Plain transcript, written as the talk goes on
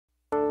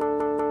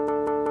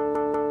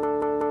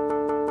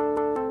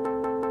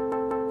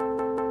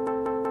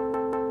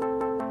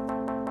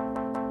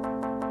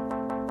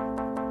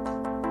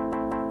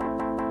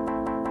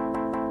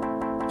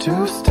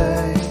to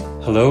stay.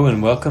 Hello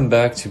and welcome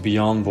back to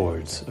Beyond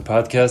Boards, a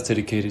podcast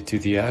dedicated to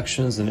the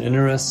actions and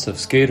interests of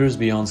skaters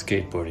beyond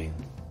skateboarding.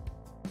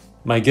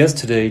 My guest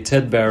today,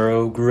 Ted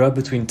Barrow, grew up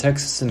between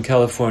Texas and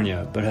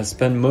California, but has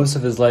spent most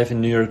of his life in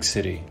New York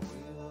City.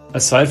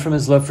 Aside from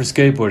his love for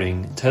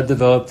skateboarding, Ted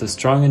developed a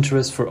strong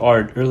interest for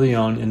art early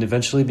on and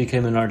eventually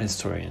became an art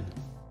historian.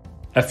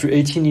 After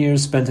 18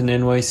 years spent in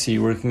NYC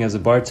working as a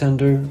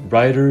bartender,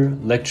 writer,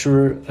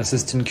 lecturer,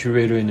 assistant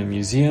curator in a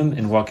museum,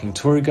 and walking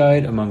tour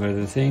guide, among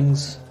other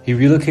things, he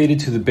relocated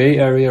to the Bay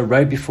Area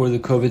right before the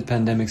COVID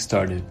pandemic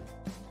started.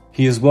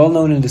 He is well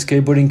known in the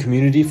skateboarding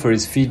community for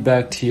his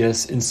Feedback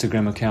TS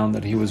Instagram account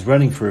that he was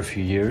running for a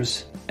few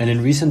years, and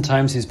in recent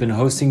times he's been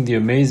hosting the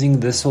amazing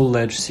This Whole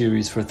Ledge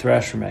series for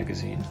Thrasher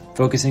Magazine,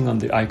 focusing on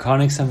the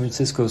iconic San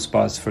Francisco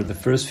spots for the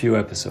first few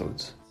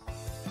episodes.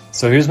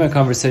 So here's my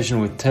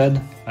conversation with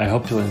Ted. I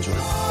hope you'll enjoy it.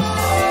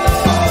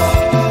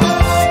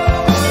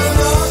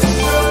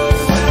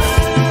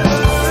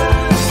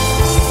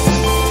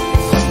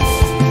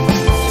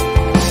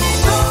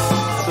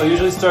 So I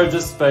usually start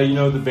just by,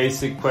 the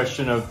basic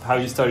question of how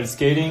you started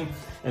skating.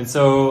 And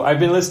so I've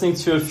been listening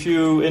to a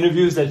few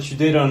interviews that you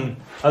did on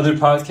other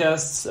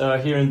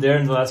podcasts here and there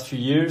in the last few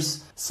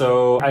years.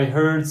 So I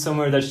heard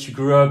somewhere that you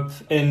grew up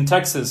in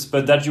Texas,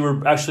 but that you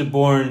were actually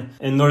born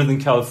in Northern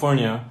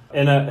California.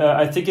 And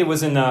I think it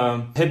was in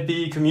a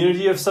hippie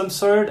community of some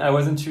sort. I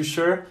wasn't too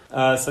sure.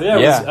 I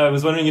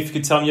was wondering if you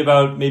could tell me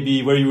about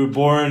maybe where you were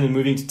born and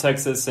moving to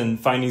Texas and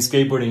finding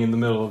skateboarding in the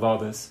middle of all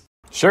this.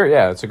 Sure,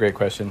 yeah, that's a great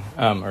question,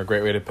 or a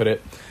great way to put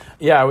it.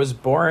 Yeah, I was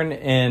born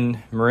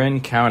in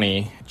Marin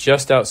County,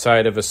 just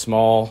outside of a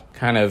small,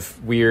 kind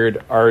of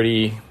weird,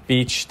 arty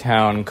beach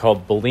town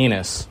called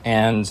Bolinas.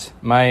 And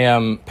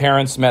my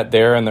parents met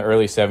there in the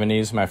early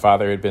 70s. My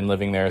father had been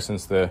living there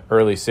since the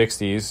early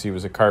 60s. He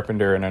was a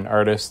carpenter and an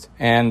artist.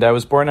 And I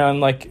was born on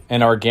like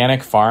an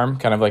organic farm,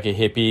 kind of like a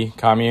hippie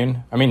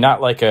commune. I mean,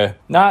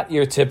 not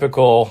your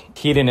typical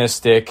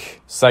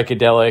hedonistic,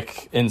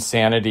 psychedelic,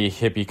 insanity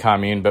hippie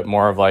commune, but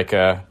more of like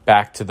a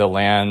back to the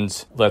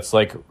land, let's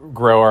like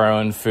grow our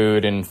own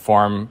food and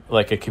form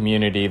like a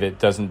community that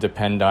doesn't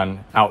depend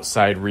on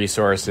outside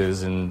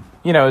resources. And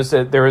there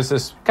was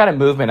this kind of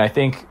movement, I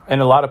think, in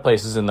a lot of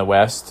places in the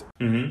West,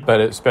 but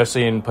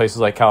especially in places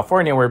like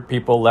California, where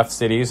people left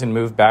cities and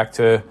moved back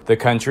to the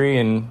country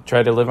and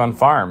tried to live on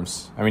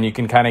farms. I mean, you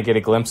can kind of get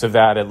a glimpse of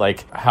that at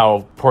like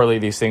how poorly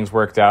these things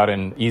worked out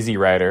in Easy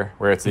Rider,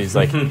 where it's these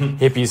like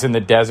hippies in the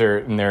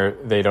desert and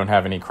they don't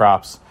have any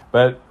crops.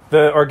 But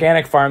the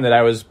organic farm that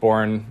I was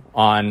born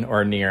on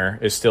or near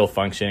is still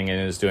functioning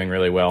and is doing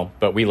really well,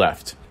 but we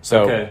left.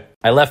 So okay.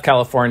 I left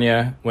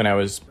California when I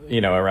was,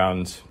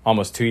 around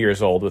almost 2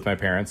 years old with my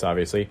parents,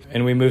 obviously.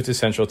 And we moved to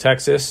Central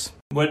Texas.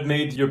 What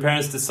made your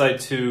parents decide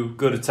to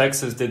go to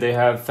Texas? Did they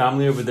have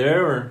family over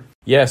there or?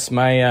 Yes,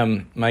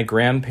 my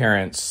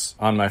grandparents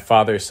on my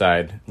father's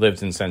side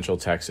lived in Central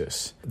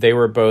Texas. They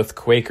were both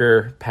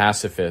Quaker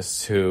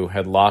pacifists who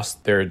had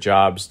lost their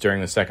jobs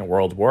during the Second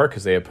World War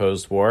because they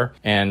opposed war.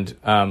 And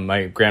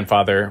my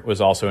grandfather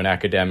was also an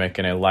academic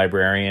and a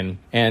librarian.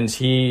 And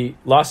he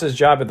lost his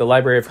job at the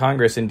Library of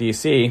Congress in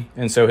D.C.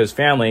 And so his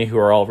family, who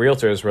are all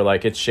realtors, were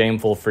like, it's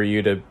shameful for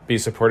you to be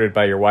supported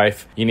by your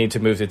wife. You need to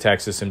move to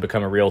Texas and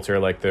become a realtor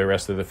like the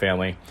rest of the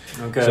family.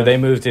 Okay. So they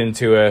moved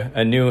into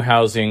a new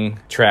housing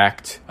tract.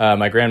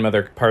 My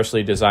grandmother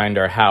partially designed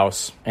our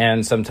house,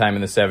 and sometime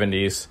in the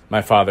 70s,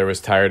 my father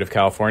was tired of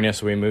California,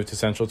 so we moved to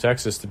Central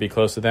Texas to be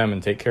close to them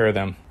and take care of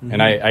them. Mm-hmm.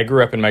 And I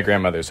grew up in my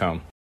grandmother's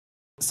home.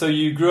 So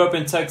you grew up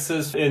in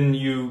Texas and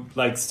you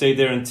stayed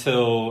there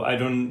until, I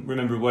don't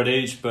remember what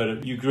age,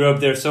 but you grew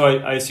up there, so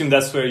I assume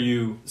that's where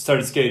you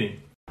started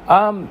skating.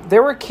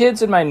 There were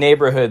kids in my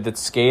neighborhood that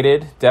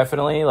skated,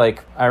 definitely.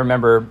 Like, I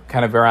remember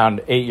kind of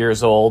around 8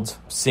 years old,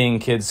 seeing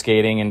kids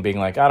skating and being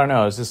like, I don't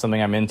know, is this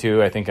something I'm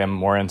into? I think I'm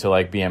more into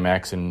like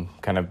BMX and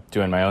kind of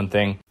doing my own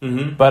thing.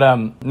 Mm-hmm. But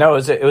no,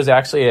 it was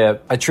actually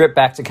a trip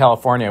back to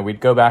California. We'd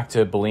go back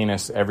to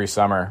Bolinas every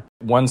summer.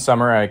 One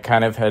summer, I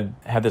kind of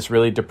had this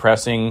really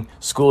depressing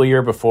school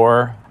year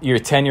before. You're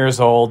 10 years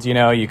old, you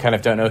kind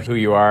of don't know who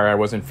you are. I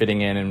wasn't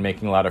fitting in and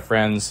making a lot of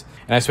friends.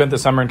 And I spent the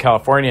summer in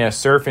California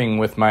surfing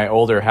with my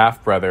older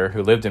half-brother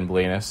who lived in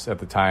Bolinas at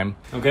the time.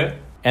 Okay.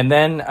 And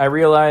then I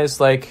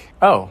realized,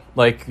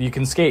 you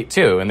can skate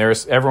too. And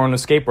everyone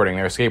was skateboarding.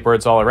 There were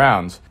skateboards all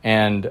around.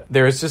 And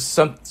there was just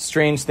some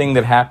strange thing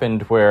that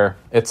happened where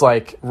it's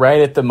like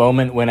right at the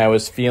moment when I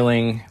was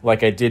feeling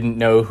like I didn't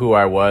know who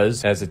I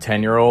was as a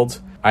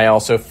 10-year-old, I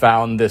also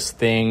found this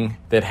thing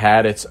that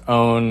had its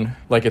own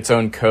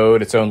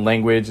code, its own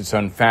language, its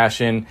own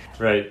fashion.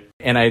 Right.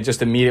 And I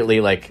just immediately,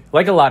 like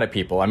a lot of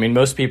people, I mean,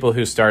 most people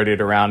who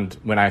started around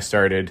when I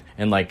started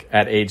and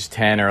at age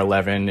 10 or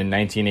 11 in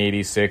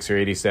 1986 or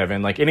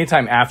 87,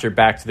 anytime after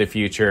Back to the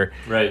Future,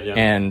 right, yeah,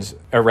 and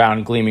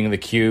around Gleaming the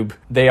Cube,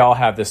 they all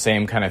have the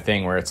same kind of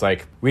thing where it's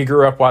like, we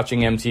grew up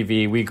watching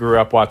MTV. We grew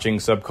up watching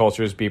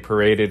subcultures be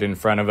paraded in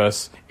front of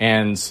us.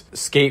 And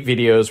skate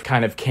videos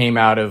kind of came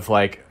out of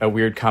like a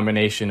weird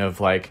combination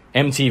of like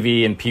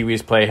MTV and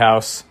Pee-wee's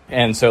Playhouse.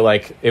 And so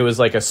like it was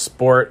like a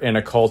sport and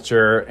a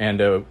culture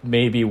and a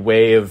maybe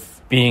way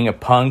of being a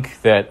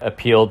punk that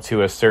appealed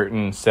to a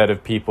certain set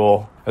of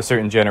people, a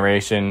certain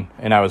generation,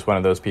 and I was one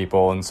of those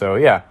people. And so,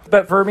 yeah.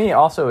 But for me,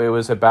 also, it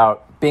was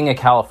about being a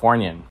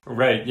Californian.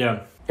 Right,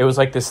 yeah. It was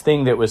like this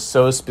thing that was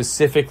so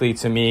specifically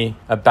to me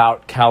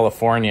about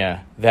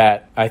California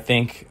that I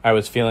think I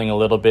was feeling a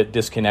little bit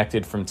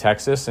disconnected from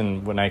Texas.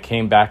 And when I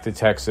came back to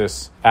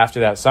Texas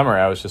after that summer,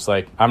 I was just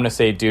like, I'm going to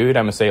say dude,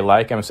 I'm going to say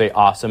like, I'm going to say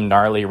awesome,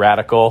 gnarly,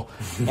 radical,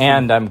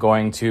 and I'm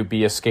going to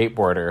be a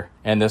skateboarder.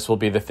 And this will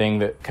be the thing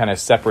that kind of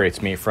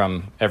separates me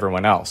from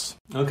everyone else.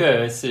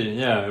 Okay, I see.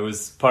 Yeah, it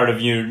was part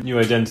of your new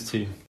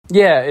identity.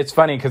 Yeah, it's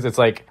funny because it's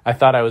like I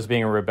thought I was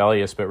being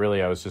rebellious, but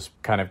really I was just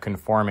kind of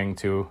conforming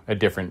to a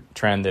different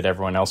trend that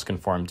everyone else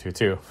conformed to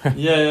too.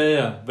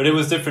 Yeah. But it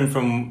was different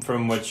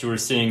from what you were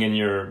seeing in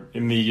your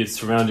immediate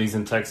surroundings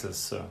in Texas.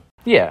 So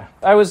yeah,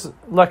 I was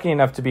lucky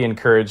enough to be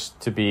encouraged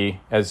to be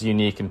as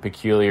unique and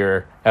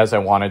peculiar as I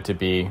wanted to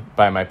be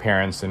by my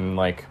parents and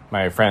like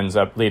my friends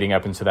leading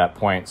up into that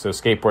point. So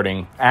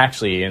skateboarding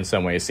actually in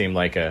some ways seemed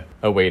like a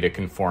way to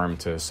conform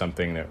to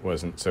something that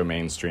wasn't so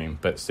mainstream,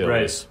 but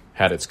still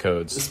had its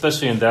codes.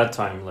 Especially in that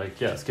time, like,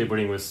 yeah,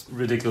 skateboarding was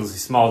ridiculously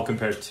small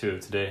compared to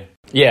today.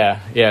 Yeah,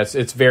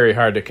 it's very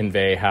hard to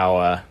convey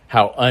how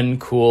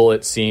uncool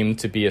it seemed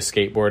to be a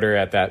skateboarder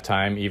at that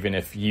time, even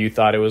if you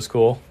thought it was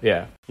cool.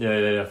 Yeah,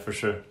 for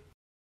sure.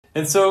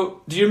 And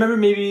so, do you remember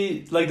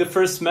maybe like the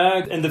first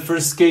mag and the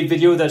first skate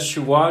video that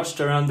you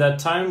watched around that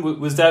time?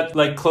 Was that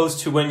like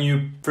close to when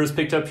you first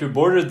picked up your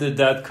board, or did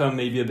that come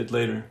maybe a bit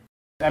later?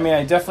 I mean,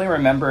 I definitely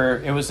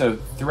remember it was a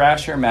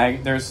Thrasher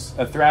mag. There's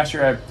a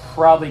Thrasher, I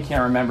probably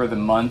can't remember the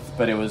month,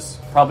 but it was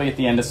probably at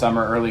the end of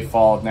summer, early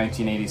fall of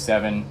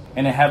 1987.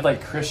 And it had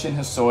like Christian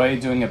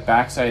Hosoi doing a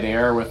backside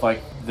air with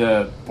like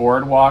the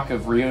boardwalk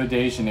of Rio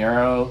de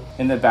Janeiro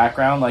in the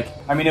background. Like,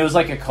 I mean, it was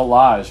like a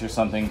collage or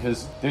something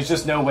because there's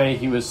just no way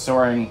he was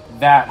soaring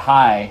that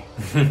high.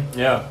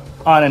 Yeah.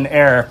 On an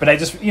air, but I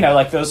just,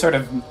 like those sort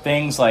of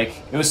things, like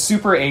it was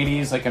super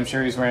 80s, like I'm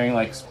sure he's wearing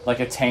like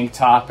a tank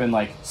top and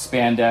like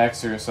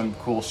spandex or some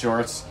cool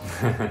shorts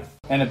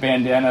and a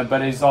bandana,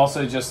 but he's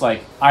also just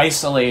like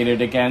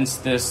isolated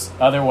against this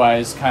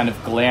otherwise kind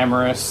of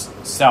glamorous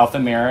South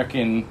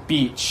American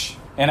beach.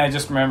 And I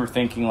just remember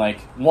thinking, like,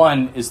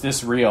 one, is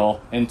this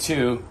real? And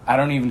two, I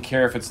don't even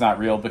care if it's not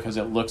real because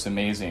it looks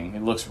amazing.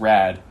 It looks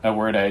rad, a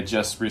word I had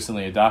just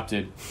recently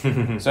adopted.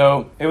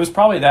 So it was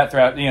probably that,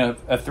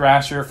 a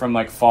Thrasher from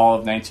like fall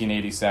of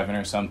 1987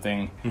 or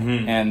something.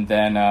 Mm-hmm. And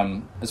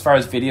then as far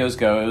as videos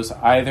go,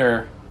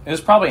 it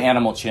was probably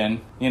Animal Chin,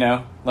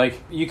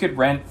 like you could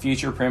rent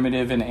Future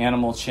Primitive and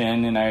Animal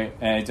Chin, and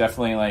I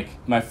definitely like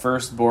my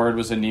first board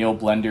was a Neil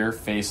Blender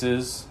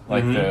Faces,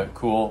 like the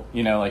cool,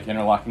 like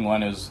interlocking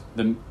one. It was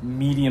the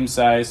medium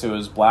size, so it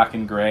was black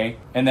and gray.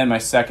 And then my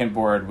second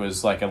board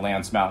was like a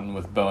Lance Mountain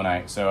with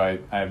Bonite, so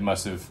I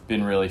must have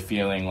been really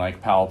feeling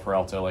like Powell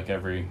Peralta like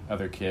every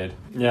other kid.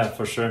 Yeah,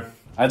 for sure.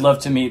 I'd love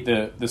to meet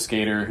the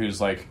skater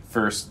whose like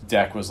first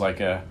deck was like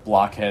a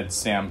Blockhead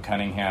Sam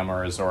Cunningham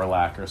or a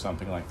Zorlak or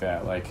something like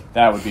that. Like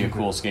that would be a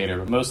cool skater.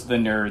 But most of the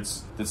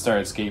nerds that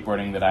started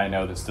skateboarding that I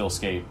know that still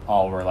skate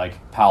all were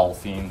like Powell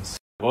fiends.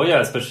 Well,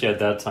 yeah, especially at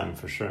that time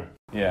for sure.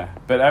 Yeah,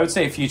 but I would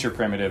say Future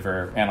Primitive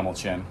or Animal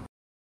Chin.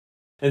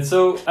 And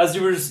so, as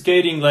you were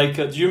skating, like,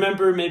 do you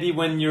remember maybe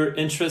when your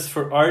interest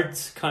for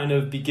art kind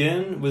of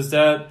began? Was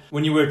that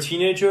when you were a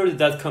teenager, or did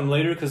that come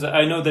later? Because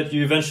I know that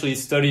you eventually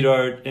studied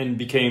art and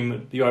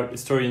became the art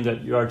historian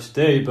that you are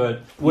today,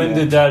 but when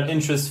did that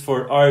interest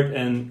for art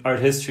and art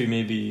history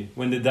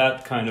when did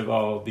that kind of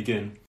all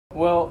begin?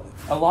 Well,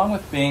 along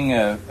with being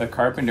a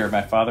carpenter,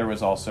 my father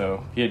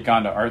he had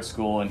gone to art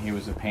school and he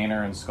was a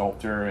painter and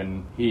sculptor,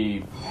 and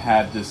he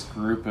had this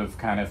group of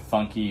kind of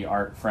funky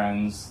art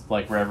friends,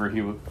 like wherever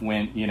he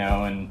went,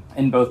 and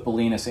in both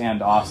Bolinas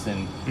and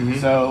Austin. Mm-hmm.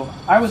 So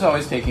I was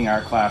always taking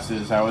art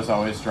classes. I was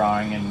always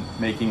drawing and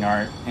making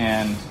art,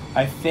 and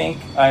I think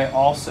I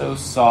also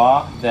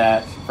saw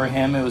that for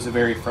him it was a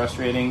very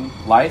frustrating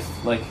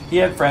life. Like, he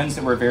had friends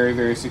that were very,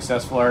 very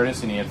successful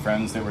artists, and he had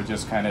friends that were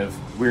just kind of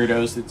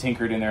weirdos that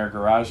tinkered in their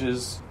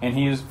garages. And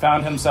he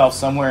found himself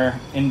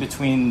somewhere in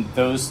between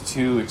those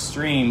two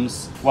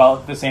extremes, while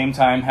at the same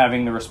time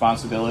having the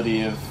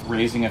responsibility of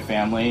raising a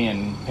family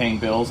and paying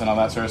bills and all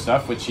that sort of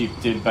stuff, which he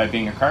did by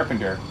being a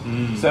carpenter.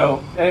 Mm.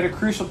 So at a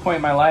crucial point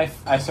in my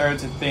life, I started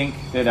to think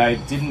that I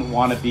didn't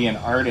want to be an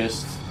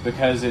artist,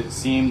 because it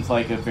seemed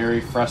like a very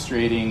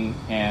frustrating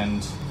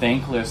and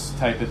thankless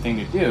type of thing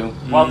to do.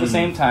 While at the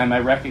same time,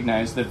 I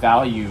recognized the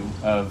value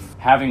of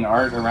having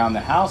art around the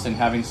house and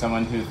having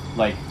someone who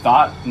like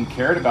thought and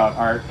cared about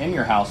art in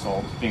your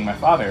household, being my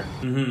father.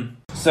 Mm-hmm.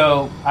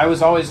 So I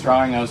was always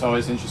drawing, I was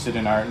always interested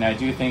in art, and I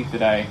do think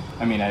that I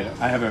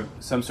have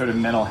some sort of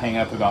mental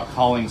hang-up about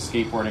calling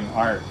skateboarding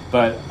art,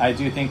 but I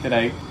do think that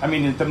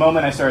at the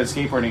moment I started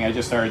skateboarding, I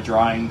just started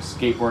drawing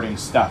skateboarding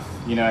stuff.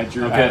 I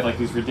had like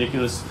these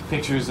ridiculous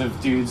pictures of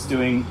dudes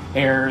doing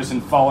airs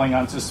and falling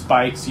onto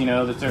spikes,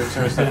 the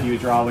sort of stuff you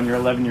draw when you're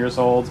 11 years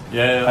old.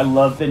 Yeah. I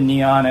love the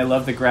neon, I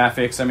love the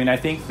graphics. I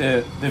think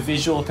the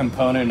visual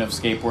component of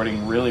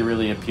skateboarding really,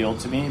 really appealed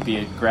to me, be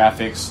it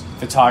graphics,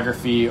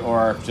 photography,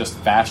 or just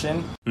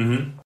fashion.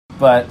 Mm-hmm.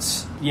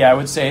 But yeah, I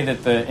would say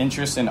that the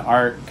interest in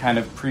art kind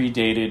of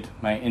predated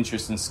my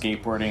interest in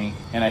skateboarding.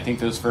 And I think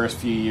those first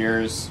few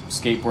years,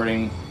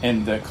 skateboarding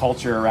and the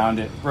culture around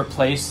it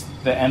replaced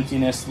the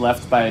emptiness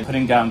left by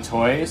putting down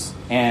toys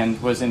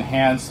and was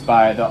enhanced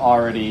by the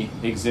already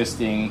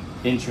existing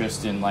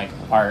interest in like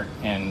art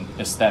and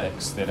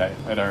aesthetics that I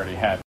had already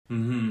had.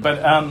 Mm-hmm. But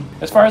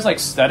as far as like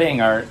studying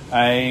art,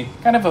 I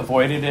kind of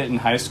avoided it in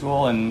high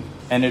school and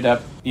ended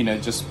up,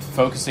 just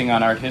focusing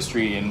on art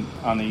history and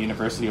on the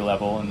university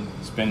level. And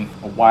it's been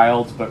a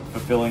wild but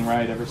fulfilling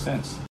ride ever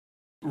since.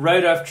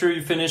 Right after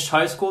you finished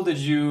high school, did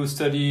you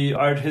study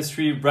art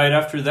history right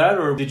after that?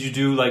 Or did you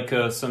do like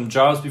some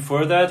jobs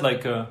before that?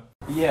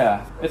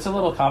 Yeah, it's a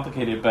little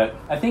complicated, but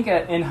I think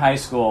in high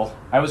school,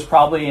 I was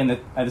probably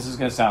this is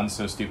going to sound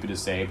so stupid to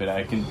say, but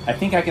I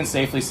think I can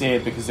safely say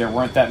it because there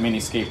weren't that many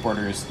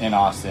skateboarders in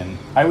Austin.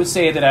 I would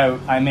say that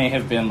I may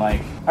have been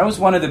I was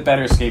one of the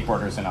better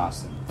skateboarders in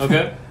Austin.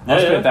 Okay.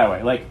 Let's put it that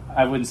way.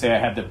 I wouldn't say I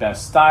had the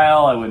best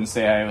style. I wouldn't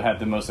say I had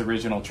the most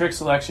original trick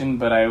selection,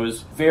 but I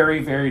was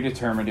very, very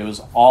determined. It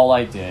was all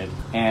I did.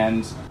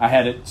 And I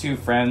had two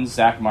friends,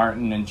 Zach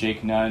Martin and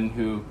Jake Nunn,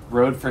 who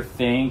rode for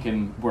Think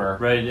and were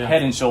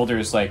head and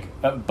shoulders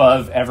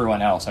above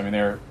everyone else.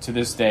 They're to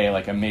this day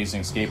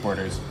amazing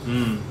skateboarders.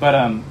 But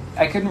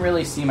I couldn't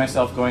really see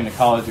myself going to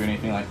college or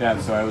anything like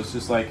that. So I was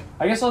just I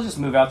guess I'll just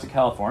move out to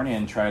California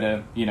and try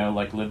to,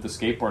 live the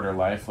skateboarder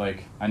life.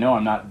 I know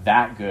I'm not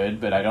that good,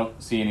 but I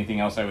don't see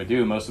anything else I would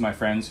do. Most of my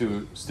friends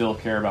who still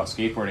care about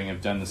skateboarding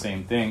have done the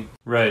same thing.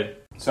 Right.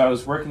 So I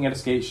was working at a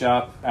skate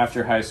shop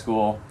after high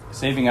school,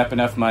 saving up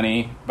enough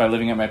money by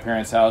living at my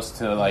parents' house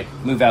to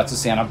move out to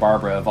Santa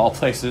Barbara, of all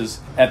places,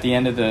 at the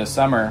end of the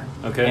summer.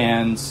 Okay.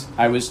 And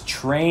I was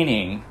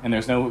training, and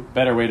there's no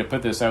better way to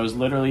put this, I was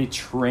literally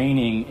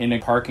training in a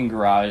parking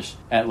garage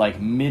at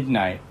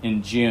midnight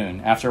in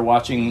June after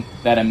watching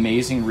that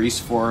amazing Reese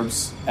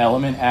Forbes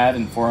Element ad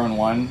in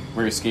 411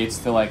 where he skates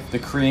to the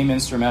Cream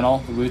instrumental,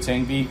 the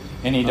Wu-Tang beat,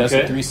 and he does a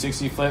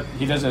 360 flip.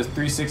 He does a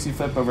 360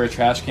 flip over a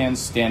trash can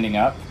standing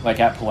up,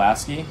 at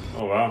Pulaski.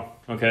 Oh, wow.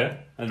 Okay.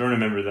 I don't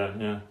remember that,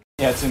 yeah.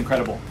 Yeah, it's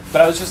incredible. But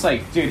I was just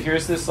dude,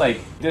 here's this,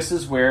 this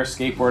is where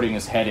skateboarding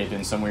is headed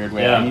in some weird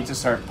way. Yeah. I need to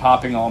start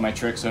popping all my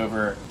tricks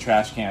over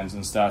trash cans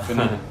and stuff.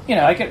 And,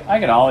 I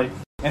could ollie.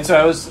 And so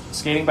I was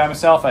skating by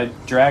myself. I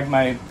dragged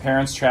my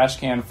parents' trash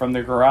can from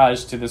their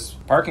garage to this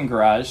parking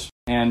garage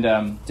and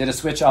did a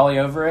switch ollie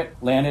over it,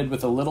 landed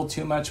with a little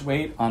too much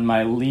weight on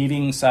my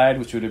leading side,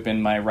 which would have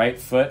been my right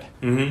foot,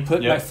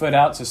 put my foot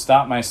out to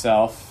stop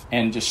myself,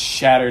 and just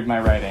shattered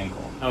my right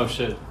ankle. Oh,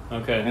 shit.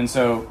 Okay. And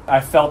so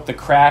I felt the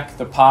crack,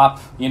 the pop.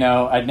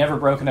 I'd never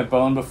broken a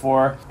bone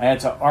before. I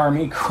had to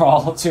army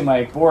crawl to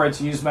my board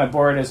to use my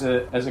board as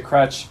a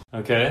crutch.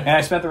 Okay. And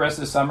I spent the rest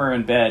of the summer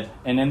in bed.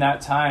 And in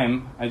that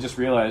time, I just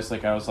realized,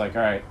 I was all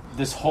right,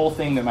 this whole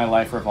thing that my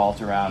life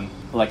revolved around,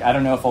 I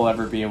don't know if I'll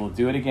ever be able to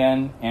do it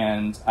again.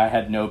 And I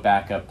had no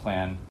backup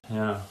plan.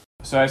 Yeah.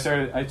 So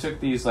I took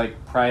these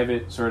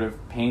private sort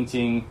of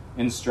painting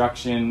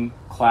instruction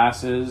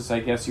classes,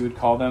 I guess you would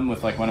call them,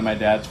 with one of my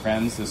dad's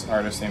friends, this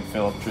artist named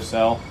Philip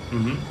Trussell.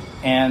 Mm-hmm.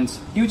 And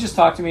he would just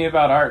talk to me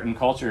about art and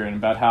culture and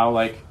about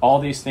how all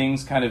these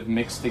things kind of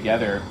mixed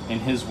together in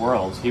his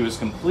world. He was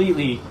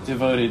completely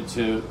devoted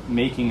to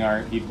making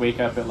art. He'd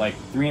wake up at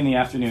 3 in the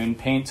afternoon,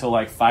 paint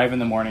till 5 in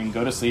the morning,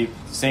 go to sleep.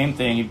 Same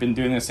thing. He'd been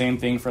doing the same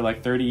thing for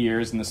 30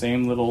 years in the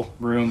same little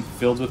room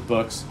filled with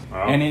books.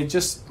 Wow. And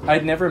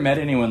I'd never met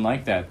anyone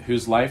like that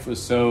whose life was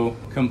so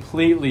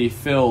completely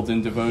filled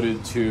and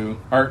devoted to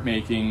art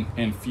making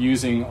and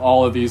fusing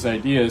all of these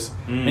ideas.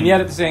 And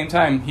yet at the same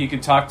time, he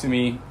could talk to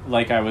me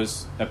like I was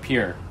a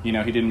peer. He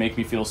didn't make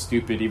me feel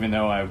stupid, even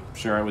though I'm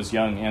sure I was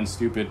young and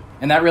stupid.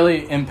 And that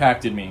really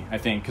impacted me, I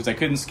think, because I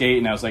couldn't skate,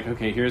 and I was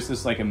okay, here's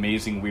this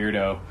amazing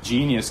weirdo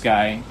genius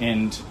guy,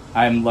 and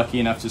I'm lucky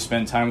enough to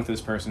spend time with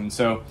this person.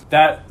 So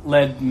that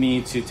led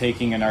me to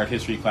taking an art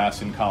history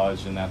class in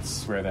college, and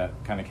that's where that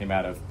kind of came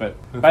out of. But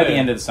by the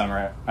end of the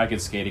summer, I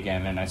could skate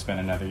again, and I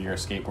spent another year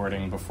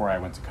skateboarding before I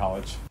went to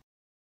college.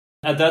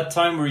 At that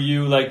time, were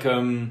you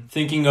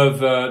thinking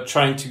of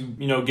trying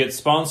to get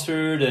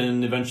sponsored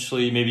and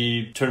eventually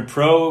maybe turn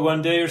pro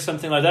one day or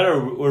something like that,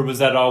 or was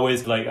that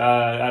always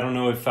I don't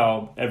know if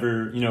I'll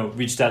ever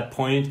reach that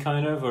point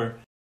kind of, or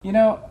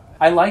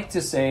I like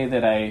to say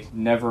that I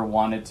never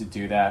wanted to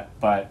do that,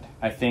 but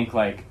I think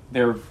like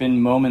there have been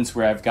moments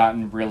where I've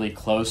gotten really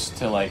close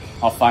to like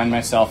I'll find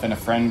myself in a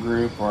friend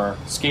group or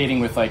skating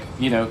with like,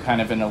 you know,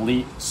 kind of an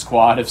elite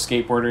squad of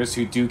skateboarders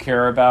who do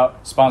care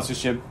about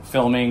sponsorship,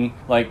 filming,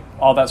 like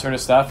all that sort of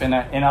stuff, and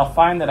I'll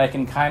find that I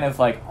can kind of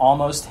like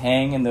almost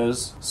hang in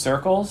those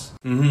circles.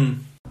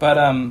 Mm-hmm. But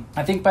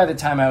I think by the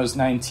time I was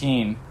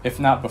 19,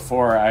 if not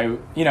before,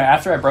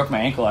 after I broke my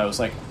ankle, I was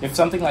like, if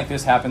something like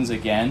this happens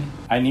again,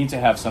 I need to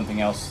have something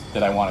else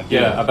that I want to do.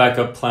 Yeah, a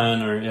backup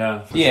plan or,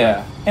 Yeah.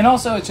 Sure. And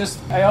also,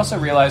 I also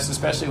realized,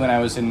 especially when I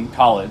was in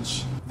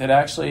college, that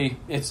actually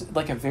it's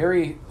like a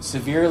very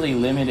severely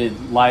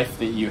limited life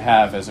that you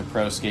have as a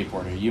pro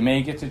skateboarder. You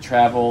may get to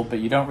travel, but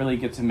you don't really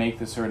get to make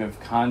the sort of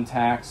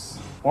contacts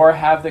or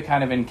have the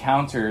kind of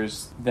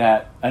encounters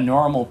that a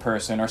normal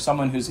person or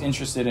someone who's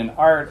interested in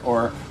art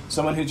or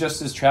someone who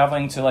just is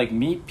traveling to like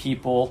meet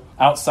people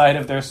outside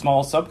of their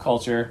small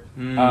subculture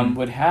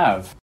would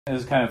have. It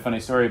was kind of a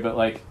funny story, but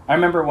like I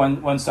remember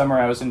one summer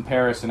I was in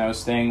Paris and I was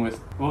staying with,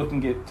 we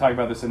can talk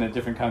about this in a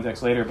different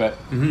context later, but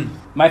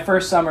my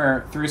first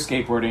summer through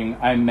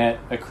skateboarding, I met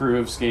a crew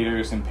of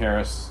skaters in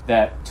Paris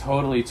that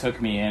totally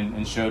took me in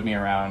and showed me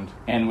around.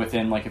 And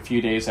within like a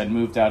few days, I'd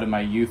moved out of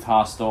my youth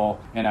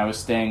hostel and I was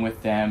staying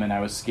with them and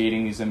I was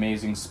skating these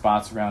amazing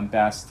spots around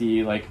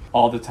Bastille like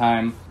all the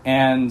time.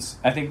 And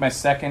I think my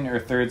second or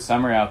third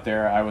summer out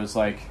there, I was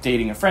like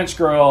dating a French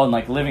girl and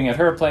like living at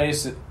her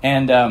place.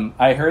 And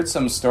I heard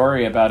some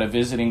story about a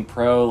visiting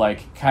pro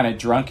like kind of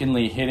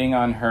drunkenly hitting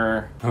on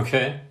her.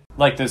 Okay.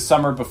 Like the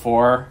summer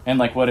before, and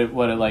like what a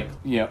like,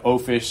 you know,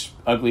 oafish,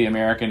 ugly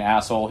American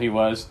asshole he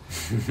was.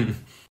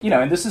 You know,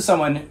 and this is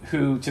someone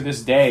who, to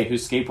this day,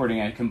 whose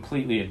skateboarding I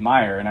completely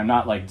admire, and I'm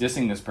not, like,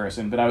 dissing this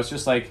person, but I was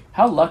just like,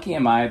 how lucky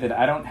am I that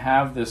I don't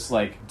have this,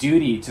 like,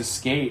 duty to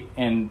skate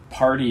and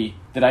party,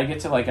 that I get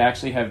to, like,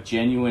 actually have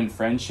genuine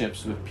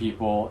friendships with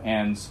people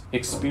and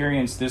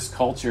experience this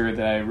culture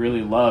that I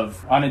really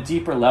love on a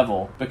deeper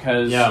level,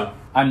 because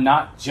I'm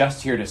not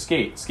just here to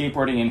skate.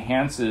 Skateboarding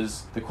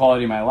enhances the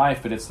quality of my life,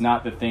 but it's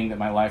not the thing that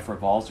my life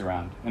revolves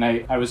around. And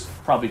I was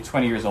probably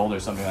 20 years old or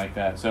something like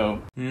that, so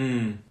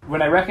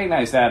when I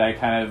recognized that, I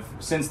kind of,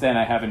 since then,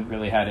 I haven't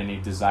really had any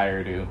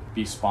desire to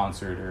be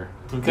sponsored or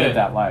live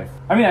that life.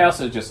 I mean,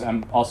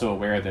 I'm also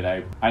aware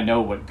that I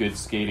know what good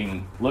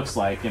skating looks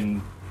like,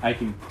 and I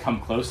can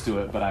come close to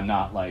it, but I'm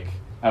not like,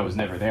 I was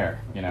never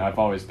there. You know, I've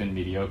always been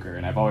mediocre,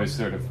 and I've always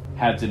sort of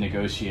had to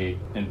negotiate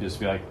and just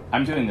be like,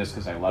 I'm doing this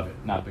because I love it,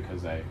 not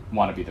because I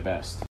want to be the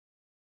best.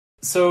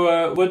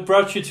 So what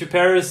brought you to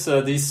Paris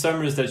these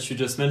summers that you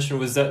just mentioned?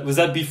 Was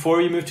that before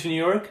you moved to New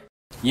York?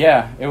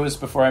 Yeah, it was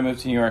before I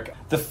moved to New York.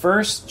 The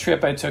first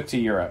trip I took to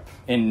Europe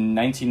in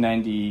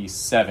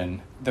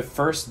 1997, the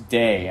first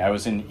day I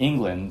was in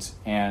England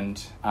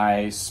and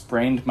I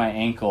sprained my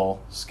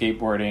ankle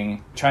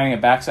skateboarding, trying a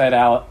backside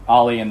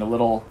ollie in the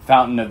little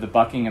fountain of the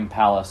Buckingham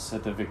Palace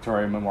at the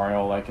Victoria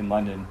Memorial, like in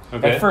London.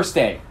 Okay. That first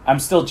day, I'm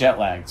still jet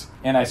lagged,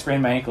 and I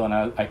sprained my ankle and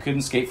I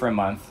couldn't skate for a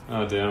month.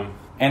 Oh, damn.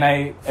 And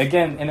I,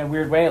 again, in a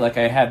weird way, like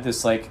I had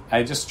this, like,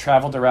 I just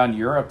traveled around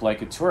Europe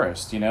like a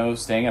tourist, you know,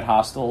 staying at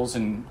hostels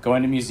and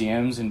going to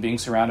museums and being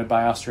surrounded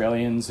by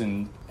Australians.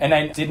 And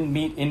I didn't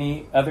meet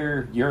any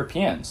other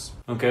Europeans.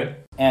 Okay.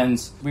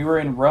 And we were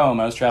in Rome.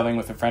 I was traveling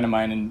with a friend of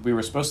mine, and we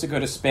were supposed to go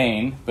to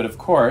Spain. But of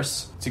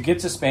course, to get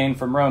to Spain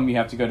from Rome, you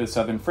have to go to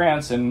southern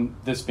France. And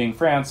this being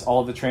France,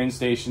 all of the train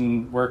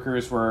station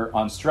workers were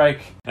on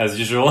strike. As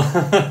usual.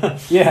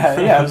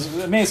 Yeah, it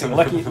was amazing.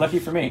 Lucky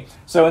for me.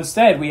 So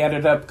instead, we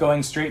ended up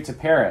going straight to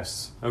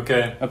Paris.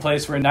 Okay. A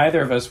place where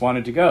neither of us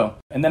wanted to go.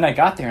 And then I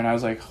got there and I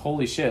was like,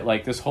 holy shit,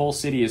 like this whole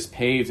city is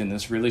paved in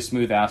this really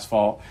smooth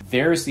asphalt.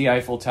 There's the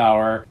Eiffel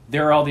Tower.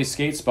 There are all these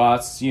skate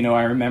spots. You know,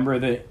 I remember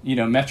the, you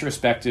know,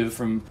 Metrospective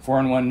from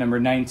 4-in-1 number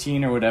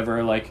 19 or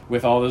whatever, like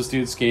with all those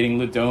dudes skating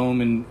Le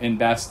Dôme and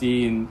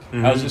Bastille. And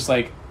I was just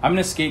like, I'm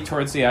going to skate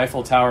towards the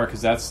Eiffel Tower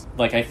because that's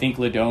like, I think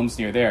Le Dôme's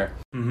near there.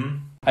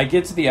 I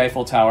get to the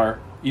Eiffel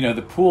Tower, you know,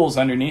 the pool's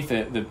underneath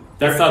it.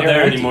 That's not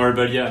there anymore,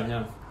 but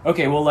yeah.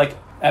 Okay, well, like,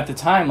 at the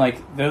time,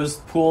 like, those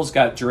pools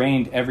got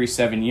drained every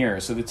 7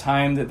 years. So the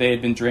time that they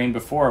had been drained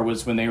before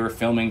was when they were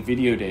filming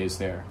Video Days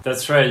there.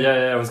 That's right,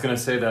 yeah, I was going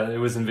to say that. It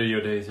was in Video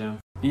Days, yeah.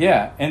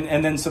 Yeah,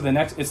 and then so the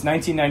next, it's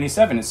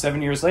 1997, it's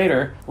 7 years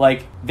later,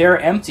 like, they're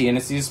empty, and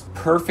it's these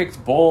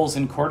perfect bowls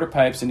and quarter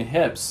pipes and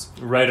hips.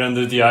 Right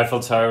under the Eiffel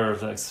Tower.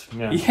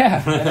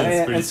 Yeah,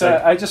 and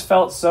so I just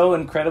felt so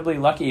incredibly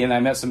lucky, and I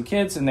met some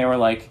kids, and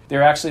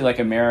they're actually like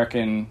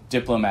American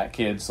diplomat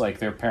kids, like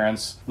their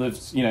parents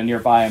lived, you know,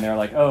 nearby, and they're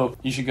like, oh,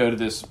 you should go to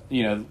this,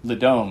 you know, Le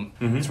Dôme,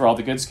 it's where all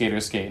the good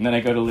skaters skate. And then I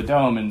go to Le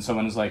Dôme, and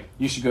someone's like,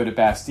 you should go to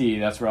Bastille,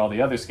 that's where all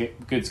the other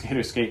good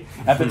skaters skate.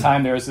 At the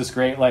time, there was this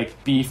great,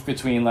 like, beef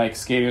between like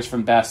skaters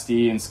from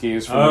Bastille and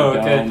skaters from Le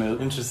Dôme.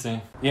 Okay. Interesting.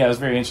 Yeah, it was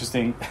very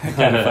interesting,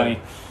 kind of funny.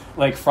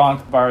 like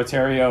Franck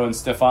Barreterio and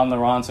Stéphane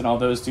Laurent and all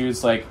those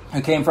dudes, like,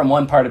 who came from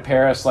one part of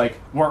Paris, like,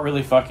 weren't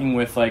really fucking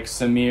with, like,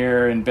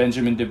 Samir and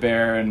Benjamin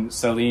Debert and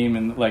Salim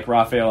and, like,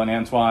 Raphael and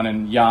Antoine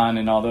and Jan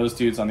and all those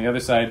dudes on the other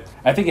side.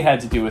 I think it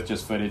had to do with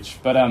just footage.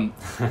 But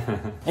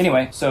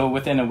anyway, so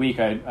within a week,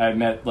 I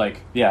met,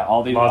 like, yeah,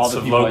 all the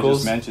people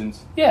locals. I just mentioned.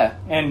 Yeah,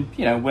 and,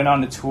 you know, went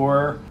on a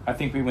tour. I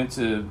think we went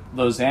to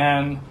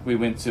Lausanne, we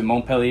went to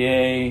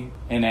Montpellier,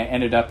 and I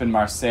ended up in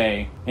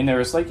Marseille. And there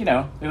was, like, you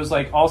know, it was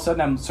like all of a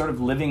sudden I'm sort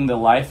of living the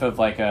life of,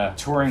 like, a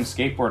touring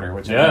skateboarder,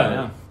 which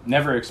I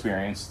never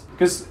experienced.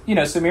 Because, you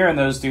know, Samir and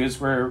those dudes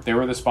were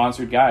the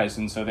sponsored guys,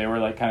 and so they were,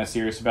 like, kind of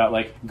serious about,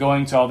 like,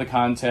 going to all the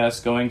contests,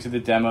 going to the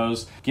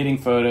demos, getting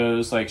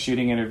photos, like,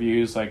 shooting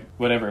interviews, like,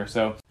 whatever.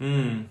 So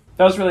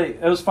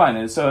it was fun.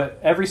 And so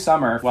every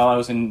summer while I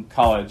was in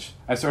college,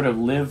 I sort of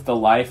lived the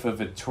life of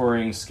a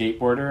touring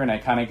skateboarder, and I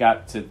kind of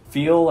got to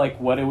feel like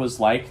what it was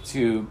like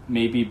to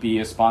maybe be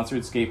a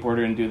sponsored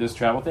skateboarder and do this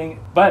travel thing.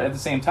 But at the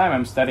same time,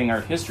 I'm studying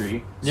art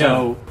history.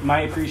 So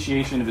my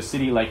appreciation of a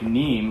city like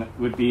Nîmes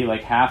would be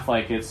like half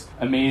like its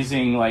amazing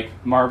like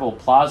marble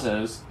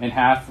plazas and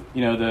half,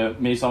 you know, the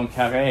Maison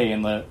Carrée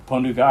and the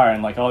Pont du Gard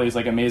and like all these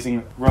like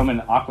amazing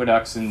Roman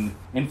aqueducts and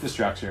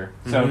infrastructure.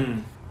 So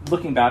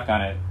looking back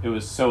on it, it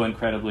was so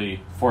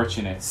incredibly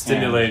fortunate.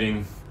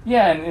 Stimulating.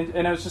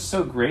 And I was just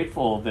so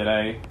grateful that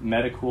I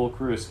met a cool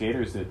crew of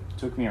skaters that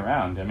took me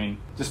around. I mean,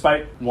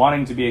 despite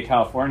wanting to be a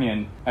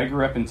Californian, I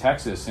grew up in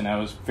Texas, and I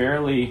was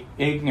fairly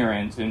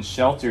ignorant and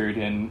sheltered.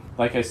 And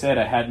like I said,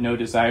 I had no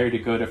desire to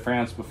go to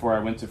France before I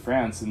went to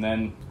France, and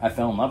then I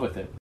fell in love with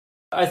it.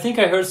 I think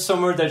I heard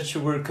somewhere that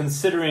you were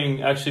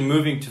considering actually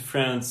moving to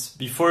France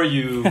before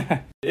you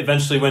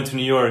eventually went to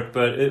New York,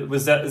 but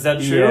is that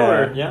true?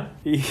 Or, yeah?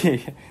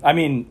 I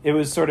mean, it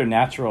was sort of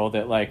natural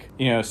that, like,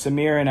 you know,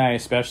 Samir and I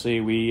especially,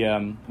 we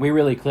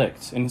really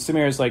clicked. And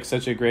Samir is like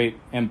such a great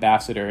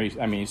ambassador.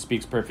 He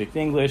speaks perfect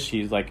English.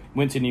 He's like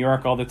went to New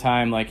York all the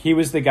time. Like, he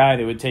was the guy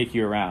that would take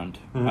you around.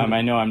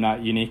 I know I'm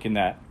not unique in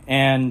that.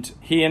 And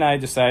he and I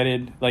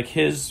decided, like,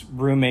 his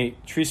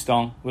roommate,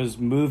 Tristan, was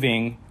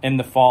moving in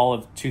the fall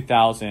of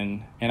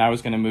 2000, and I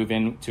was going to move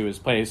into his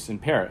place in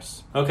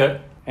Paris.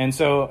 Okay. And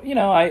so, you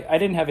know, I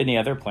didn't have any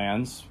other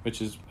plans,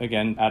 which is,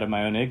 again, out of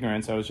my own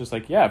ignorance. I was just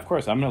like, yeah, of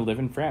course, I'm going to live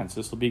in France.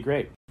 This will be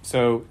great.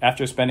 So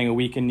after spending a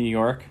week in New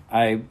York,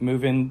 I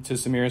moved into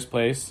Samir's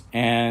place,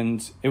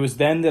 and it was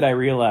then that I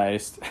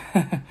realized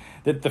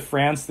that the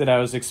France that I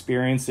was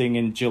experiencing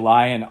in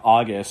July and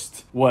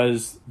August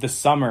was the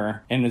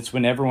summer, and it's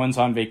when everyone's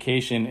on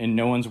vacation and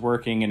no one's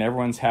working and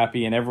everyone's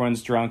happy and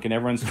everyone's drunk and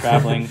everyone's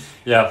traveling.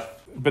 Yeah.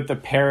 But the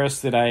Paris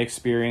that I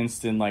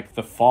experienced in like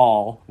the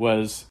fall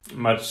was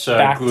much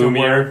back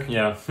gloomier.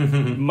 To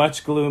work,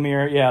 much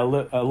gloomier. Yeah,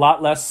 a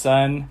lot less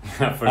sun.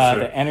 For sure.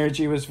 The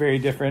energy was very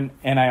different,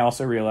 and I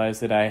also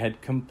realized that I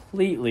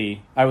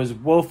was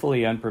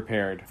woefully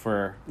unprepared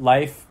for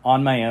life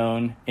on my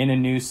own in a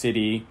new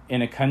city,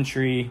 in a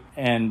country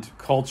and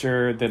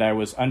culture that I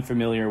was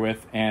unfamiliar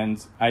with,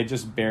 and I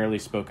just barely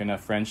spoke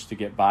enough French to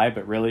get by.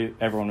 But really,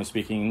 everyone was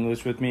speaking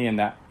English with me, and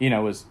that, you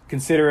know, was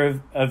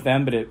considerate of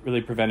them, but it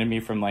really prevented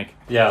me from like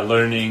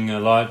learning a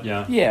lot.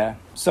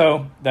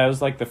 So that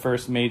was like the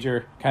first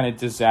major kind of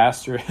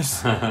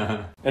disastrous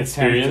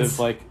experience attempt of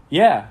like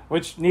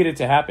which needed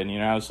to happen. You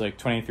know, I was like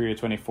 23 or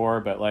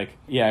 24, but like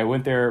I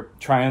went there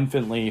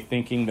triumphantly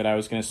thinking that I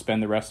was going to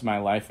spend the rest of my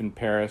life in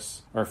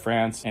Paris or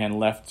France, and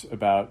left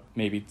about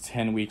maybe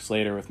 10 weeks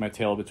later with my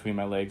tail between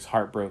my legs,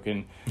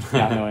 heartbroken,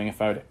 not knowing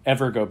if I would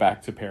ever go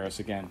back to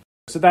Paris again.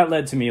 So that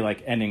led to me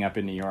like ending up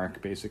in New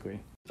York, basically.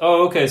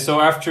 Oh, okay.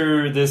 So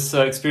after this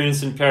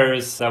experience in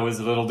Paris, that was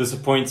a little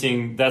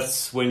disappointing.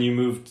 That's when you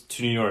moved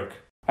to New York.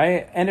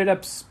 I ended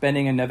up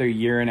spending another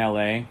year in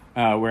LA,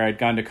 where I'd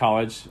gone to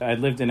college. I'd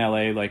lived in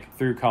LA like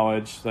through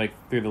college, like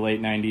through the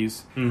late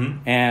 90s.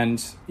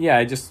 And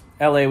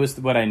LA was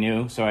what I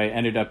knew. So I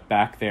ended up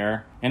back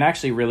there and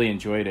actually really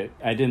enjoyed it.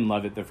 I didn't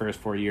love it the first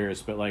 4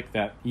 years, but like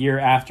that year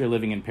after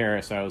living in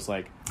Paris, I was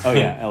like, oh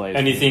yeah, LA is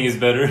anything is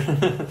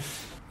better.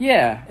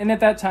 Yeah, and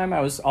at that time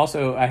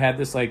I had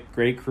this like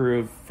great crew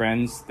of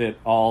friends that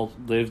all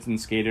lived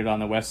and skated on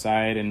the West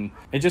Side, and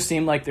it just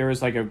seemed like there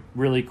was like a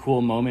really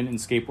cool moment in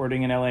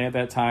skateboarding in LA at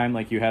that time.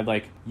 Like you had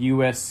like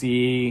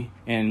USC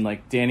and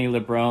like Danny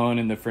LeBron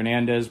and the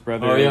Fernandez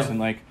brothers, and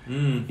like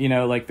you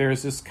know, like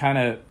there's this kind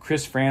of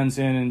Chris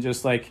Franzen and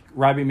just like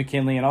Robbie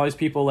McKinley and all these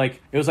people.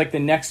 Like it was like the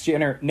next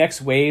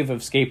wave of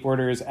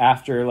skateboarders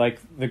after like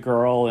the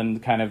Girl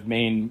and kind of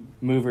main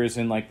movers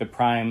in like the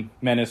prime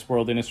Menace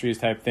World Industries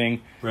type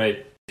thing.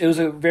 Right. It was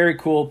a very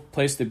cool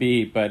place to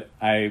be, but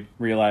I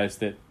realized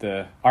that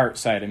the art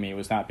side of me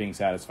was not being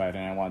satisfied,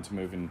 and I wanted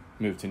to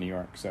move to New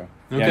York. So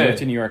I moved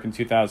to New York in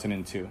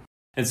 2002.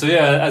 And so,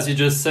 as you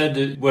just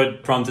said,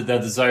 what prompted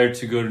that desire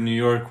to go to New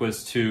York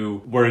was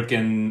to work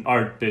in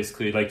art,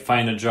 basically, like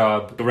find a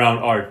job around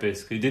art,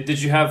 basically.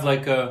 Did you have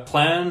like a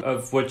plan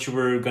of what you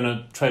were going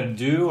to try to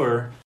do,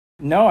 or?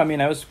 No, I mean,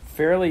 I was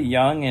fairly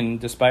young, and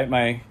despite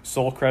my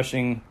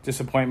soul-crushing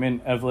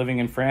disappointment of living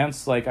in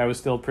France, like, I was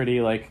still pretty,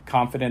 like,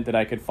 confident that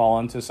I could fall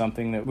into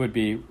something that would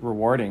be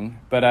rewarding.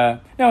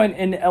 But, no,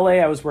 in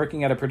LA, I was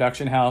working at a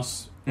production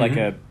house, like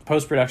a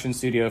post-production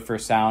studio for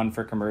sound,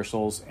 for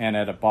commercials, and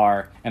at a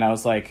bar. And I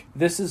was like,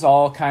 this is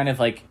all kind of,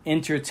 like,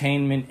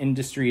 entertainment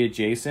industry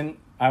adjacent.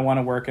 I want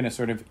to work in a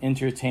sort of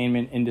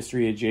entertainment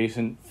industry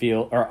adjacent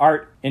field, or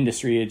art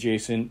industry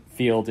adjacent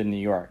field in New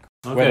York.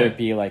 Okay. Whether it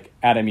be like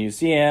at a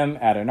museum,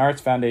 at an arts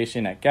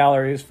foundation, at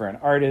galleries, for an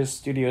artist,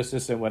 studio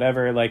assistant,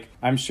 whatever. Like,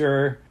 I'm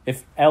sure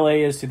if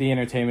LA is to the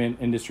entertainment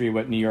industry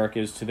what New York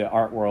is to the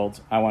art world,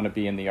 I want to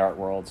be in the art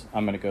world.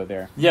 I'm going to go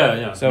there.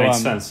 Yeah. So, makes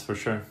sense for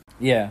sure.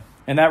 Yeah.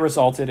 And that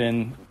resulted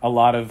in a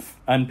lot of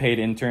unpaid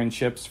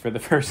internships for the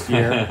first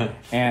year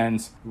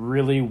and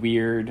really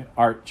weird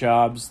art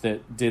jobs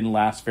that didn't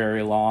last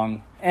very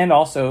long. And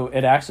also,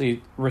 it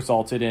actually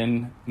resulted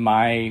in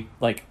my,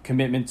 like,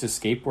 commitment to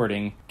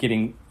skateboarding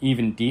getting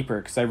even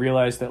deeper, because I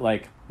realized that,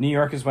 like, New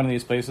York is one of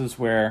these places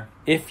where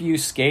if you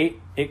skate,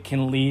 it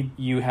can lead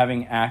you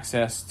having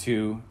access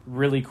to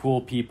really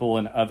cool people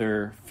in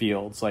other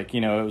fields. Like, you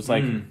know, it was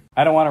like,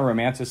 I don't want to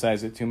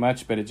romanticize it too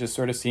much, but it just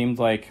sort of seemed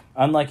like,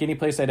 unlike any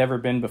place I'd ever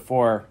been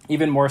before,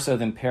 even more so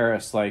than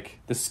Paris, like,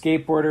 the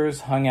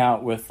skateboarders hung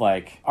out with,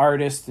 like,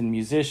 artists and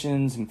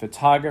musicians and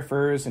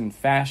photographers and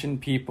fashion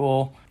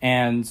people.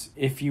 And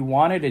if you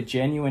wanted a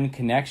genuine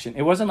connection,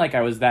 it wasn't like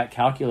I was that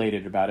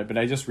calculated about it, but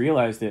I just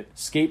realized that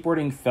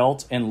skateboarding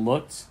felt and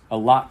looked a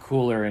lot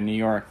cooler in New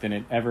York than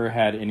it ever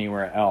had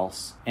anywhere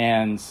else.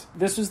 And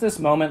this was this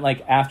moment,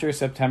 like, after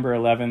September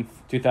 11th,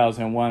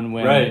 2001,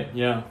 when... Right,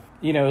 yeah.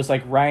 You know, it was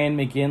like Ryan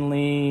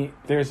McGinley.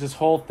 There's this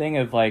whole thing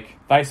of, like,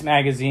 Vice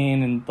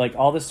Magazine and, like,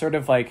 all this sort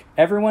of, like,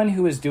 everyone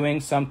who was doing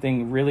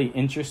something really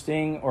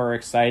interesting or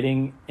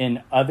exciting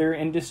in other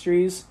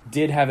industries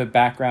did have a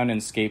background in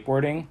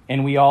skateboarding,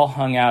 and we all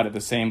hung out at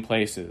the same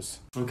places.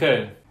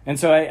 Okay. And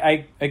so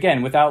I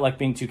again, without, like,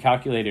 being too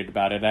calculated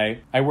about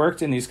it, I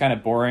worked in these kind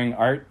of boring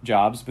art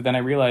jobs, but then I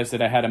realized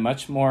that I had a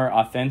much more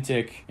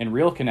authentic and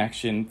real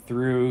connection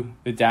through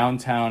the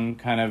downtown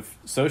kind of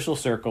social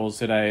circles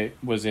that I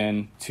was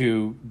in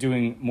to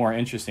doing more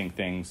interesting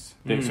things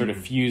that sort of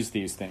fuse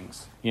these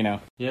things, you know?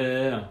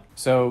 Yeah.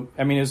 So,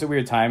 I mean, it was a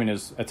weird time, and it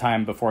was a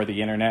time before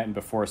the internet and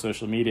before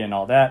social media and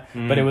all that,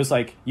 but it was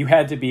like you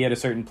had to be at a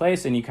certain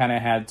place, and you kind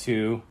of had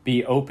to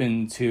be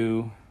open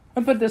to...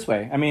 I'll put it this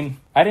way. I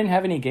mean, I didn't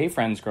have any gay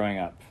friends growing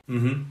up.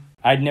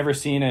 I'd never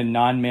seen a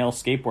non-male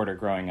skateboarder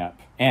growing up.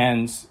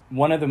 And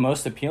one of the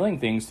most appealing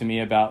things to me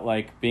about,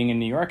 like, being in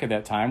New York at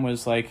that time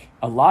was, like,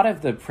 a lot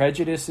of the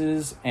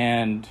prejudices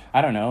and,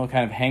 I don't know,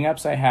 kind of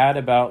hang-ups I had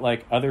about,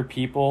 like, other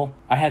people.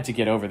 I had to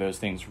get over those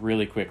things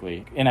really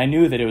quickly. And I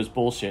knew that it was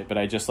bullshit, but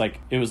I just, like,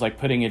 it was like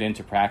putting it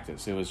into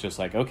practice. It was just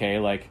like, okay,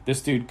 like,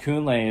 this dude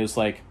Kunle is,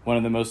 like, one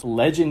of the most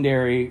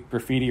legendary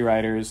graffiti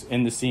writers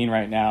in the scene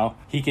right now.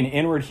 He can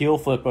inward heel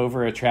flip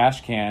over a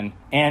trash can,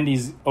 and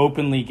he's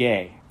openly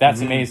gay. That's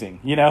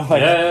amazing, you know?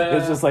 Like,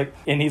 it's just like,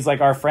 and he's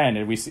like our friend,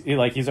 and we see,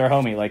 like, he's our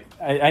homie. Like,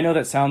 I know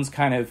that sounds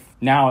kind of,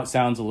 now it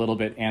sounds a little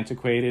bit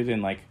antiquated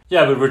and, like...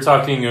 Yeah, but we're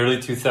talking early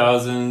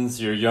 2000s,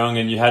 you're young,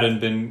 and you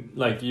hadn't been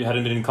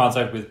in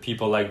contact with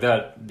people like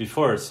that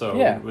before, so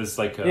it was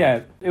like a...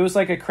 Yeah, it was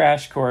like a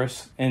crash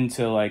course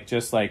into, like,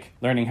 just, like,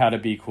 learning how to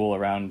be cool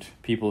around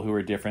people who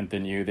were different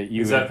than you, that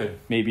you had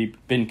maybe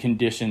been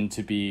conditioned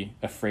to be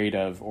afraid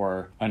of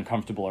or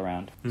uncomfortable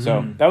around.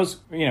 So that was,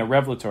 you know,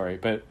 revelatory,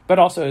 but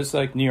also it's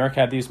like New York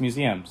had these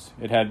museums.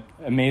 It had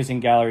amazing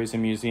galleries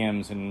and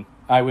museums, and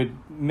I would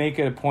make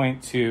it a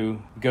point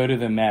to go to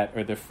the Met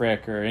or the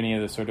Frick or any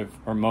of the sort of,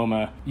 or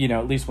MoMA, you know,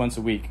 at least once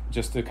a week,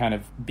 just to kind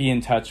of be in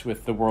touch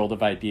with the world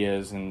of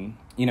ideas and,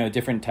 you know, a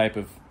different type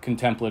of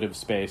contemplative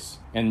space.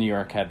 And New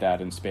York had that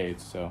in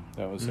spades, so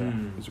that was, it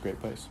was a great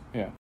place.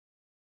 Yeah.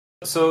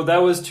 So that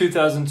was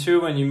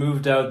 2002 when you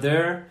moved out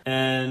there,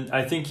 and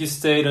I think you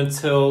stayed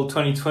until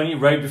 2020,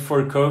 right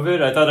before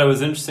COVID. I thought that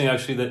was interesting,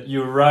 actually, that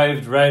you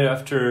arrived right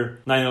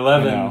after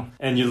 9/11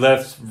 and you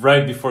left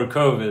right before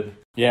COVID.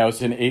 Yeah, it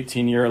was an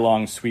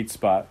 18-year-long sweet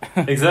spot.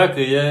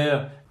 Exactly,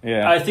 yeah.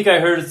 I think I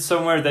heard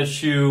somewhere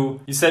that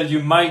you said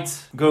you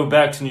might go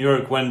back to New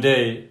York one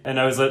day, and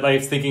I was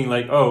like thinking,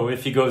 like, oh,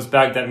 if he goes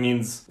back, that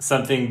means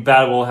something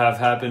bad will have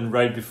happened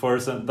right before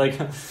something. Like,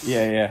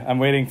 yeah, I'm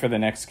waiting for the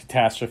next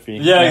catastrophe.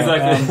 Yeah,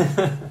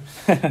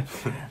 exactly.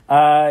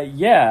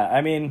 Yeah,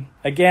 I mean,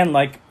 again,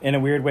 like, in a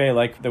weird way,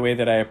 like the way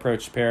that I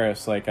approached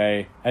Paris, like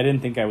I didn't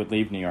think I would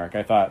leave New York.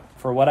 I thought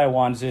for what I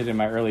wanted in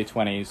my early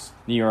 20s,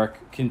 New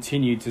York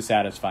continued to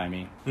satisfy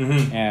me.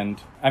 And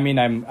I mean,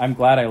 I'm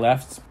glad I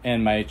left,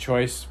 and my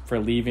choice for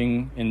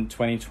leaving in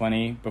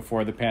 2020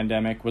 before the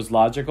pandemic was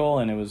logical,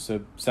 and it was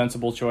a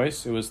sensible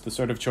choice. It was the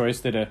sort of choice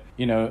that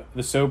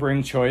the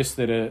sobering choice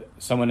that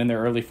someone in their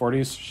early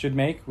 40s should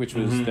make, which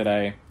was that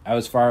I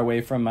was far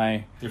away from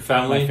my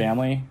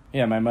family.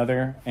 Yeah, my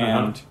mother.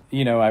 And,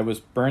 you know, I was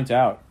burnt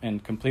out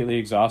and completely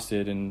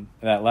exhausted. And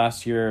that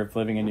last year of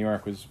living in New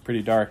York was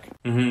pretty dark.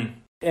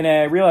 And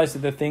I realized that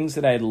the things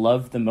that I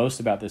loved the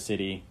most about the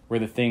city were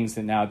the things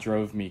that now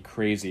drove me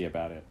crazy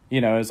about it. You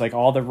know, it was like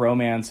all the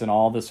romance and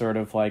all the sort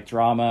of like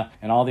drama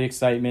and all the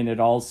excitement. It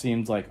all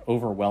seemed like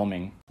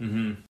overwhelming.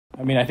 Mm-hmm.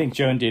 I mean, I think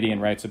Joan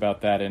Didion writes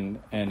about that, and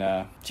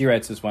she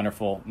writes this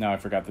wonderful, now I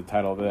forgot the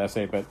title of the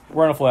essay, but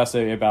wonderful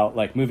essay about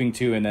like moving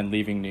to and then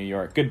leaving New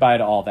York. Goodbye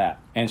to all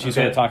that. And she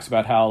sort of talks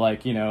about how,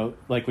 like, you know,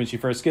 like when she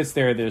first gets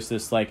there, there's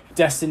this like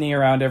destiny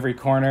around every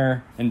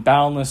corner and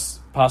boundless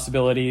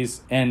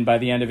possibilities, and by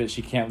the end of it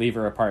she can't leave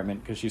her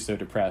apartment because she's so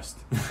depressed.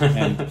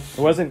 And it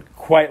wasn't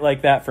quite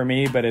like that for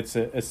me, but it's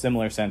a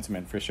similar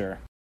sentiment for sure.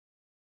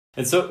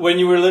 And so when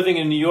you were living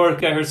in New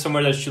York, I heard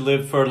somewhere that you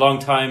lived for a long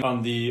time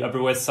on the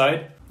Upper West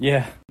Side.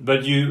 Yeah.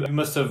 But you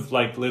must have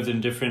like lived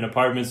in different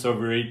apartments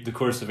over the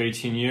course of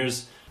 18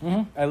 years.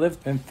 Mm-hmm. I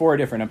lived in 4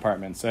 different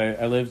apartments.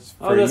 I lived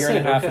for a year and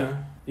a half. Okay.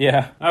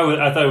 Yeah.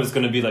 I thought it was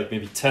going to be like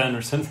maybe 10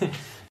 or something.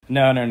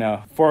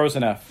 No. 4 was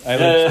enough. I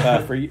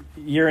lived for a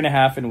year and a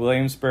half in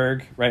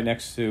Williamsburg, right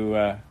next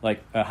to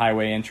like a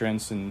highway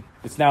entrance. And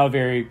it's now a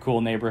very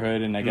cool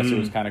neighborhood. And I guess it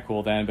was kind of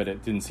cool then, but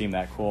it didn't seem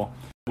that cool.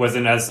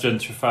 Wasn't as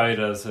gentrified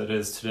as it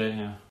is today,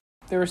 yeah.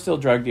 There were still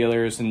drug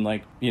dealers and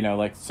like, you know,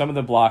 like some of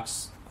the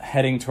blocks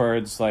heading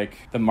towards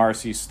like the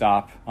Marcy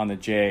stop on the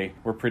J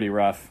were pretty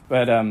rough.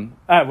 But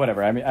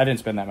whatever. I mean, I didn't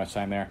spend that much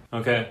time there.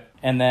 Okay.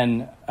 And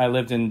then I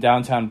lived in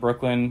downtown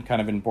Brooklyn,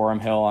 kind of in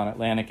Boerum Hill on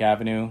Atlantic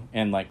Avenue,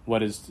 in like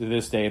what is to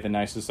this day the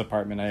nicest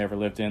apartment I ever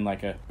lived in,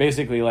 like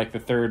basically like the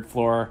 3rd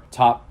floor,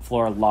 top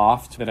floor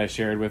loft that I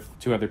shared with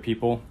 2 other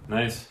people.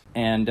 Nice.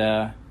 And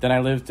then I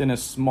lived in a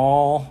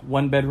small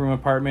 1-bedroom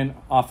apartment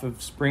off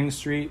of Spring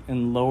Street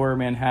in Lower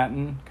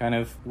Manhattan, kind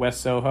of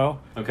West Soho.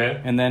 Okay.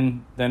 And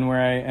then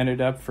where I ended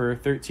up for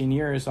 13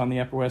 years on the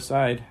Upper West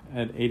Side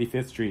at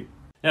 85th Street.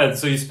 Yeah,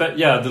 so you spent,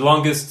 the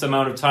longest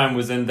amount of time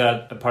was in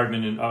that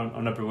apartment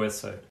on Upper West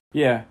Side.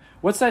 Yeah.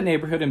 What's that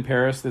neighborhood in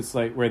Paris that's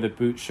like where the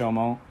Boot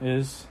Chaumont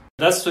is?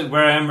 That's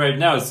where I am right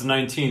now. It's the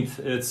 19th.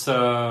 It's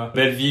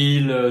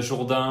Belleville,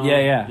 Jourdain.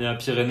 Yeah,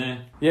 Pyrénées.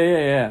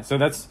 Yeah. So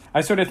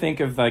I sort of think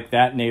of like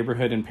that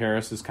neighborhood in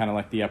Paris as kind of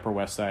like the Upper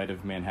West Side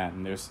of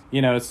Manhattan. There's,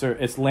 you know,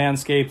 it's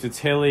landscaped, it's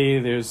hilly.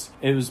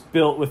 It was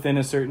built within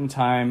a certain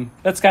time.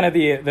 That's kind of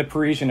the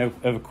Parisian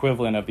of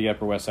equivalent of the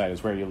Upper West Side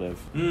is where you live.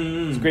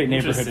 It's a great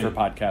neighborhood for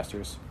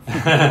podcasters.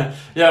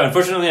 Yeah,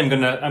 unfortunately, I'm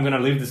gonna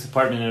leave this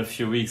apartment in a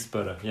few weeks,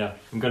 but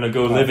I'm gonna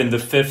go live in the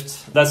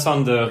 5th. That's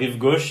on the Rive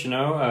Gauche, you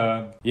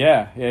know.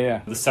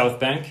 Yeah. The South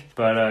Bank,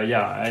 but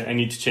I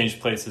need to change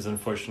places.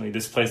 Unfortunately,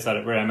 this place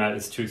where I'm at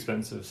is too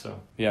expensive.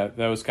 So yeah,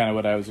 that was kind of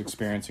what I was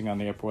experiencing on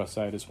the Upper West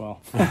Side as well.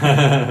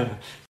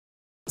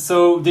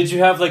 So did you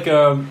have like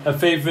a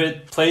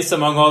favorite place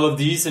among all of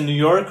these in New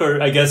York? Or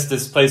I guess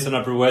this place on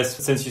Upper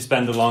West, since you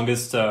spent the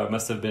longest,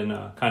 must have been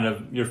kind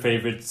of your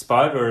favorite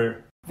spot?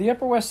 Or the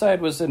Upper West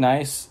Side was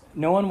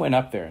no one went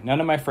up there.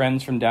 None of my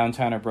friends from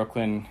downtown or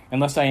Brooklyn,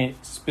 unless I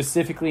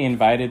specifically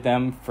invited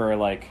them for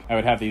like, I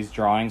would have these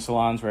drawing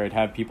salons where I'd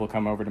have people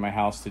come over to my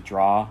house to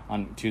draw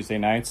on Tuesday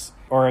nights.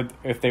 Or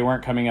if they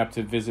weren't coming up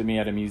to visit me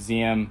at a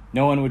museum,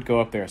 no one would go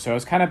up there. So I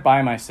was kind of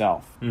by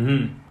myself.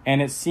 Mm-hmm.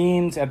 And it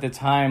seemed at the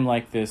time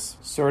like this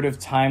sort of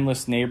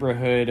timeless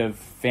neighborhood of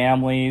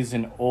families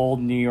and old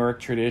New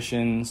York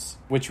traditions,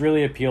 which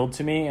really appealed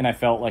to me and I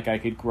felt like I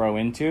could grow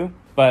into.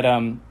 But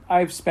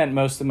I've spent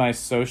most of my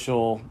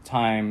social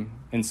time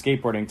and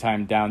skateboarding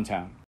time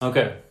downtown.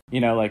 Okay. You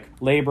know, like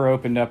Labor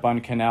opened up on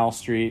Canal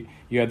Street.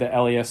 You had the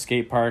LES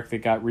skate park that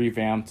got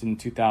revamped in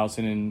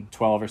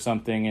 2012 or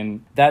something.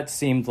 And that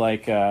seemed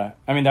like, that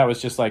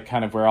was just like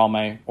kind of where all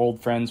my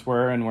old friends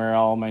were and where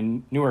all my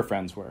newer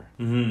friends were.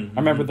 Mm-hmm.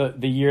 I remember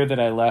the year that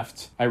I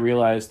left, I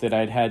realized that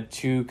I'd had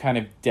 2 kind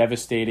of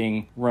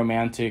devastating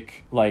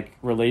romantic like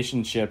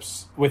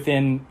relationships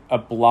within a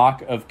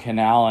block of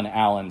Canal and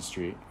Allen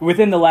Street.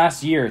 Within the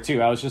last year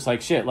too, I was just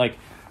like, shit, like,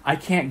 I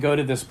can't go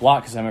to this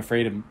block because I'm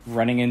afraid of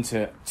running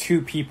into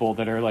 2 people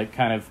that are like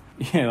kind of,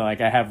 you know,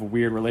 like I have a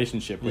weird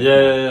relationship with.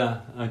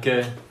 Yeah.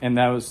 Okay. And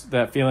that was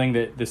that feeling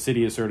that the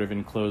city is sort of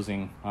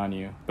enclosing on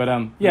you. But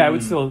I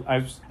would still,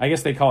 I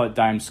guess they call it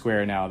Dime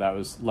Square now. That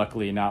was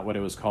luckily not what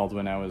it was called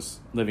when I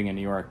was living in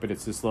New York. But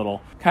it's this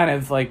little kind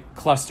of like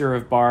cluster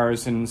of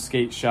bars and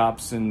skate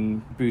shops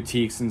and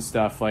boutiques and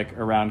stuff like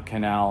around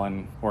Canal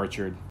and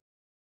Orchard.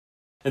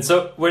 And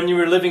so when you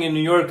were living in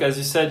New York, as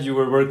you said, you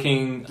were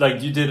working,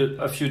 like you did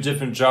a few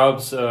different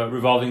jobs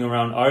revolving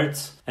around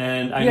art.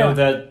 And I know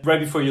that right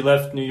before you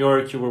left New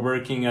York, you were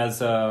working as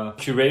a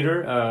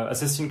curator,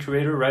 assistant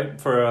curator,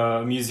 right, for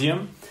a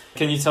museum.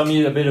 Can you tell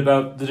me a bit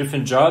about the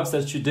different jobs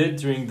that you did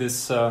during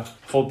this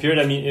whole period?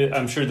 I mean,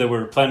 I'm sure there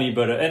were plenty,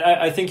 but and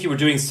I think you were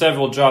doing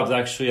several jobs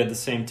actually at the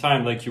same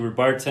time. Like you were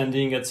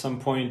bartending at some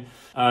point.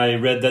 I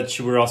read that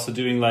you were also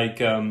doing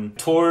like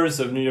tours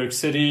of New York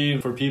City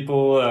for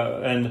people,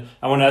 and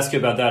I want to ask you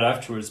about that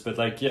afterwards. But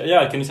like,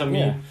 can you tell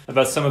me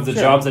about some of the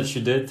jobs that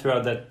you did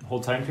throughout that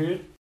whole time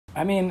period?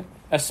 I mean,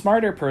 a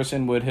smarter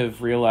person would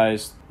have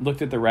realized,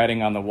 looked at the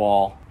writing on the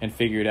wall and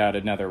figured out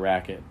another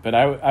racket. But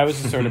I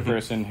was the sort of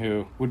person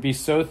who would be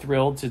so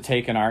thrilled to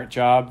take an art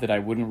job that I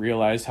wouldn't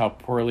realize how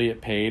poorly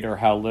it paid or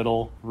how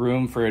little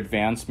room for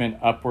advancement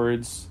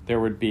upwards there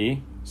would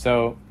be.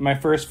 So my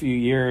first few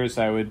years,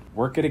 I would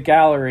work at a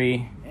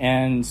gallery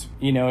and,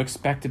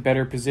 expect a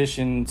better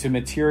position to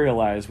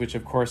materialize, which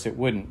of course it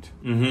wouldn't.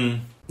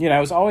 Mm-hmm.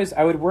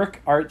 I would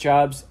work art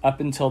jobs up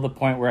until the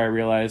point where I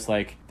realized,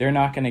 they're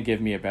not going to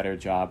give me a better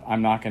job.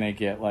 I'm not going to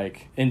get,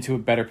 into a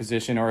better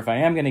position. Or if I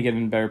am going to get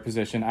in a better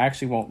position, I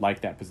actually won't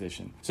like that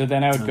position. So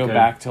then I would go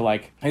back to,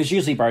 I was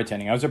usually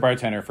bartending. I was a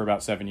bartender for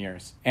about 7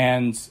 years.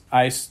 And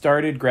I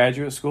started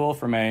graduate school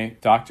for my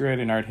doctorate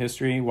in art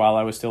history while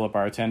I was still a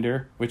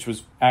bartender, which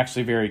was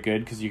actually very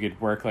good because you could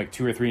work,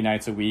 2 or 3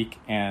 nights a week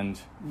and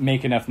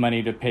make enough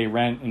money to pay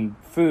rent and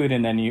food.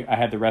 And then I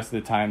had the rest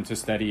of the time to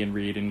study and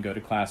read and go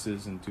to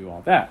classes and do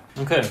all that.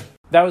 Okay.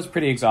 That was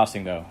pretty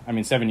exhausting, though.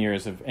 7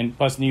 years and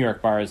plus New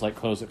York bars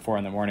close at 4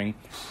 a.m.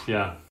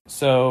 Yeah.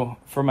 So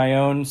for my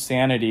own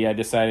sanity, I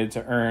decided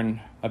to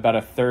earn about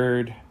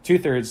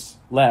 2/3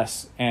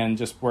 less and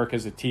just work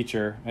as a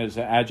teacher, as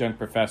an adjunct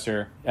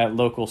professor at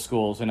local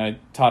schools. And I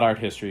taught art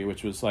history,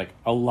 which was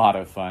a lot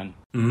of fun.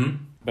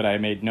 Mm-hmm. But I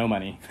made no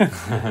money.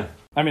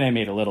 I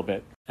made a little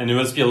bit. And it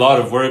must be a lot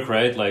of work,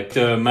 right?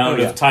 The amount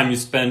of time you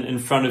spend in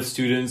front of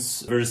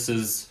students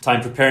versus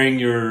time preparing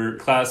your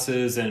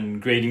classes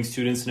and grading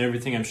students and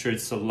everything. I'm sure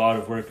it's a lot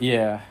of work.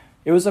 Yeah.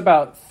 It was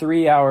about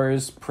 3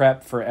 hours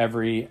prep for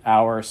every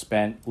hour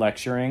spent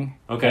lecturing.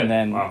 Okay. And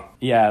then, wow.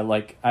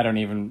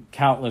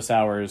 countless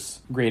hours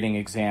grading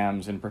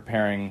exams and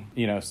preparing,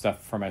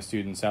 stuff for my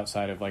students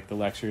outside of the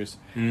lectures.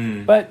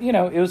 Mm. But,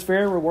 it was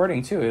very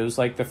rewarding too. It was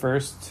the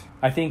first,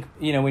 I think,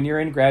 when you're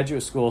in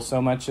graduate school,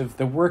 so much of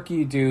the work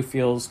you do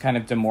feels kind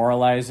of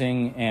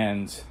demoralizing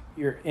and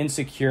you're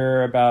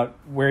insecure about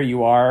where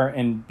you are,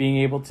 and being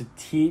able to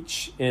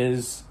teach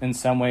is in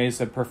some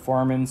ways a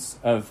performance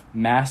of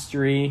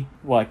mastery,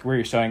 where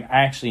you're showing,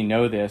 I actually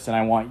know this and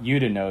I want you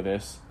to know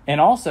this.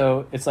 And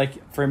also, it's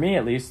for me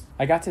at least,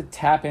 I got to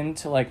tap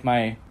into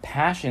my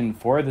passion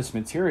for this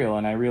material,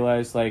 and I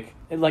realized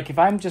if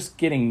I'm just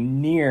getting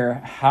near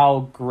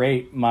how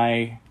great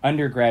my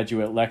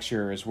undergraduate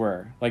lecturers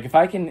were, if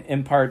I can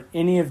impart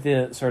any of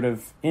the sort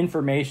of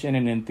information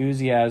and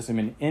enthusiasm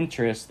and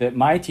interest that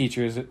my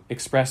teachers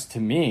expressed to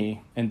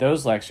me in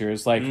those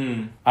lectures,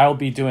 I'll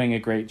be doing a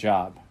great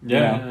job.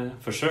 Yeah,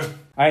 for sure.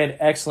 I had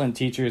excellent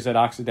teachers at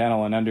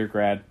Occidental and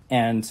undergrad,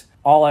 and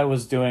all I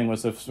was doing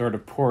was a sort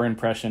of poor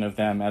impression of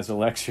them as a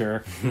lecturer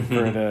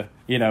for the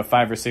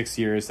 5 or 6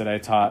 years that I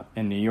taught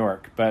in New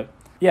York. But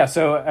yeah,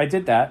 so I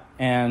did that,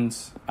 and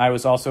I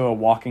was also a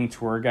walking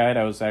tour guide.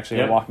 I was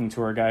actually a walking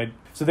tour guide.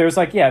 So there's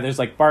there's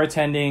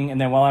bartending, and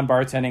then while I'm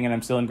bartending and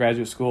I'm still in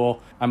graduate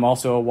school, I'm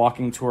also a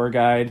walking tour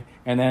guide.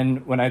 And then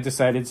when I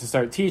decided to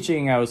start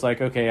teaching, I was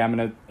okay, I'm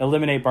going to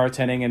eliminate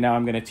bartending, and now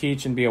I'm going to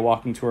teach and be a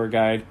walking tour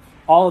guide.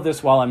 All of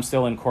this while I'm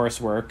still in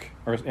coursework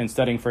and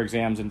studying for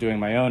exams and doing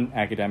my own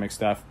academic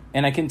stuff.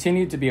 And I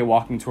continued to be a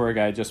walking tour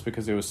guide just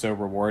because it was so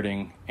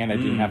rewarding, and I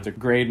didn't have to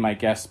grade my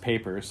guest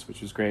papers,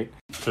 which was great.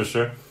 For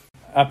sure.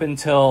 Up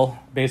until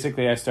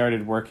basically I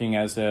started working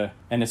as an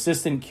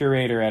assistant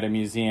curator at a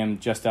museum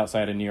just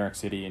outside of New York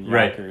City in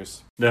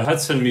Yonkers. Right. The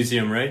Hudson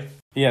Museum, right?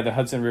 Yeah, the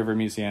Hudson River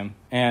Museum.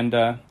 And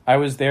I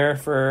was there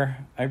for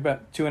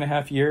about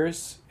 2.5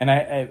 years. And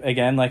I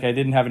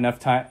didn't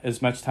have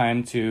as much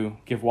time to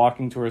give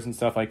walking tours and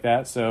stuff like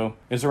that. So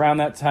it was around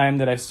that time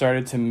that I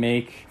started to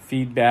make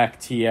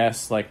Feedback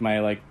TS,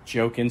 my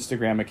joke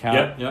Instagram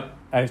account. Yep.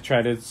 I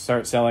tried to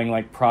start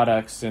selling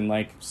products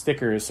and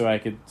stickers so I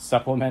could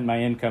supplement my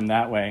income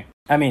that way.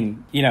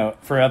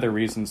 For other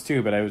reasons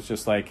too, but I was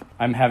just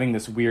I'm having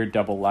this weird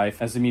double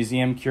life as a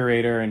museum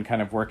curator and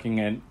kind of working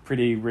a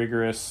pretty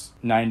rigorous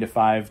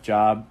 9-to-5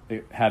 job.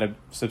 It had a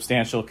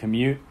substantial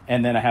commute.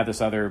 And then I have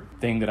this other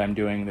thing that I'm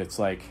doing that's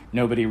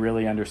nobody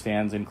really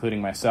understands, including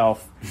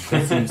myself.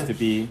 It seems to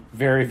be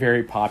very,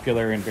 very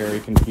popular and very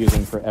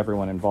confusing for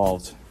everyone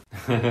involved.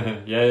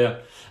 Yeah.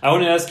 I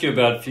want to ask you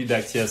about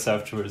Feedback TS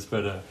afterwards,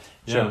 but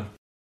Sure.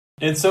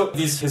 And so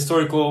these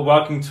historical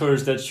walking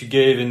tours that you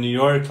gave in New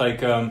York,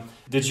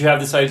 did you have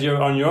this idea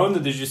on your own, or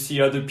did you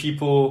see other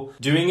people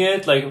doing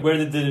it? Where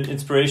did the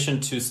inspiration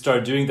to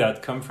start doing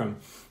that come from?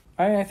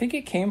 I think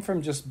it came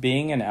from just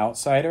being an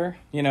outsider.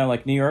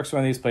 New York's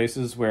one of these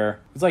places where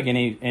it's like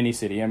any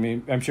city.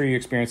 I'm sure you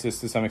experienced this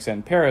to some extent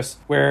in Paris,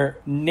 where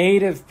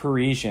native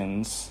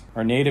Parisians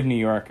or native New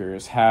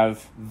Yorkers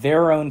have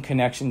their own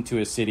connection to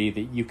a city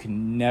that you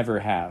can never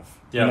have.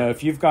 Yeah.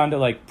 If you've gone to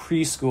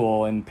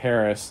preschool in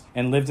Paris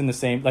and lived in the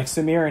same,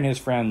 Samir and his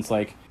friends,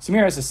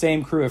 Samir has the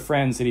same crew of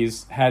friends that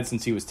he's had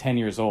since he was 10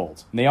 years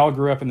old. And they all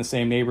grew up in the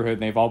same neighborhood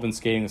and they've all been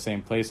skating the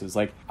same places.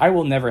 I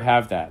will never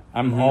have that.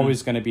 I'm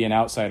always going to be an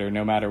outsider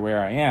no matter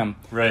where I am.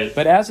 Right.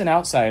 But as an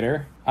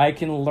outsider, I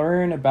can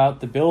learn about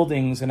the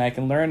buildings and I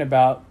can learn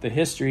about the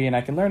history and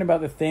I can learn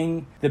about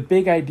the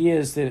big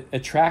ideas that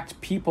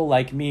attract people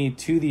like me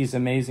to these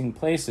amazing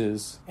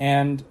places.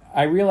 And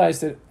I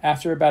realized that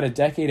after about a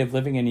decade of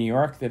living in New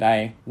York that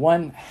I,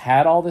 one,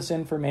 had all this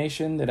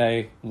information that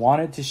I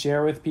wanted to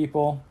share with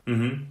people.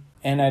 Mm-hmm.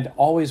 And I'd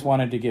always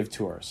wanted to give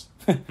tours.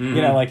 Mm-hmm.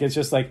 You know, like it's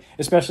just like,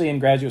 especially in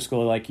graduate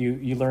school, like you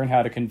learn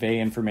how to convey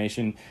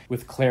information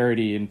with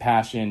clarity and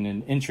passion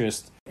and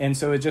interest. And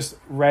so it just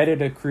right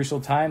at a crucial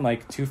time,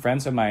 like two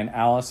friends of mine,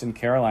 Alice and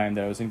Caroline,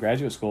 that I was in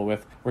graduate school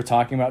with, were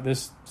talking about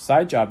this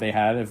side job they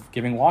had of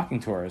giving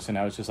walking tours. And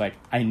I was just like,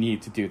 I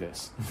need to do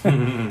this.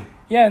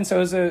 Yeah, and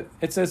so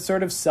it's a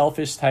sort of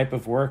selfish type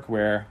of work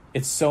where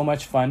it's so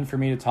much fun for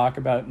me to talk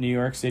about New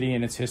York City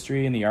and its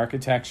history and the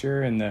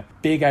architecture and the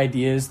big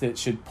ideas that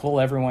should pull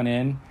everyone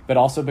in. But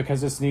also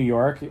because it's New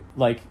York,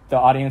 like the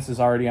audience is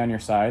already on your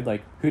side.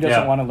 Like who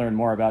doesn't want to learn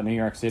more about New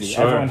York City?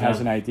 Sure, everyone has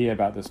an idea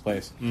about this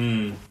place.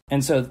 Mm.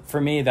 And so for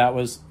me, it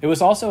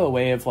was also a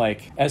way of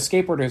like, as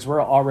skateboarders,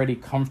 we're already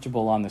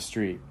comfortable on the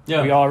street.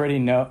 Yeah. We already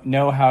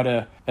know how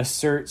to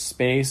assert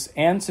space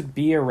and to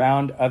be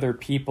around other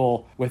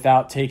people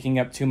without taking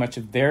up too much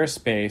of their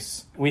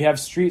space. We have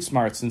street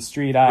smarts and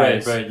street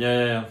eyes. Right,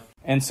 yeah.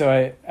 And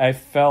so I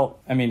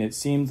felt, I mean, it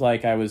seemed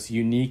like I was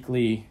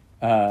uniquely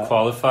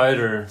qualified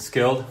or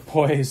skilled?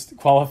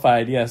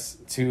 Qualified, yes,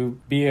 to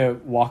be a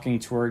walking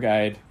tour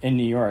guide in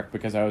New York,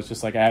 because I was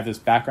just like, I have this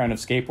background of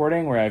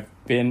skateboarding where I've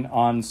been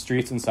on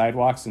streets and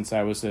sidewalks since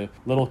I was a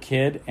little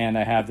kid, and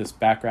I have this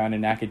background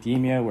in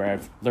academia where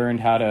I've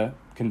learned how to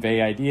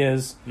convey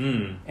ideas,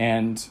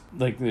 and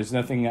like there's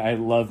nothing I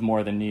love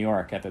more than New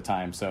York at the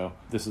time, so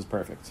this is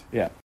perfect.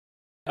 Yeah.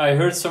 I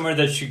heard somewhere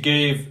that you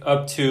gave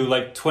up to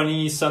like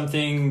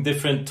 20-something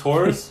different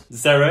tours.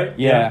 Is that right?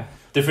 Yeah.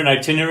 Different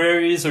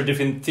itineraries or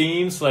different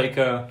themes, like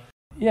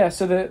Yeah,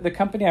 so the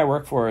company I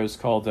work for is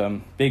called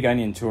Big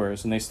Onion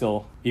Tours, and they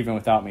still, even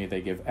without me,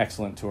 they give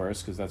excellent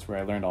tours because that's where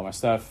I learned all my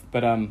stuff.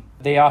 But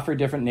they offer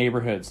different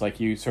neighborhoods, like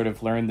you sort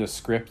of learn the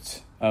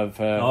script of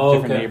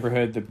different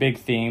neighborhood, the big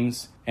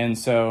themes. And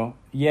so,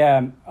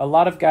 yeah, a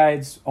lot of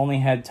guides only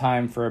had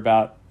time for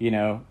about,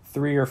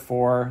 3 or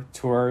 4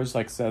 tours,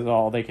 like that's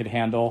all they could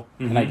handle.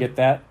 Mm-hmm. And I get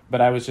that. But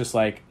I was just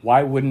like,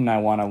 why wouldn't I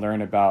want to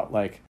learn about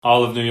like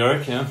all of New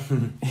York? Yeah.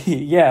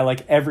 Yeah,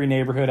 like every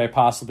neighborhood I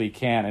possibly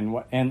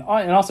can. And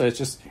also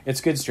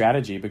it's good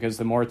strategy, because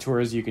the more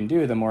tours you can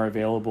do, the more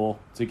available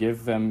to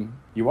give them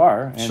you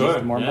are, and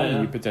the more money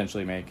you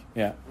potentially make.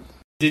 Yeah.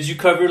 Did you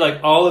cover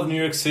like all of New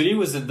York City?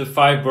 Was it the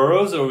 5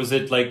 boroughs, or was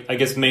it like, I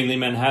guess, mainly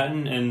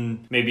Manhattan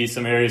and maybe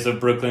some areas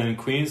of Brooklyn and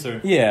Queens? Or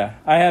yeah,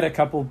 I had a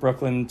couple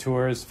Brooklyn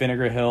tours: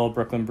 Vinegar Hill,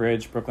 Brooklyn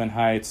Bridge, Brooklyn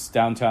Heights,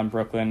 downtown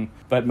Brooklyn,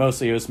 but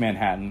mostly it was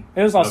Manhattan.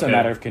 It was also a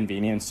matter of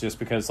convenience, just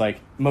because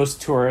like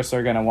most tourists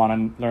are going to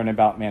want to learn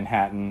about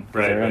Manhattan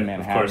because they're in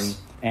Manhattan,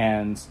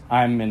 and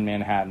I'm in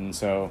Manhattan,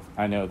 so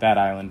I know that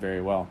island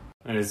very well.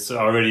 And it's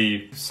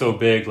already so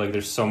big, like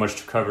there's so much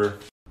to cover.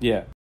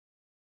 Yeah.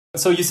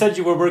 So you said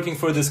you were working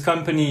for this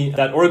company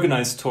that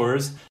organized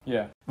tours.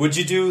 Yeah. Would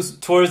you do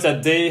tours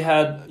that they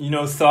had,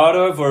 thought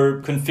of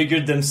or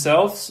configured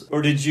themselves?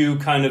 Or did you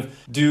kind of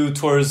do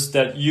tours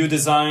that you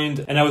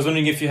designed? And I was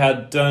wondering if you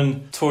had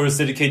done tours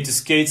dedicated to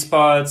skate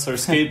spots or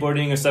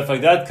skateboarding or stuff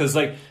like that. Because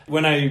like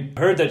when I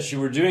heard that you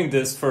were doing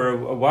this for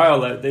a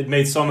while, it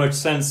made so much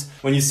sense.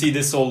 When you see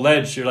this old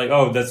ledge, you're like,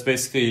 oh, that's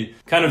basically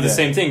kind of the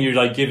same thing. You're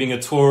like giving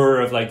a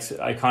tour of like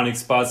iconic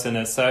spots in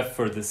SF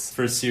for this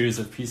first series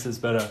of pieces.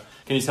 But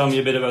can you tell me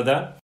a bit about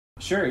that?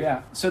 Sure,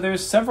 yeah. So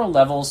there's several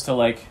levels to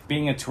like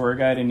being a tour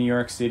guide in New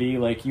York City.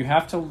 Like you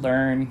have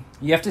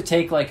to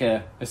take like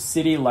a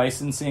city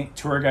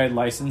tour guide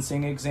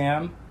licensing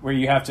exam, where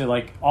you have to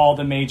like all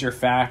the major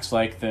facts,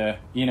 like the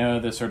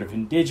sort of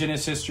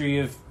indigenous history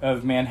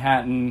of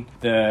Manhattan,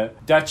 the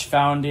Dutch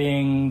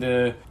founding,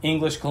 the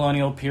English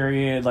colonial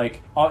period,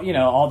 like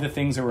all the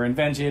things that were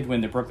invented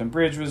when the Brooklyn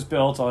Bridge was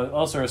built,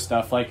 all sort of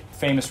stuff, like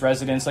famous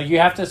residents. Like you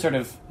have to sort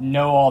of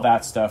know all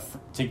that stuff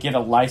to get a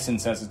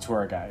license as a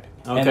tour guide.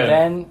 Okay. And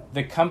then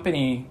the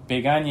company,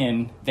 Big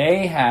Onion,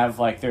 they have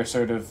like their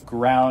sort of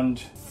ground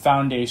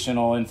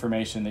foundational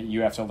information that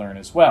you have to learn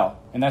as well.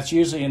 And that's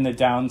usually in the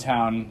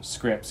downtown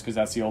scripts, because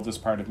that's the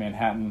oldest part of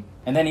Manhattan.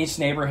 And then each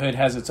neighborhood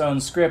has its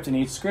own script, and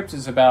each script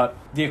is about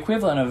the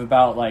equivalent of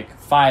about like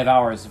 5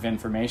 hours of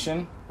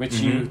information, which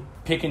you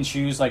pick and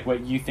choose like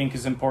what you think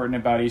is important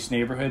about each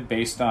neighborhood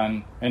based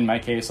on, in my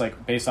case,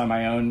 like based on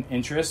my own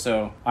interests.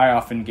 So I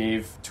often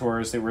gave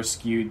tours that were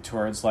skewed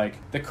towards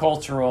like the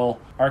cultural,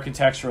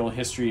 architectural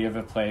history of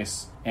a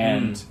place.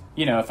 And,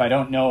 if I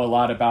don't know a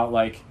lot about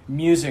like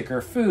music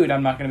or food,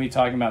 I'm not going to be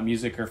talking about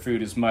music or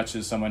food as much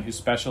as someone who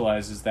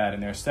specializes that in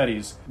their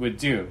studies would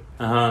do.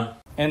 Uh-huh.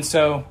 And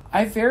so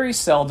I very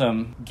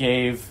seldom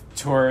gave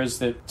tours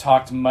that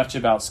talked much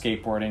about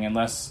skateboarding,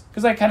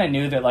 because I kind of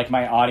knew that like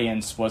my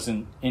audience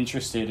wasn't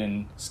interested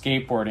in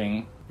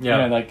skateboarding.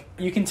 Yeah. Like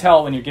you can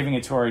tell when you're giving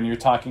a tour and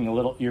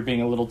you're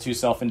being a little too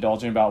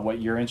self-indulgent about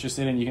what you're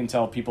interested in. You can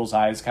tell people's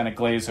eyes kind of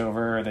glaze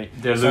over, or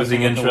they're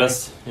losing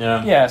interest.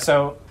 Yeah. Yeah.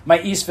 So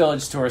my East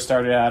Village tour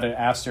started out at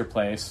Astor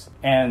Place,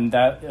 and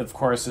that, of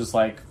course, is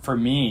like, for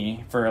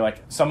me, for like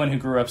someone who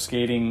grew up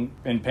skating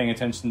and paying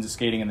attention to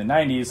skating in the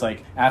 90s,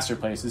 like Astor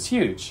Place is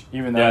huge,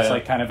 even though it's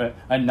like kind of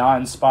a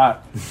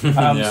non-spot.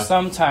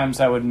 Sometimes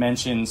I would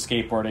mention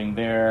skateboarding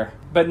there,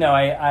 but no,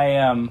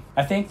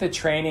 I think the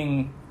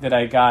training that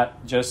I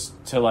got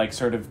just to like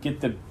sort of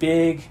get the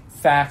big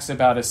facts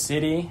about a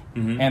city,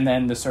 and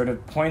then the sort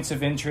of points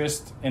of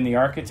interest in the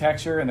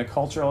architecture and the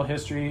cultural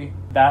history,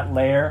 that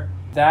layer,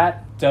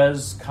 that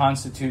does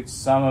constitute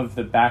some of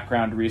the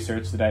background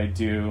research that I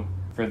do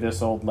for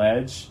This Old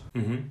Ledge.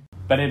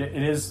 But it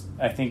is,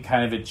 I think,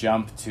 kind of a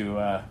jump to,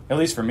 at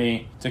least for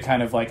me, to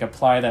kind of like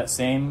apply that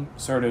same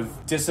sort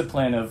of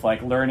discipline of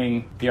like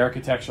learning the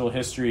architectural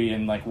history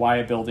and like why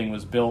a building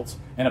was built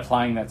and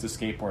applying that to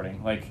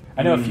skateboarding. Like,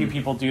 I know a few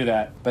people do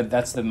that, but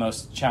that's the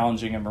most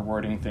challenging and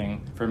rewarding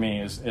thing for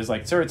me is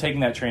like sort of taking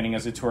that training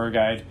as a tour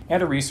guide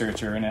and a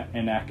researcher and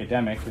an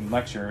academic and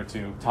lecturer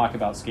to talk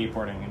about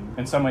skateboarding, and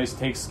in some ways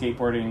take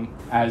skateboarding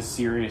as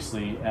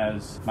seriously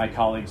as my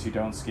colleagues who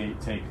don't skate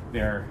take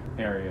their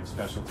area of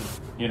specialty,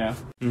 you know?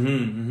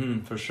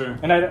 For sure.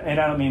 And I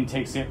don't mean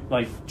treat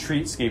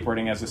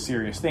skateboarding as a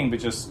serious thing, but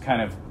just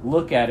kind of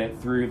look at it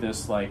through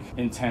this like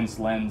intense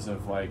lens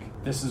of like,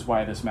 this is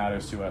why this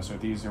matters to us, or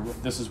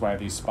this is why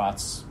these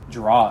spots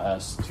draw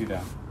us to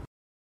them.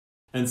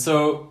 And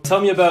so tell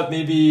me about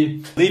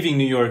maybe leaving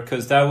New York,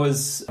 because that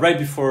was right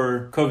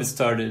before COVID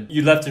started.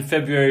 You left in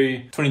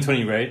February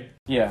 2020, right?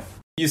 Yeah.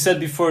 You said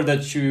before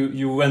that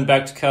you went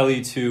back to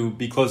Cali to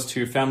be close to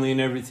your family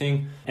and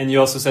everything. And you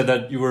also said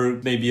that you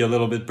were maybe a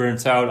little bit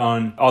burnt out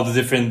on all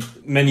the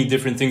many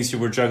different things you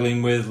were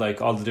juggling with,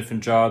 like all the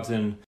different jobs.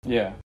 And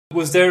yeah.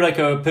 Was there like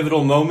a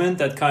pivotal moment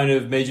that kind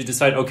of made you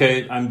decide,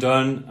 okay, I'm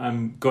done,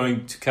 I'm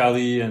going to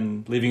Cali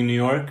and leaving New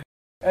York?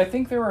 I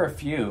think there were a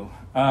few.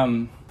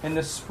 In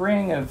the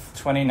spring of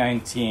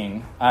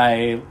 2019,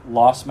 I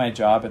lost my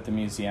job at the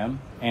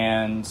museum.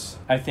 And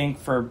I think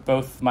for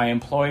both my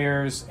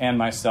employers and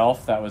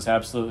myself, that was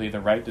absolutely the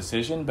right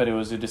decision. But it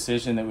was a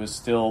decision that was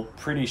still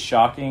pretty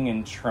shocking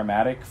and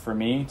traumatic for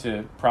me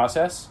to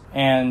process.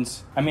 And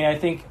I mean, I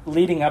think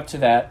leading up to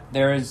that,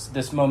 there is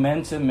this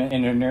momentum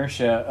and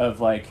inertia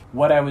of like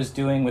what I was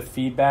doing with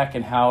feedback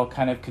and how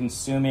kind of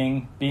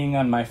consuming being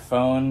on my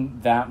phone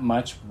that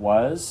much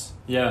was.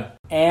 Yeah.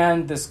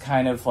 And this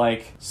kind of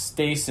like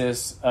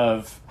stasis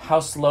of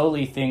how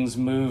slowly things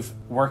move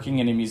working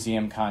in a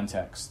museum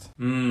context.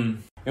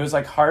 It was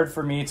like hard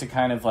for me to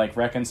kind of like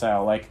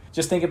reconcile. Like,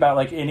 just think about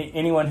like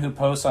anyone who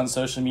posts on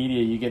social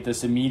media, you get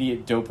this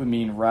immediate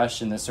dopamine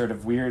rush and this sort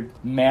of weird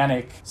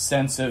manic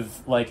sense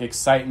of like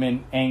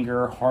excitement,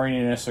 anger,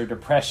 horniness, or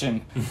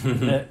depression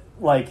that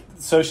like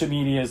social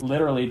media is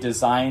literally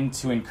designed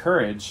to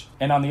encourage.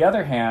 And on the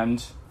other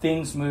hand,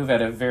 things move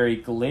at a very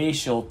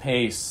glacial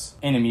pace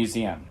in a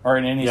museum or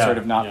in any sort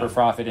of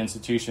not-for-profit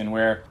institution,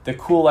 where the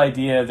cool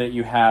idea that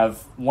you have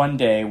one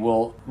day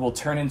will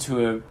turn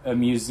into a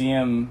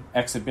museum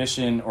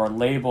exhibition or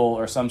label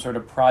or some sort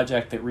of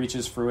project that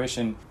reaches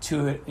fruition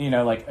to,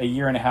 like a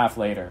year and a half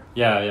later.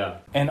 Yeah.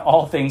 And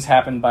all things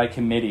happen by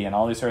committee and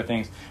all these sort of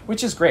things,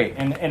 which is great.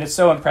 And it's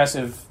so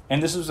impressive.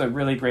 And this was a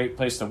really great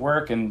place to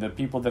work, and the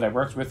people that I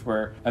worked with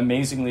were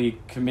amazingly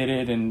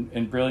committed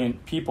and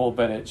brilliant people,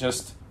 but I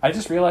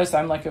just realized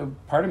I'm like, a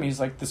part of me is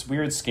like this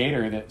weird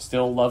skater that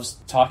still loves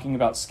talking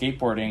about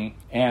skateboarding,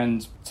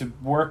 and to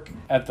work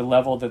at the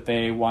level that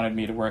they wanted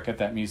me to work at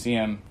that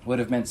museum would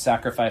have meant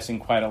sacrificing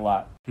quite a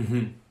lot.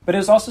 But it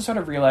was also sort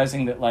of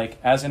realizing that, like,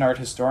 as an art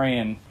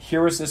historian,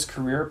 here was this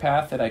career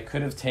path that I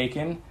could have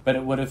taken, but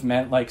it would have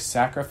meant, like,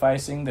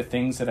 sacrificing the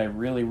things that I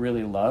really,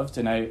 really loved.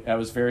 And I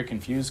was very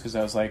confused because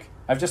I was like,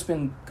 I've just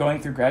been going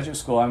through graduate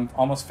school. I'm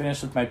almost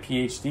finished with my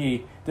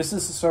PhD. This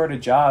is the sort of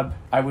job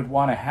I would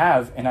want to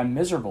have, and I'm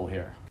miserable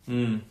here.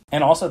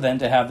 And also then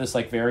to have this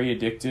like very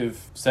addictive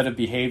set of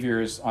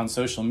behaviors on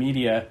social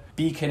media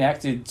be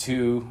connected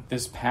to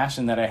this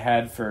passion that I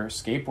had for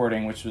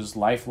skateboarding, which was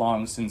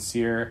lifelong,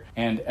 sincere,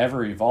 and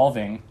ever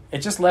evolving. It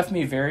just left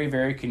me very,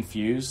 very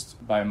confused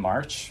by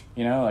March.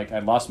 Like I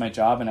lost my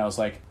job and I was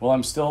like, well,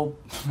 I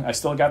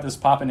still got this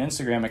poppin'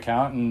 Instagram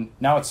account, and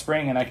now it's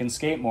spring and I can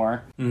skate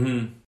more.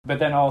 But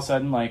then all of a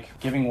sudden, like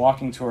giving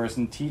walking tours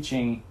and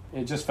teaching,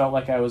 it just felt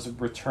like I was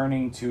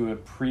returning to a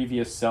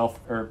previous self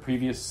or a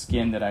previous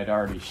skin that I'd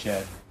already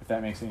shed, if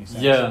that makes any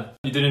sense. Yeah,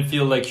 you didn't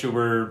feel like you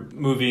were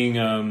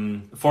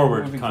moving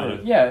forward, kind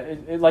of. Yeah,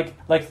 it like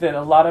that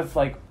a lot of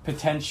like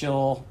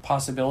potential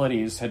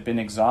possibilities had been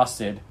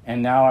exhausted,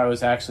 and now it was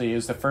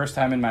the first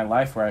time in my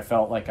life where I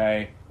felt like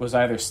I was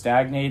either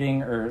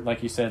stagnating or,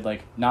 like you said,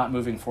 like not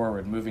moving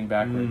forward, moving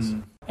backwards.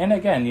 And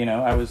again,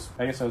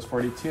 I guess I was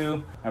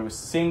 42. I was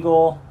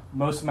single.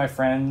 Most of my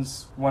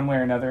friends, one way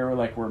or another,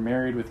 were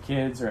married with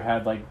kids or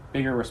had like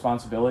bigger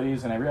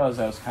responsibilities, and I realized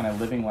I was kind of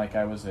living like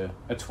I was a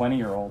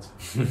 20-year-old.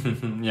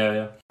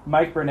 Yeah.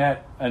 Mike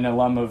Burnett, an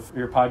alum of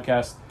your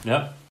podcast,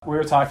 We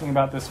were talking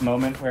about this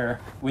moment where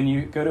when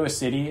you go to a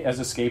city as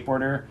a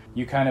skateboarder,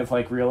 you kind of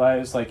like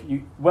realize like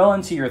you well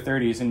into your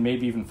 30s and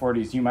maybe even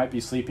 40s, you might be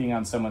sleeping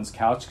on someone's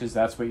couch because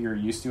that's what you're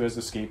used to as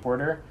a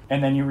skateboarder.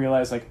 And then you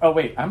realize like, oh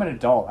wait, I'm an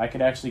adult. I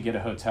could actually get a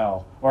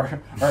hotel.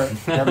 Or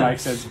Mike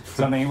said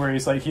something where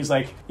he's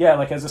like, yeah,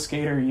 like as a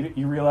skater,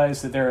 you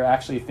realize that there are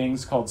actually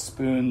things called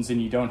spoons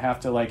and you don't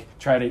have to like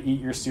try to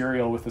eat your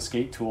cereal with a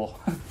skate tool.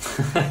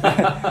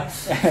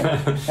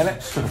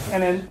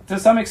 and then to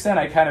some extent,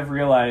 I kind of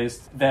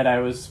realized that I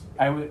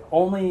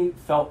only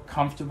felt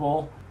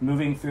comfortable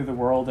moving through the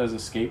world as a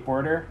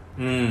skateboarder.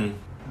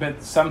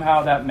 But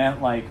somehow that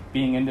meant like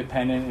being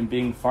independent and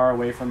being far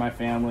away from my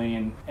family.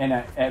 And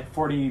at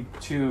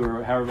 42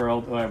 or however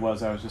old I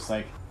was just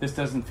like, this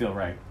doesn't feel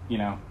right. You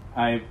know,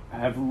 I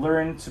have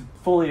learned to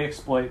fully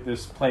exploit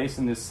this place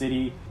and this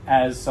city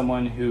as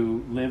someone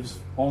who lives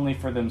only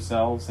for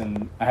themselves.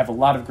 And I have a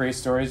lot of great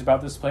stories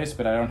about this place,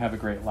 but I don't have a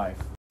great life.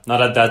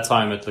 Not at that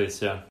time, at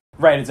least, yeah.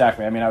 Right,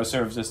 exactly. I mean, I was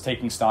sort of just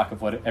taking stock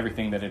of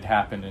everything that had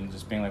happened and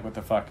just being like, what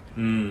the fuck?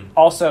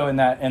 Also, in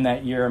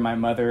that year, my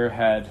mother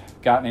had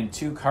gotten in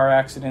 2 car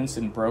accidents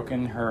and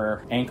broken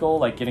her ankle,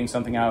 like getting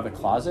something out of the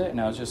closet.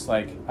 And I was just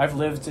like, I've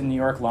lived in New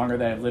York longer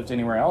than I've lived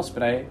anywhere else,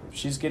 but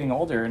she's getting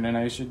older, and then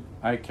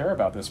I care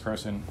about this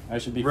person. I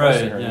should be close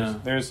to her. Yeah.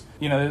 There's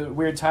a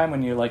weird time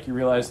when you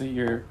realize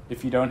that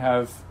if you don't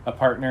have a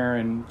partner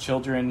and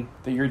children,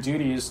 that your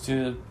duty is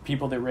to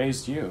people that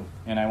raised you.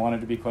 And I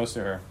wanted to be close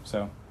to her,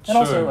 so. And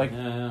also,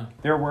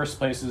 there are worse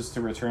places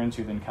to return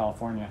to than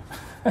California.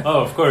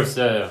 Oh, of course,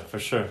 yeah, for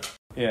sure.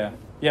 Yeah,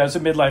 it's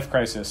a midlife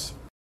crisis.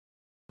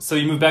 So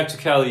you moved back to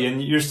Cali,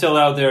 and you're still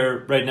out there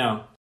right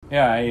now?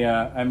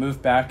 Yeah, I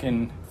moved back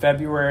in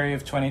February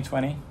of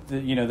 2020.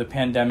 The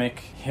pandemic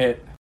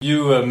hit.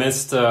 You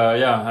missed,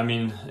 I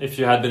mean, if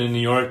you had been in New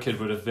York, it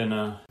would have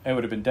been... It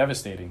would have been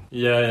devastating.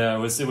 Yeah, it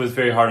was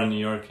very hard in New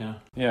York, yeah.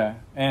 Yeah,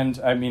 and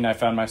I mean, I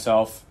found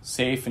myself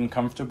safe and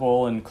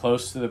comfortable and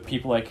close to the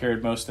people I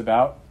cared most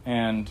about.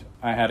 And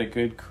I had a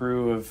good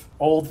crew of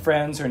old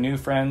friends or new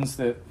friends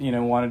that,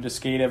 wanted to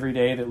skate every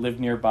day that lived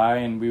nearby.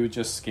 And we would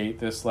just skate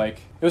this, it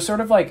was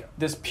sort of like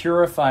this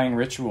purifying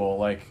ritual,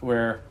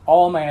 where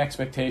all my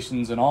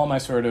expectations and all my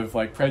sort of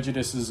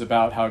prejudices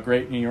about how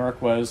great New York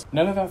was,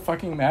 none of that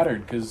fucking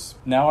mattered, because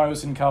now I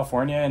was in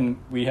California and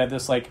we had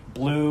this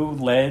blue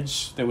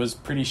ledge that was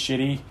pretty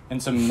shitty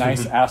and some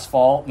nice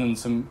asphalt and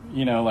some,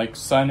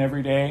 sun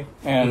every day.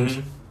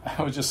 And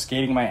I was just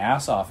skating my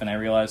ass off, and I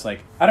realized,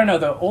 I don't know,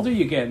 the older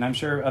you get, and I'm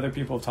sure other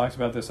people have talked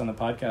about this on the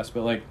podcast,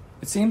 but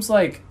it seems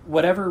like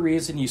whatever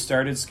reason you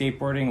started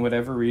skateboarding,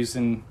 whatever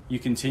reason you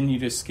continue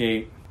to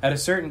skate, at a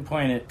certain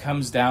point it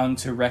comes down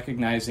to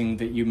recognizing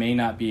that you may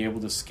not be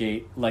able to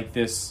skate like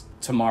this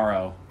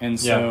tomorrow. And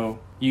so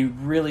you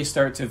really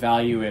start to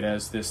value it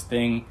as this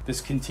thing,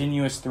 this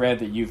continuous thread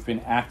that you've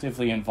been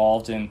actively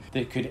involved in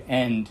that could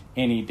end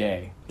any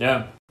day.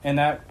 Yeah. And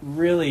that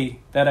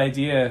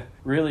idea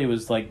really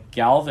was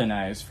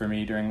galvanized for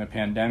me during the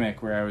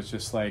pandemic, where I was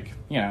just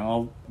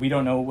we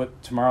don't know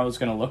what tomorrow is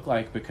going to look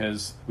like,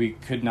 because we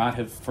could not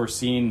have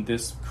foreseen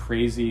this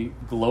crazy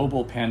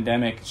global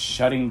pandemic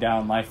shutting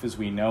down life as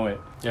we know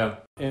it. Yeah.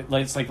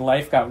 It's like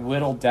life got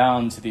whittled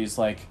down to these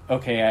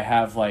okay, I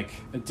have a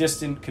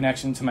distant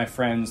connection to my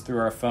friends through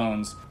our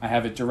phones. I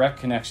have a direct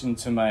connection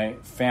to my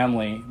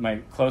family, my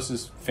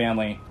closest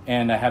family,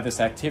 and I have this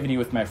activity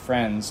with my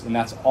friends, and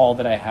that's all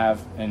that I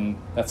have, and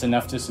that's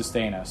enough to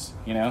sustain us,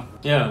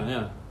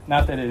 Yeah.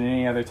 Not that at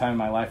any other time in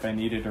my life I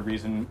needed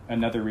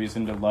another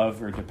reason to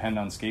love or depend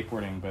on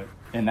skateboarding, but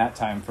in that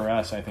time for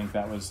us, I think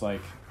that was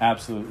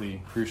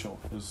absolutely crucial.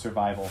 It was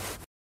survival.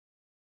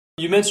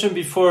 You mentioned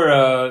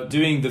before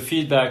doing the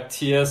Feedback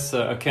TS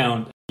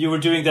account. You were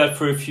doing that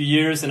for a few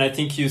years, and I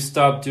think you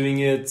stopped doing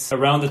it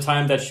around the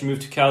time that you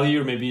moved to Cali,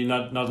 or maybe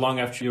not long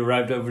after you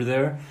arrived over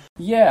there.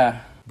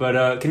 Yeah.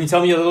 But can you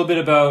tell me a little bit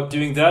about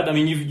doing that? I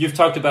mean, you've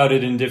talked about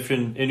it in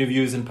different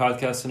interviews and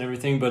podcasts and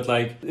everything, but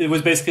it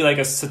was basically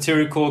a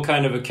satirical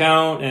kind of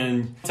account.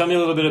 And tell me a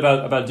little bit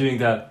about doing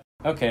that.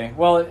 Okay,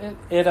 well,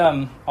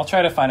 I'll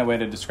try to find a way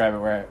to describe it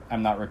where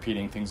I'm not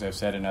repeating things I've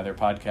said in other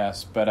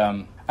podcasts. But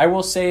I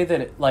will say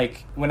that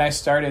when I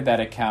started that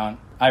account,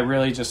 I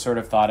really just sort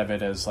of thought of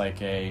it as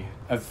a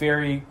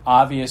very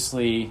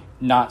obviously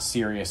not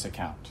serious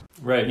account.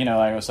 Right.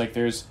 I was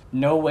there's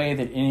no way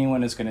that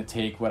anyone is going to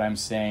take what I'm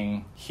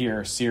saying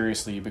here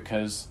seriously,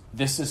 because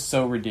this is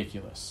so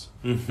ridiculous.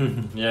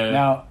 Yeah.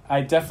 Now,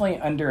 I definitely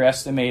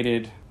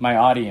underestimated my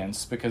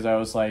audience, because I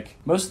was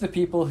most of the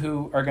people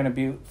who are going to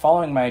be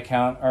following my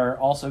account are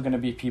also going to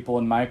be people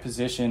in my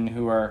position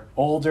who are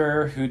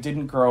older, who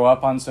didn't grow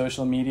up on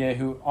social media,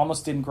 who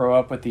almost didn't grow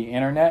up with the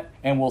internet,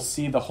 and will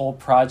see the whole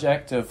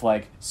project of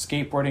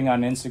skateboarding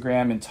on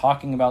Instagram and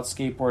talking about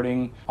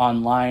skateboarding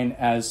online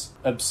as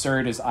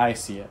absurd as I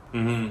see it.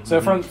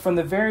 So from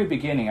the very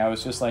beginning, I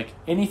was just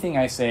anything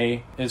I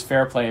say is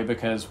fair play,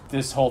 because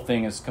this whole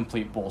thing is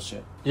complete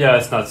bullshit. Yeah,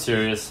 it's not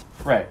serious.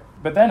 Right.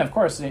 But then, of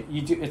course,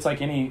 it's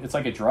like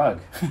a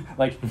drug.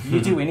 Like,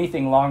 you do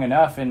anything long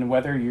enough, and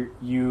whether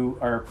you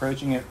are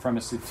approaching it from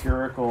a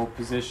satirical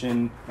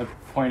position, a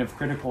point of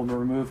critical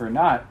remove or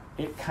not,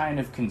 it kind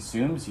of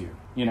consumes you,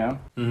 you know?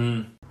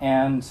 Mm-hmm.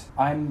 And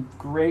I'm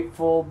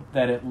grateful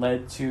that it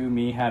led to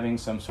me having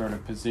some sort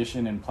of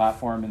position and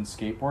platform in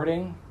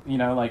skateboarding. You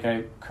know, like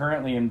I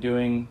currently am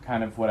doing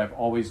kind of what I've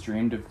always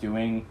dreamed of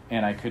doing,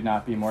 and I could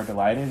not be more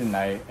delighted. And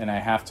I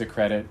have to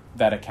credit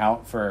that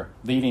account for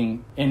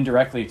leading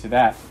indirectly to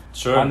that.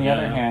 Sure. On the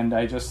other hand,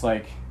 I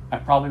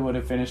probably would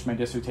have finished my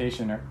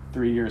dissertation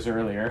 3 years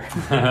earlier.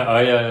 Oh,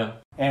 yeah.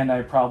 And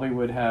I probably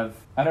would have,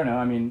 I don't know,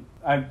 I mean,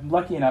 I'm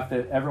lucky enough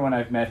that everyone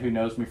I've met who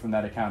knows me from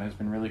that account has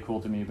been really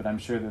cool to me, but I'm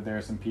sure that there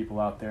are some people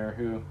out there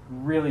who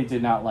really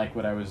did not like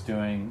what I was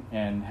doing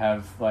and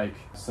have, like,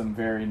 some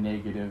very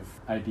negative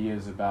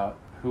ideas about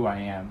who I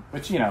am.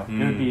 Which, you know,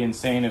 it would be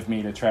insane of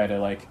me to try to,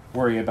 like,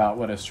 worry about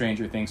what a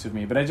stranger thinks of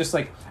me. But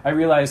I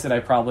realized that I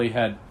probably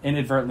had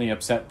inadvertently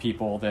upset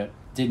people that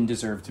didn't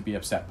deserve to be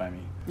upset by me.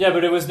 Yeah,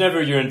 but it was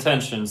never your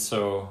intention,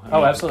 so...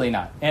 Oh, absolutely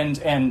not. And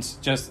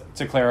just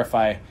to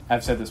clarify,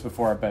 I've said this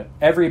before, but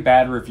every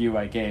bad review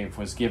I gave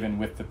was given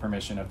with the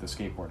permission of the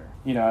skateboarder.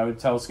 You know, I would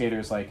tell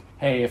skaters, like,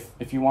 hey,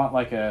 if you want,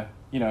 like, a,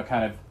 you know,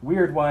 kind of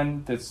weird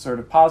one that's sort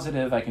of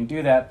positive, I can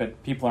do that,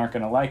 but people aren't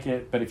going to like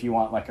it. But if you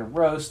want, like, a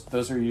roast,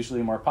 those are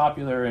usually more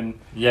popular, and,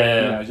 you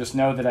know, just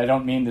know that I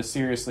don't mean this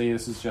seriously.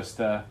 This is just,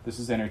 this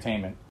is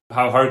entertainment.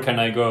 How hard can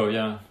I go,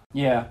 yeah.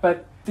 Yeah,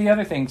 but the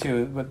other thing,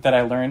 too, that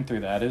I learned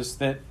through that is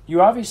that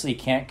you obviously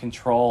can't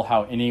control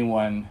how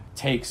anyone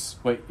takes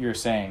what you're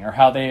saying or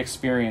how they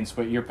experience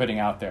what you're putting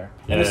out there.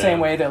 In the same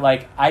way that,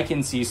 like, I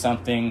can see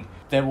something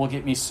that will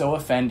get me so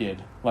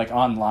offended, like,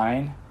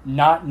 online,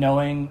 not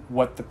knowing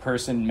what the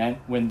person meant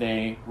when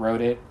they wrote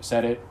it,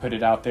 said it, put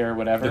it out there,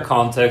 whatever. The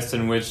context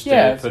in which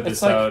they put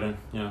this out. And,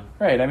 yeah.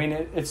 Right, I mean,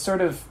 it's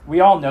sort of, we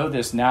all know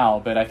this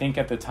now, but I think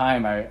at the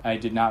time I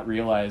did not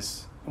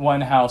realize, one,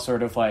 how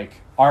sort of, like,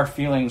 our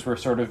feelings were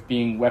sort of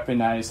being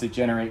weaponized to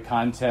generate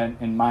content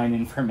and mine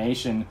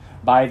information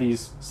by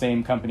these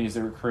same companies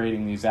that were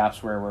creating these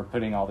apps where we're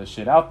putting all this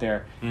shit out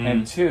there.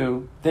 And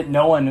two, that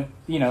no one,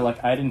 you know,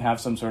 like, I didn't have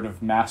some sort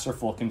of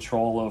masterful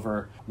control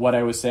over what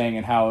I was saying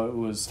and how it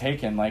was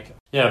taken. Like,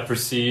 yeah,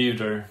 perceived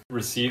or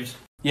received.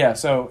 Yeah,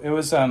 so it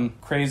was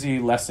crazy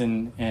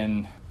lesson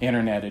in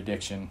internet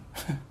addiction.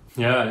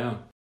 Yeah.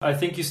 I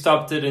think you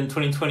stopped it in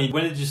 2020.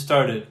 When did you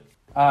start it?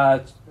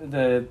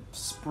 The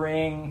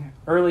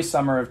early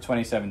summer of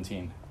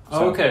 2017.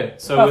 So, okay.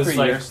 So it was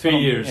like 3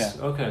 years. Yeah.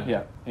 Okay.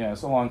 Yeah,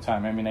 it's a long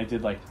time. I mean, I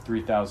did like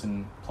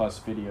 3,000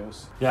 plus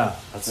videos. Yeah,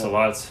 that's a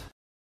lot.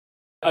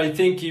 I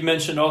think you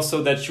mentioned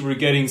also that you were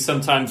getting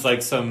sometimes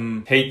like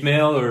some hate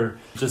mail or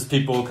just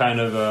people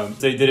kind of,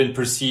 they didn't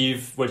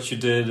perceive what you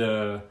did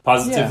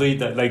positively,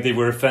 that like they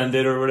were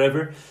offended or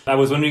whatever. I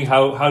was wondering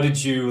how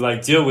did you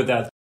like deal with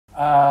that?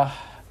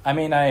 I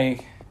mean,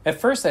 at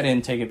first, I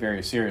didn't take it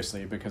very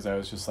seriously because I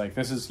was just like,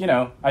 this is, you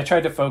know, I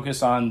tried to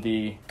focus on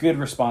the good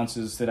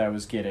responses that I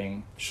was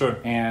getting. Sure.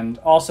 And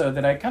also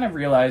that I kind of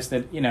realized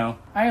that, you know,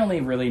 I only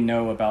really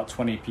know about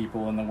 20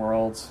 people in the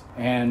world.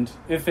 And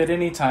if at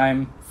any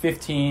time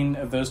 15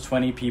 of those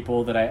 20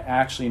 people that I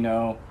actually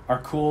know are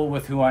cool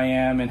with who I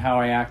am and how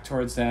I act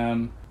towards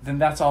them, then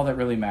that's all that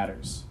really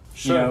matters.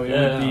 Sure. You know,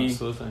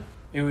 absolutely.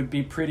 It would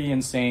be pretty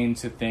insane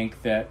to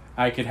think that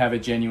I could have a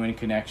genuine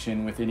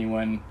connection with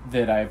anyone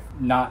that I've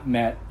not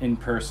met in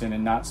person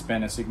and not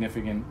spent a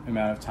significant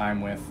amount of time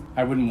with.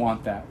 I wouldn't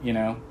want that, you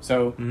know?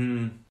 So,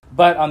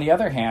 But on the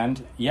other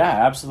hand,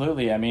 yeah,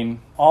 absolutely. I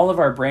mean, all of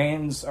our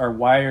brains are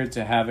wired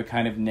to have a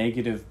kind of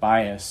negative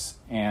bias.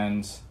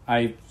 And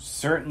I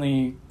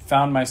certainly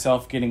found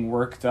myself getting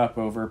worked up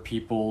over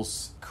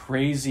people's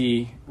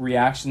crazy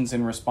reactions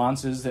and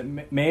responses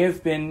that may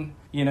have been,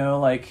 you know,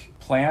 like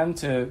planned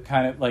to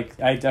kind of like,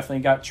 I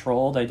definitely got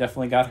trolled. I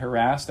definitely got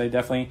harassed. I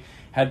definitely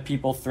had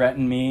people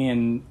threaten me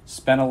and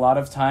spent a lot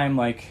of time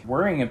like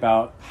worrying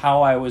about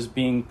how I was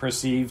being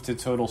perceived to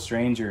total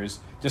strangers,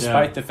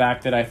 despite the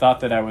fact that I thought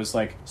that I was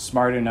like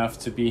smart enough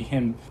to be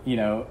you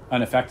know,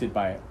 unaffected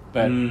by it.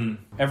 But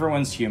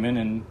everyone's human,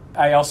 and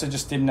I also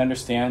just didn't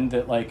understand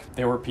that like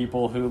there were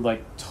people who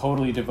like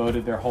totally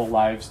devoted their whole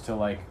lives to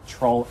like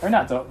troll, or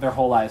not their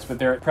whole lives, but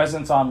their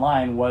presence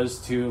online was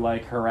to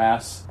like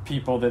harass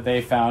people that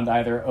they found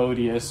either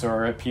odious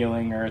or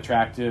appealing or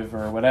attractive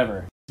or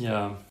whatever.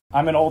 Yeah.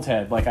 I'm an old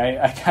head. Like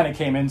I kind of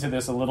came into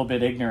this a little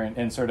bit ignorant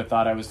and sort of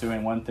thought I was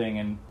doing one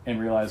thing and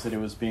realized that it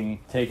was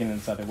being taken in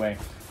this other way.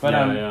 But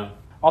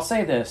I'll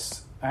say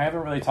this. I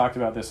haven't really talked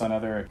about this on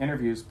other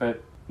interviews,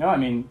 but no, I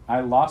mean,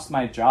 I lost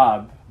my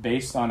job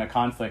based on a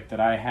conflict that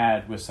I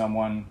had with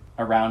someone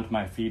around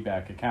my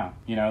feedback account.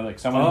 You know, like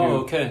someone who...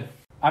 okay.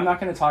 I'm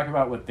not going to talk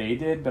about what they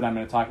did, but I'm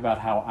going to talk about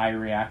how I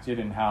reacted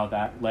and how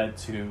that led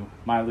to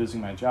my losing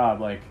my job.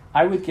 Like,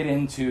 I would get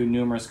into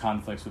numerous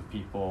conflicts with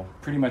people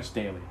pretty much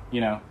daily,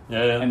 Yeah.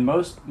 And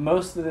most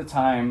of the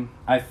time,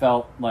 I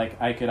felt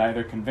like I could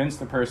either convince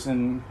the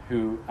person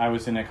who I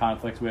was in a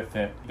conflict with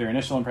that their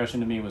initial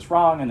impression of me was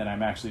wrong, and that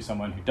I'm actually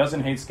someone who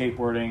doesn't hate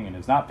skateboarding and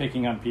is not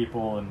picking on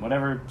people and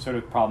whatever sort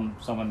of problem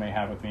someone may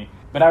have with me.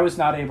 But I was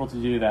not able to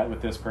do that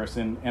with this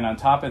person, and on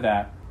top of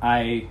that,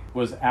 I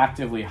was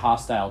actively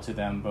hostile to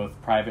them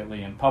both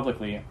privately and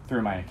publicly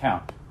through my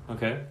account.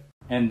 Okay.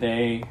 And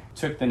they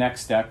took the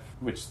next step,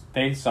 which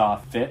they saw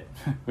fit,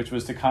 which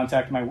was to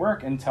contact my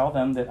work and tell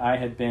them that I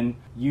had been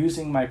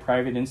using my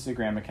private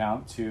Instagram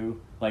account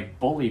to like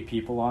bully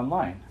people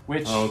online,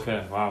 which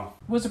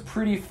was a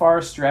pretty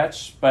far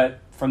stretch, but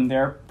from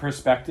their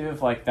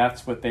perspective, like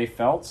that's what they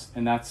felt,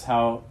 and that's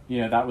how,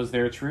 that was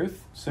their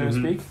truth, so to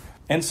speak.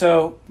 And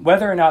so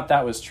whether or not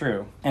that was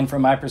true, and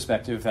from my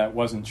perspective, that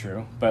wasn't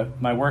true,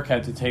 but my work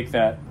had to take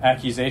that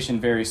accusation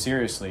very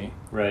seriously.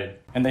 Right.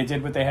 And they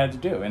did what they had to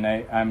do. And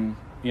I'm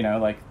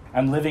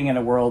living in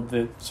a world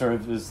that sort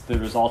of is the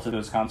result of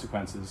those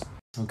consequences.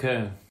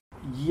 Okay.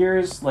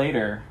 Years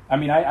later,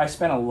 I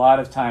spent a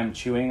lot of time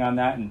chewing on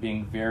that and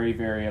being very,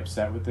 very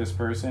upset with this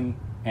person.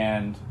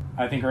 And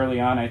I think early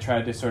on I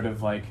tried to sort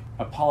of like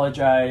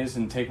apologize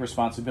and take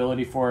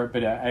responsibility for it,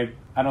 but I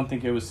don't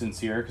think it was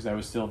sincere because I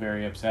was still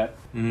very upset.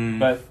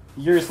 But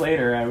years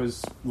later, I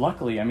was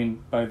luckily,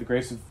 by the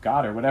grace of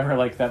God or whatever,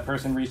 like that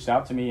person reached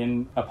out to me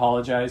and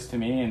apologized to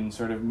me and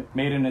sort of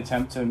made an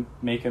attempt to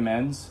make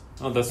amends.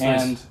 Oh, that's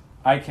and nice.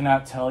 I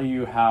cannot tell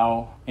you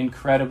how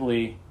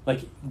incredibly,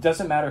 like, it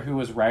doesn't matter who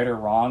was right or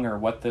wrong or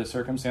what the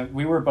circumstance,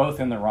 we were both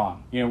in the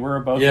wrong. We were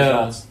both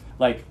adults,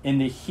 like in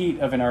the heat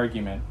of an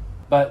argument.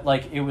 But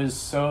like it was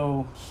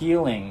so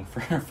healing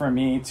for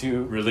me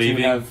to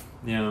relieving.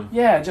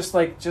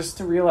 Just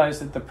to realize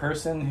that the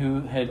person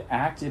who had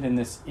acted in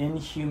this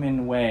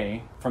inhuman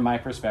way, from my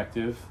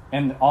perspective,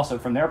 and also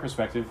from their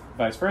perspective,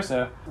 vice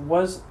versa,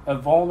 was a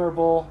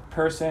vulnerable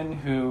person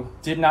who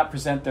did not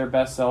present their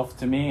best self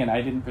to me, and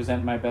I didn't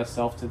present my best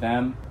self to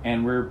them,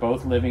 and we're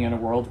both living in a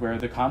world where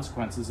the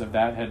consequences of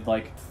that had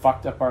like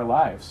fucked up our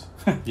lives.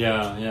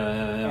 Yeah.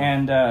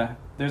 And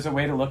there's a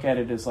way to look at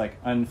it as like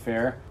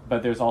unfair,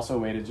 but there's also a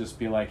way to just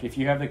be like, if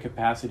you have the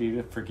capacity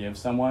to forgive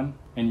someone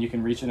and you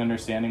can reach an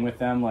understanding with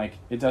them, like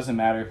it doesn't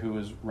matter who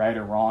was right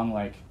or wrong.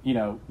 Like,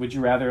 would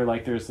you rather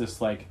like there's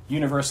this like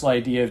universal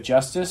idea of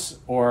justice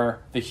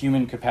or the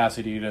human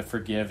capacity to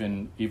forgive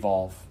and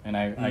evolve? And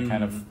I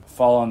kind of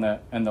fall on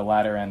the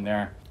latter end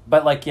there.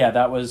 But like,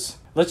 that was,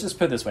 let's just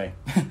put it this way.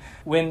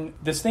 When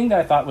this thing that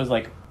I thought was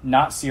like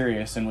not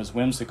serious and was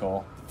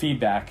whimsical,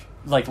 feedback,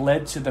 like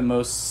led to the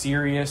most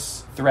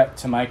serious threat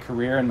to my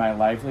career and my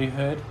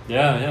livelihood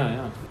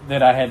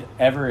that I had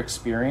ever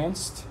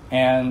experienced.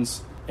 And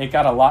it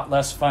got a lot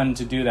less fun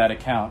to do that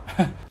account.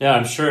 Yeah,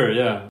 I'm sure,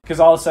 yeah. Because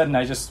all of a sudden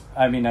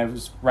I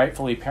was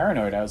rightfully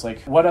paranoid. I was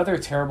like, what other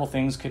terrible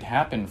things could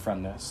happen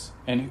from this?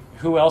 And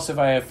who else have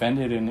I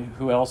offended, and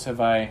who else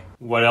have I...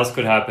 What else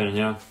could happen,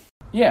 yeah.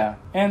 Yeah,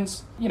 and,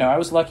 I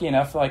was lucky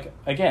enough, like,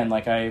 again,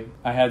 like, I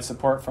had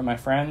support from my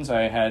friends,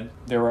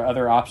 there were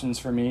other options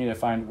for me to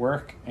find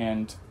work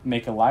and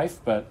make a life,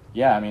 but,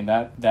 yeah,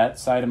 that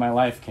side of my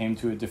life came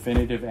to a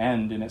definitive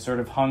end, and it sort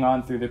of hung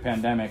on through the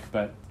pandemic,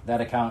 but that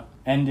account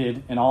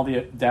ended, and all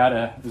the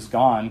data is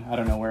gone, I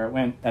don't know where it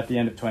went, at the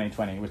end of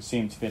 2020, which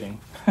seemed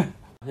fitting.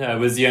 Yeah, it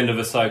was the end of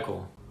a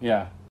cycle.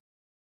 Yeah.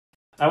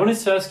 I wanted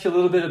to ask you a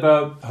little bit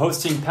about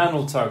hosting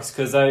panel talks,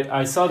 because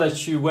I saw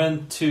that you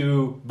went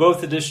to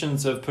both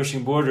editions of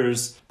Pushing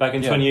Borders back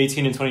in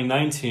 2018 and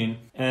 2019,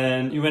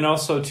 and you went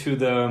also to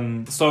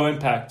the Slow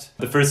Impact,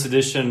 the first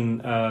edition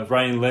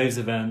Ryan Lave's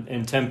event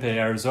in Tempe,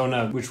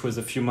 Arizona, which was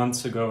a few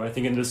months ago, I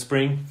think in the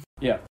spring.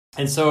 Yeah.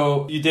 And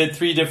so you did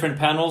 3 different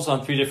panels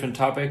on 3 different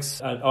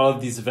topics at all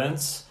of these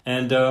events.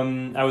 And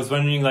I was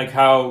wondering like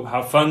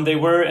how fun they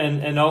were,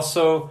 and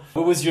also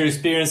what was your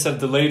experience of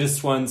the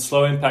latest one,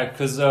 Slow Impact?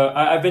 Because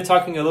I've been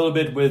talking a little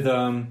bit with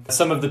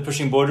some of the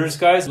Pushing Borders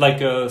guys, like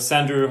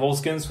Sander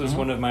Holskins was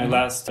one of my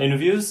last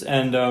interviews.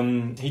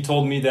 And he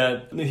told me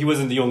that he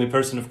wasn't the only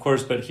person, of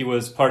course, but he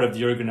was part of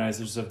the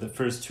organizers of the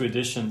first 2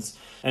 editions.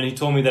 And he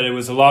told me that it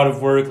was a lot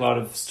of work, a lot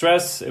of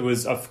stress. It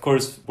was, of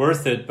course,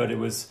 worth it, but it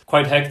was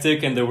quite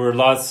hectic. And there were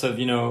lots of,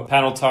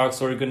 panel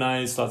talks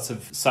organized, lots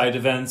of side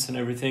events and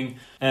everything.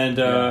 And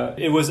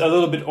it was a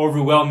little bit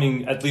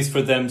overwhelming, at least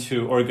for them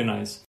to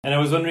organize. And I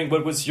was wondering,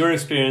 what was your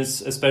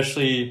experience,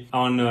 especially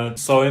on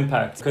Slow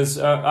Impact? Because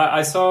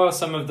I saw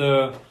some of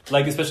the,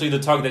 like especially the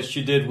talk that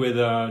you did with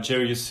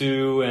Jerry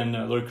Yusu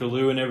and Lurker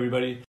Lou and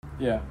everybody.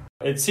 Yeah.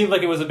 It seemed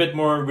like it was a bit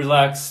more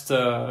relaxed,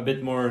 a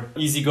bit more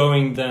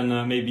easygoing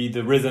than maybe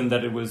the rhythm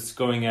that it was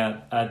going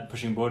at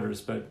Pushing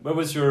Borders. But what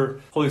was your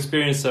whole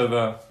experience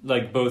of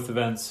like both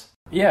events?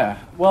 Yeah,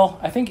 well,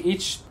 I think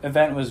each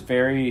event was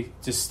very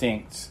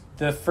distinct.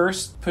 the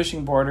first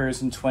Pushing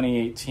Borders in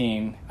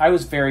 2018, I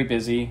was very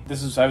busy.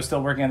 I was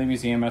still working at the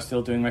museum, I was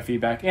still doing my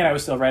feedback, and I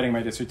was still writing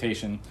my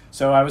dissertation.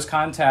 So I was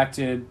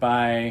contacted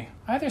by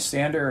either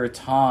Sander or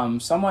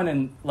Tom, someone,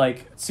 and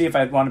see if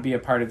I'd want to be a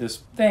part of this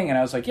thing. And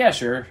I was like, yeah,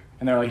 sure.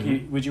 And they're like,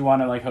 would you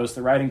want to host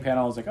the writing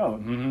panel? I was like,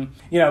 oh,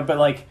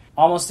 but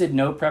almost did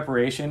no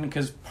preparation,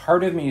 because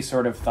part of me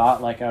sort of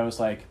thought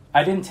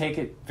I didn't take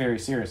it very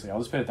seriously. I'll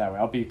just put it that way.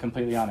 I'll be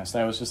completely honest.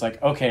 I was just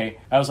okay.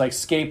 I was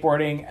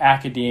skateboarding,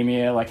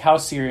 academia, how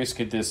serious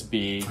could this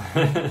be?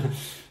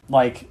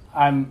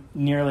 I'm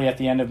nearly at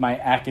the end of my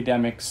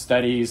academic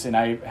studies, and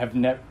I have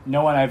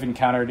no one I've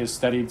encountered has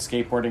studied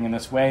skateboarding in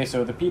this way.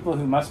 So the people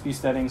who must be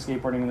studying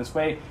skateboarding in this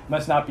way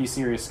must not be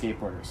serious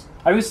skateboarders.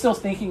 I was still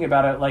thinking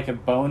about it like a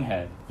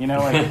bonehead,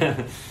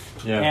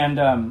 Yeah. And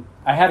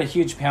I had a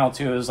huge panel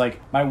too. It was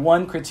my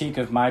one critique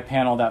of my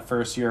panel that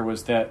first year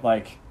was that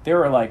there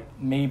were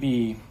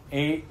maybe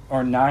 8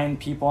 or 9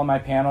 people on my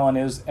panel, and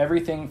it was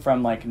everything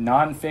from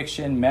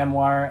nonfiction,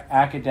 memoir,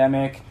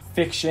 academic,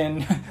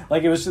 fiction.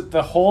 It was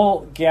the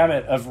whole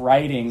gamut of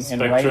writing.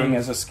 Spectrum. And writing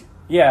as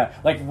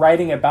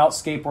writing about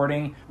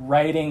skateboarding,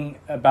 writing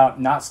about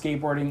not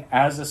skateboarding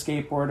as a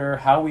skateboarder,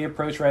 how we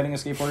approach writing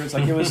as skateboarders.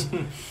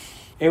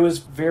 It was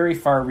very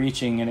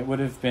far-reaching, and it would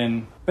have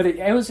been, but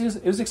it was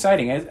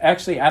exciting.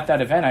 Actually, at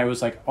that event, I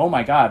was oh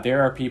my God,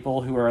 there are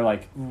people who are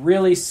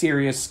really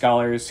serious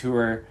scholars, who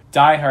are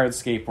diehard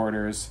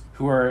skateboarders,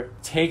 who are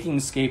taking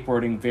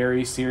skateboarding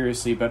very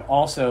seriously, but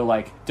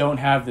also don't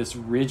have this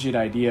rigid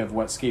idea of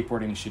what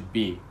skateboarding should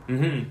be.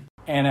 Mm-hmm.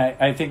 And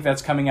I think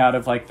that's coming out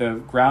of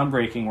the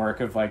groundbreaking work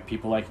of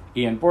people like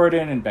Ian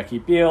Borden and Becky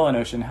Beale and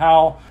Ocean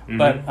Howell. Mm-hmm.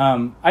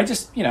 But I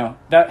just,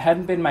 that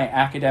hadn't been my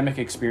academic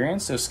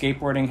experience. So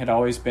skateboarding had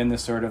always been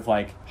this sort of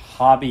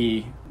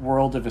hobby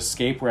world of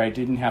escape where I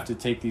didn't have to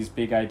take these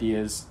big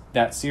ideas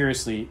that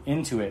seriously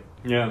into it.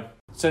 Yeah.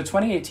 So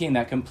 2018,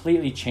 that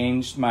completely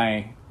changed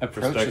my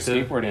approach to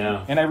skateboarding.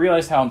 Yeah. And I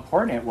realized how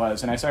important it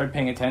was. And I started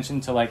paying attention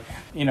to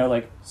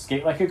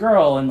Skate Like a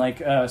Girl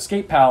and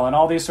Skate Pal and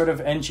all these sort of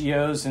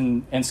NGOs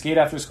and Skate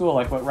After School,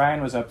 what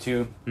Ryan was up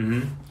to.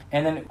 Mm-hmm.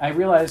 And then I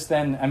realized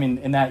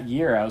in that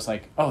year, I was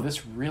oh,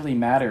 this really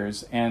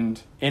matters. And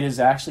it is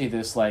actually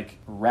this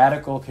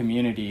radical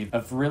community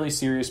of really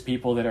serious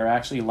people that are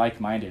actually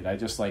like-minded. I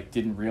just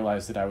didn't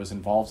realize that I was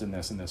involved in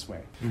this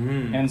way.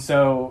 Mm-hmm. And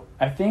so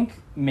I think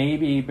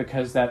maybe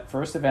because that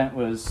first event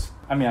was,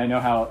 I know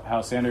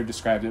how Sander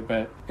described it,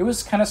 but it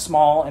was kind of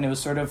small, and it was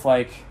sort of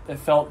it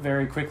felt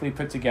very quickly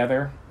put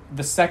together.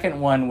 The second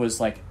one was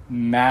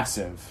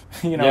massive,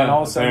 and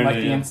all of a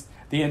sudden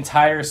the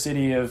entire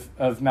city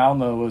of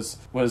Malmo was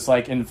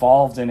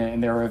involved in it,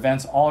 and there were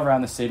events all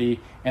around the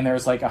city, and there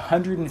was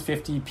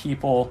 150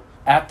 people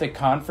at the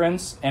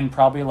conference, and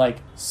probably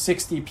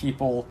 60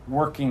 people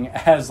working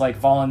as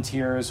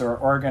volunteers or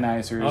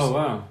organizers. Oh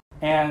wow.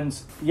 And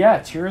yeah,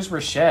 tears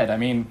were shed.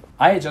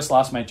 I had just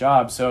lost my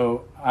job,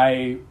 so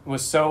I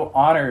was so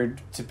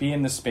honored to be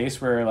in this space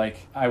where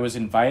I was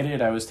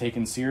invited, I was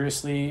taken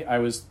seriously,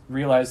 I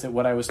realized that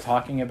what I was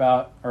talking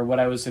about, or what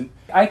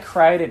I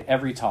cried at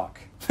every talk.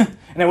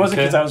 And it wasn't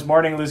because I was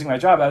mourning losing my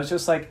job. I was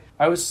just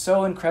I was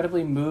so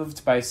incredibly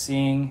moved by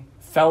seeing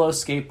fellow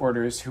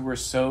skateboarders who were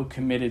so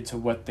committed to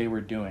what they were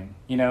doing.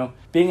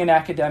 Being an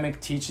academic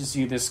teaches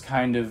you this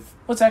kind of,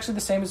 well, it's actually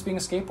the same as being a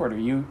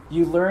skateboarder.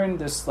 You learn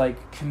this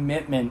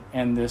commitment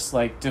and this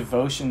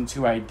devotion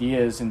to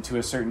ideas and to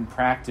a certain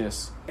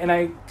practice. And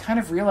I kind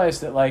of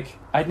realized that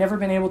I'd never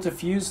been able to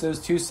fuse those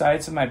two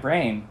sides of my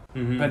brain.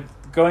 Mm-hmm.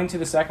 But going to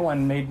the second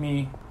one made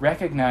me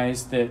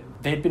recognize that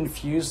they'd been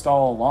fused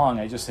all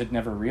along. I just had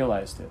never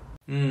realized it.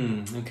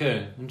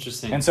 Okay,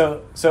 interesting. And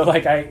so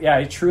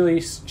I truly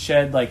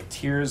shed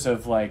tears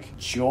of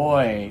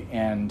joy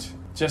and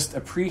just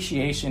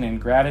appreciation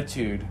and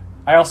gratitude.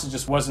 I also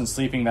just wasn't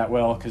sleeping that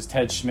well because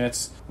Ted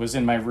Schmitz was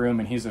in my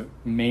room, and he's a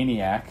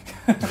maniac.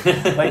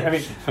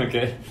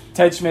 Okay.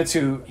 Ted Schmitz,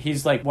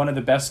 he's one of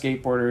the best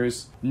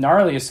skateboarders,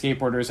 gnarliest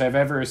skateboarders I've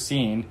ever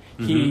seen.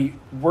 Mm-hmm. He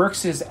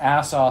works his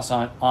ass off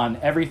on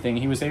everything.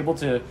 He was able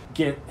to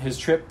get his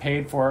trip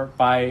paid for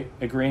by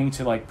agreeing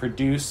to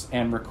produce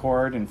and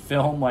record and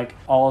film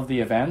all of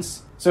the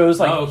events. So it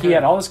was he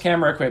had all this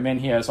camera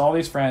equipment, he has all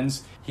these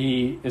friends,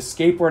 he is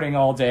skateboarding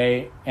all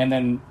day, and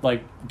then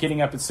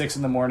getting up at 6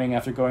 a.m.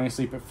 after going to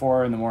sleep at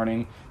 4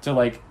 a.m.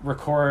 to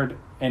record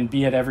and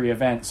be at every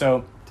event.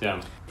 So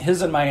yeah.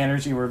 His and my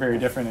energy were very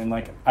different,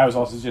 and I was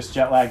also just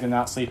jet lagged and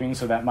not sleeping,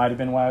 so that might have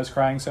been why I was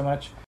crying so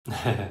much.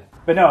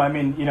 But no,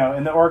 and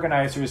the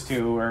organizers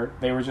too,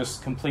 they were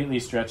just completely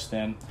stretched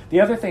thin. The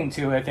other thing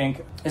too, I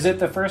think, is that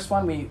the first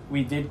one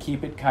we did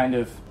keep it kind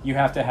of, you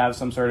have to have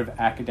some sort of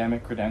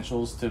academic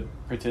credentials to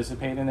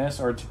participate in this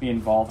or to be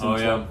involved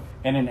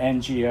in an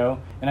NGO.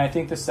 And I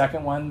think the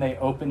second one, they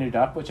opened it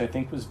up, which I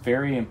think was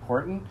very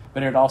important,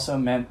 but it also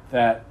meant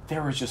that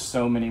there were just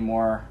so many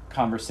more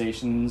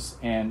conversations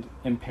and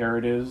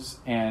imperatives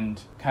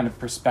and kind of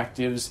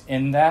perspectives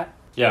in that.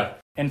 Yeah.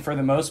 And for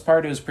the most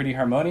part, it was pretty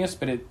harmonious,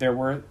 but there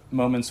were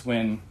moments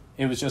when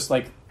it was just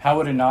how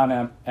would a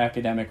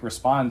non-academic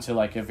respond to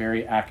like a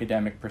very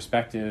academic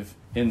perspective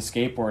in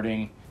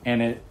skateboarding?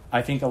 And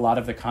I think a lot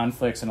of the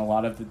conflicts and a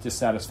lot of the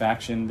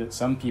dissatisfaction that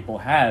some people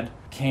had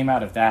came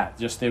out of that.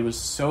 Just it was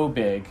so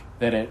big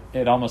that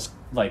it almost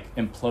like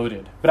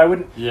imploded. But I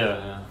wouldn't.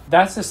 Yeah.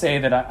 That's to say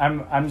that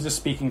I'm just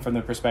speaking from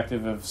the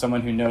perspective of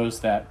someone who knows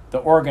that the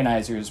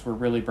organizers were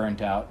really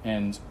burnt out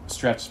and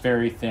stretched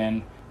very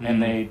thin. And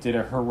they did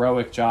a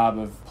heroic job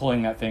of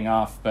pulling that thing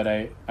off. But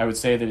I would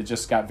say that it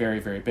just got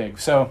very, very big.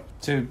 So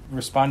to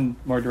respond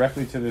more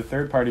directly to the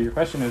third part of your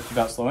question is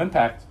about slow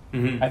impact.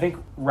 I think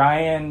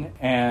Ryan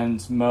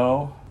and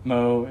Mo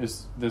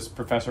is this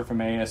professor from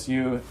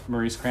ASU,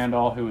 Maurice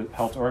Crandall, who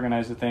helped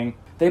organize the thing.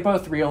 They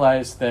both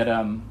realized that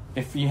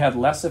if you had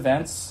less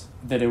events,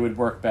 that it would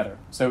work better.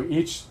 So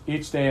each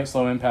day at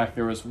Slow Impact,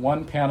 there was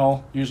one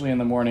panel, usually in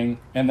the morning,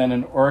 and then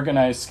an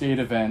organized skate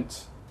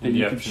event that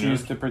you could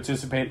choose to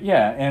participate.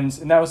 Yeah, and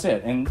that was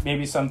it. And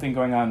maybe something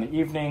going on in the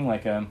evening,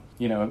 like a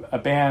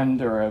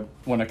band or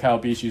one of Kyle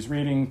Bishi's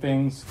reading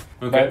things.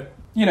 Okay. But,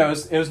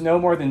 it was no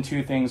more than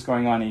 2 things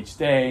going on each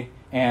day.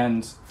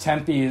 And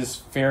Tempe is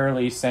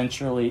fairly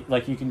centrally,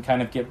 like you can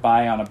kind of get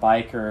by on a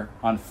bike or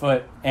on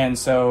foot. And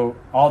so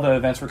all the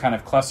events were kind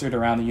of clustered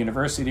around the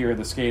university or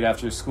the skate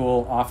after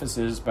school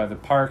offices by the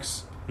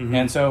parks.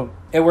 And so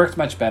it worked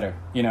much better,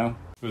 It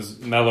was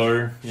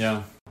mellower,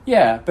 yeah.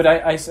 Yeah, but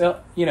I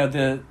still,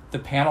 the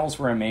panels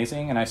were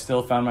amazing, and I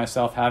still found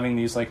myself having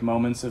these like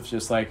moments of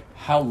just like,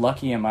 how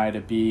lucky am I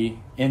to be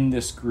in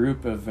this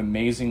group of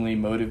amazingly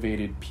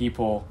motivated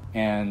people.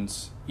 And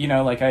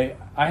I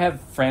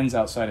have friends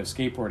outside of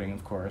skateboarding,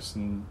 of course,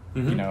 and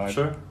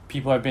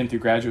people I've been through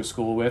graduate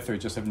school with or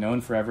just have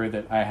known forever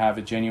that I have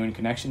a genuine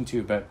connection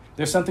to. But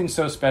there's something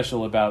so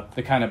special about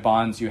the kind of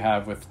bonds you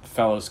have with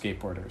fellow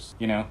skateboarders,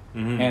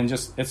 and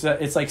just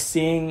it's like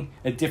seeing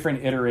a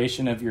different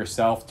iteration of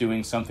yourself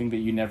doing something that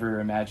you never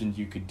imagined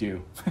you could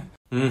do.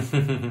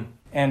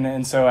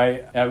 And so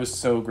I was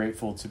so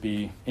grateful to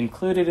be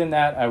included in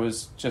that. I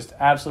was just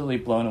absolutely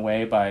blown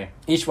away by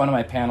each one of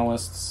my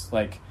panelists,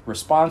 like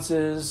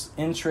responses,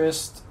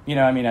 interest.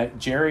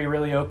 Jerry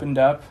really opened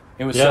up.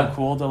 It was so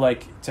cool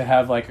to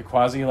have like a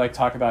quasi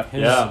talk about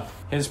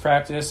his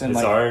practice and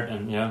his like art,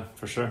 and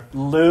for sure.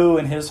 Lou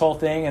and his whole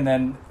thing, and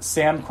then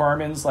Sam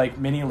Corman's like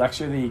mini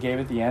lecture that he gave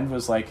at the end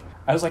was like,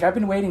 I was like, I've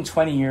been waiting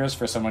 20 years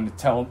for someone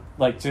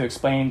to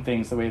explain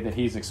things the way that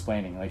he's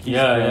explaining. Like he's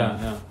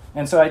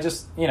And so I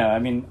just,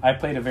 I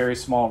played a very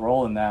small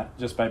role in that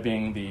just by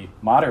being the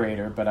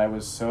moderator, but I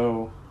was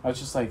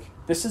just like,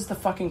 this is the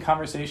fucking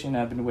conversation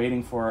I've been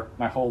waiting for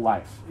my whole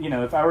life.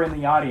 If I were in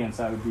the audience,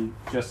 I would be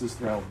just as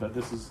thrilled, but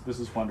this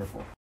is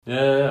wonderful.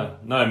 Yeah.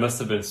 No, it must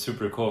have been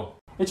super cool.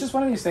 It's just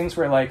one of these things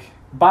where, like,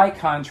 by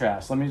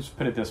contrast, let me just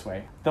put it this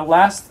way. The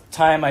last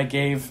time I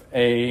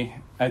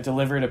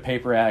delivered a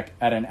paper at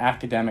an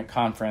academic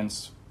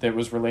conference that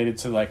was related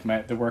to like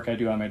the work I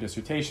do on my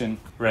dissertation.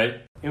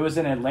 Right. It was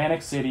in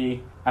Atlantic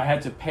City. I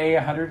had to pay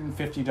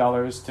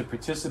 $150 to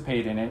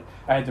participate in it.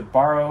 I had to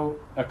borrow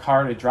a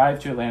car to drive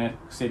to Atlantic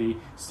City,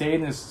 stay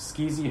in this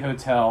skeezy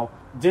hotel,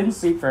 didn't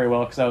sleep very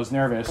well because I was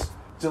nervous,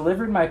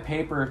 delivered my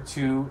paper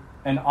to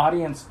an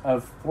audience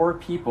of 4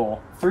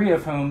 people, 3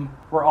 of whom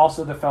were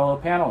also the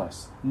fellow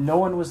panelists. No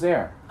one was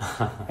there.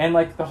 And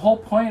like the whole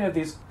point of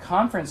these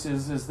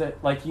conferences is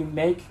that like you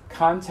make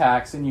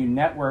contacts and you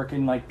network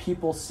and like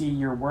people see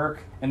your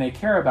work and they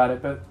care about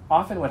it. But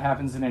often what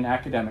happens in an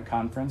academic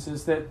conference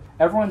is that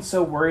everyone's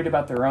so worried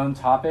about their own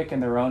topic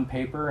and their own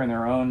paper and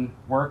their own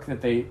work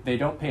that they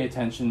don't pay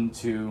attention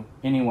to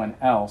anyone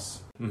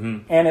else.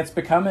 And it's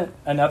become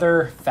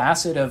another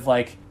facet of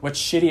like what's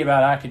shitty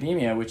about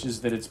academia, which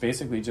is that it's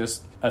basically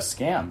just a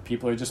scam.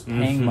 People are just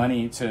paying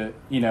money to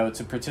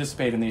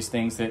participate in these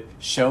things that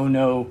show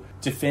no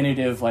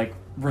definitive like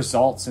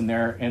results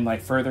in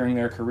like furthering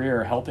their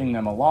career or helping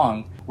them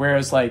along.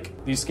 Whereas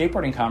like these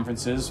skateboarding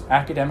conferences,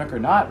 academic or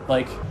not,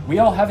 like we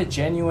all have a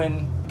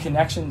genuine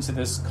connection to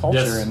this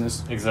culture and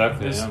this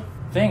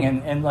thing,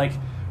 and like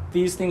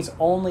these things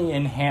only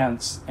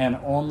enhance and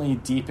only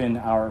deepen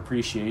our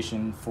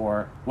appreciation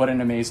for what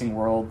an amazing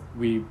world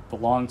we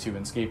belong to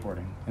in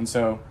skateboarding. And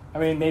so, I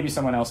mean, maybe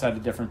someone else had a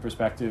different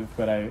perspective,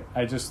 but I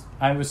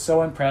was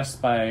so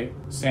impressed by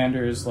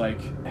Sanders, like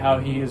how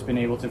he has been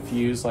able to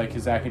fuse like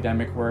his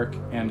academic work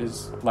and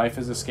his life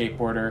as a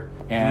skateboarder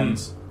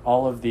and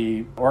all of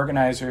the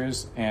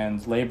organizers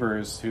and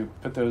laborers who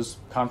put those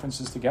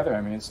conferences together.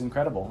 I mean, it's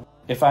incredible.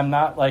 If I'm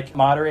not like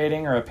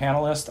moderating or a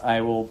panelist,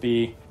 I will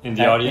be in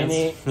the audience.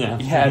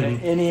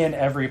 Any and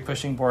every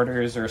Pushing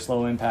Borders or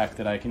Slow Impact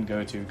that I can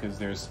go to, because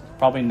there's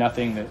probably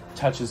nothing that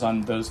touches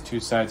on those 2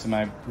 sides of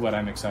what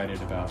I'm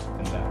excited about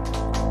than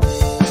that.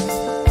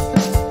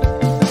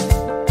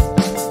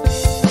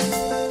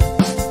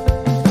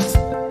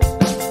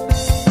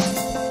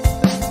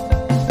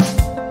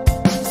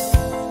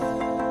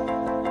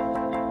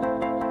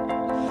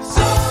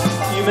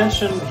 You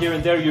mentioned here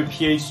and there your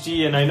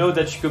PhD, and I know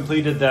that you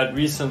completed that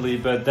recently,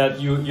 but that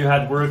you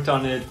had worked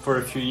on it for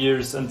a few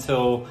years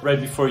until right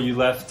before you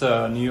left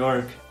New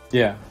York.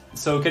 Yeah.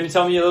 So can you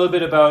tell me a little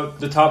bit about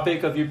the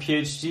topic of your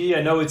PhD?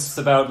 I know it's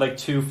about like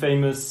two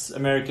famous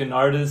American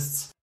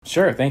artists.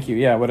 Sure, thank you.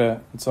 Yeah,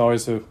 it's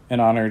always an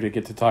honor to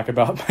get to talk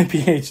about my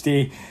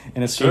PhD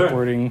in a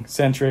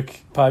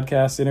skateboarding-centric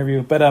podcast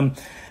interview. But,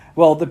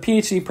 well, the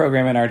PhD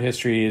program in art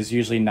history is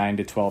usually 9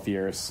 to 12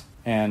 years.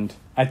 And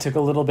I took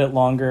a little bit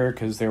longer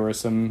because there were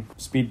some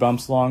speed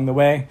bumps along the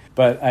way,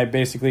 but I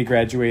basically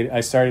graduated.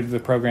 I started the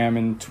program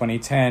in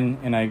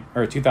 2010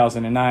 or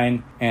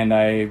 2009, and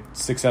I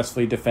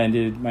successfully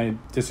defended my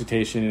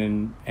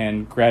dissertation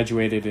and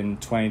graduated in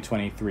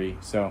 2023.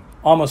 So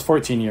almost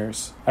 14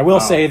 years. I will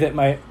say that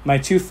my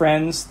two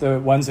friends, the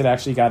ones that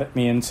actually got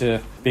me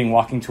into being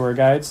walking tour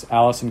guides,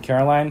 Alice and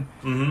Caroline.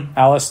 Mm-hmm.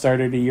 Alice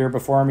started a year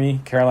before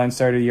me. Caroline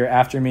started a year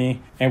after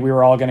me, and we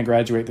were all going to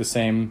graduate at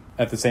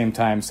the same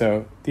time.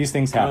 So these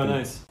things happen. Oh,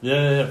 nice.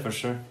 Yeah, for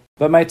sure.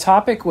 But my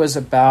topic was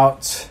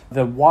about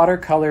the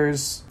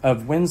watercolors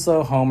of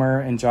Winslow Homer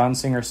and John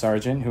Singer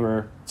Sargent, who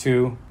are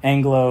two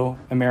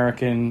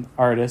Anglo-American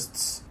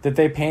artists, that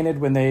they painted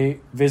when they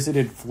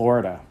visited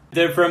Florida.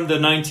 They're from the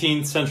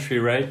 19th century,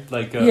 right?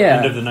 Like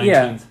end of the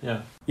 19th.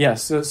 Yeah.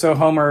 Yes, so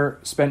Homer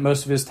spent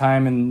most of his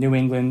time in New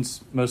England,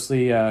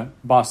 mostly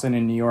Boston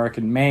and New York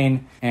and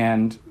Maine,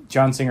 and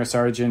John Singer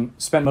Sargent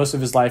spent most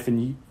of his life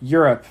in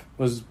Europe,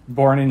 was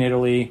born in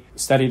Italy,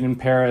 studied in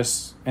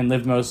Paris, and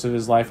lived most of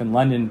his life in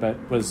London,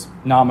 but was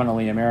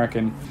nominally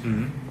American.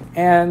 Mm-hmm.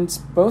 And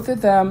both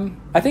of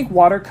them, I think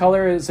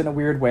watercolor is in a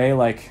weird way,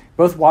 like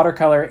both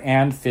watercolor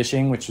and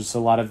fishing, which is a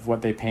lot of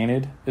what they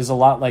painted, is a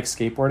lot like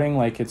skateboarding.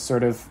 Like it's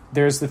sort of,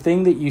 there's the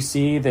thing that you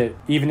see that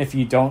even if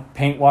you don't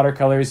paint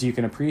watercolors, you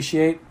can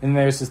appreciate. And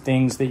there's the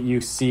things that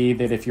you see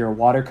that if you're a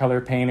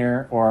watercolor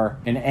painter or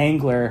an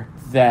angler,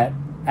 that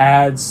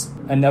adds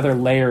another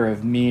layer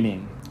of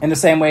meaning. In the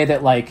same way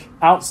that like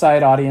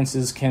outside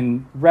audiences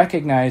can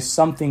recognize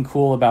something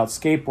cool about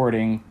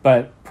skateboarding,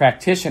 but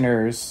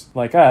practitioners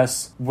like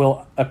us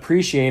will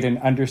appreciate and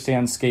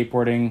understand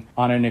skateboarding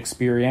on an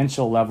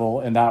experiential level,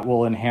 and that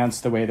will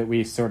enhance the way that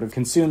we sort of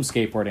consume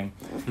skateboarding.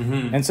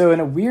 Mm-hmm. And so in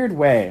a weird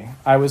way,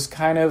 I was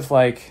kind of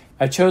like,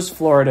 I chose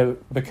Florida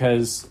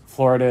because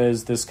Florida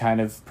is this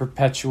kind of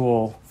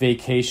perpetual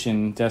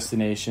vacation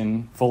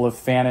destination full of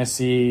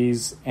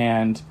fantasies,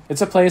 and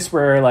it's a place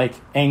where like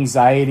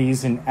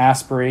anxieties and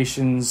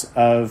aspirations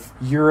of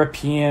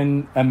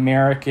European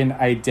American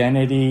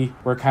identity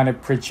were kind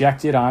of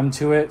projected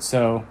onto it.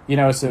 So,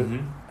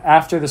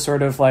 after the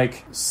sort of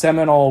like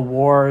Seminole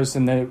Wars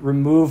and the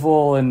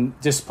removal and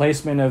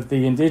displacement of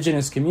the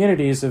indigenous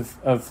communities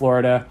of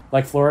Florida,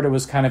 like Florida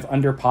was kind of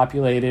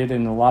underpopulated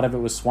and a lot of it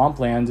was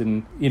swampland,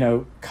 and,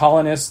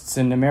 colonists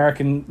and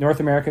North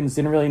Americans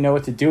didn't really know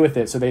what to do with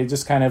it. So they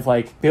just kind of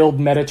like build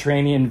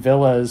Mediterranean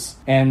villas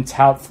and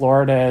tout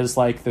Florida as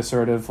like the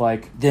sort of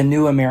like the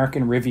new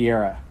American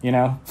Riviera,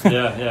 Yeah.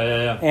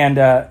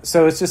 And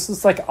so it's just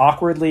this like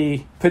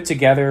awkwardly put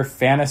together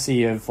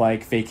fantasy of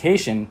like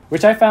vacation,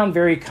 which I found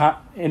very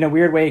in a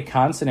weird way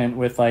consonant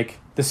with like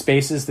the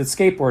spaces that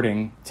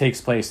skateboarding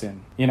takes place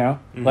in,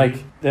 mm-hmm. like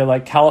the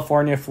like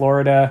California,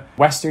 Florida,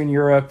 Western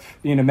Europe,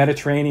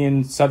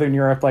 Mediterranean, Southern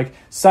Europe, like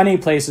sunny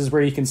places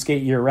where you can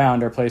skate year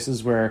round are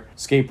places where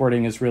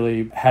skateboarding has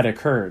really had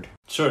occurred.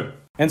 Sure.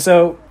 And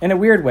so, in a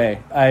weird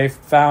way, I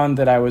found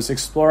that I was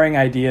exploring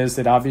ideas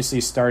that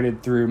obviously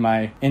started through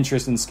my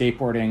interest in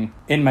skateboarding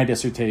in my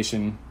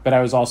dissertation, but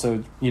I was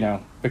also,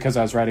 because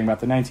I was writing about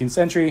the 19th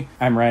century,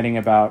 I'm writing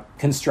about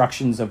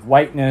constructions of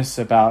whiteness,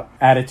 about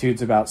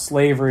attitudes about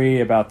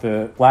slavery, about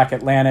the Black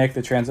Atlantic,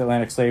 the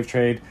transatlantic slave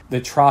trade, the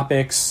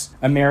tropics,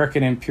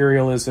 American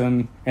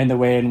imperialism, and the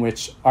way in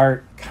which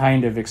art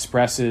kind of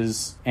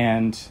expresses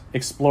and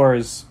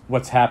explores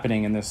what's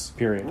happening in this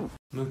period.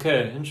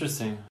 Okay,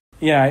 interesting.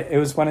 Yeah, it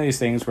was one of these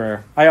things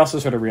where I also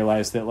sort of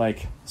realized that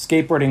like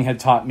skateboarding had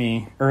taught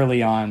me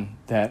early on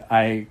that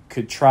I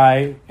could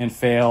try and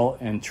fail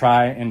and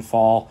try and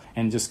fall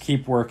and just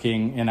keep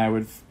working, and I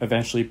would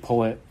eventually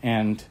pull it.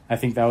 And I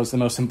think that was the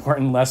most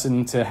important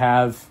lesson to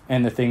have,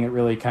 and the thing that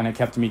really kind of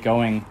kept me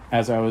going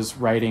as I was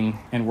writing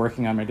and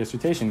working on my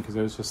dissertation, because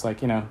it was just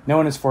like, no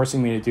one is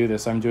forcing me to do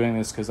this. I'm doing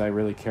this because I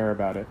really care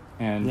about it.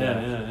 And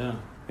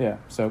yeah.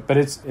 So, but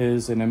it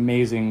is an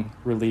amazing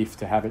relief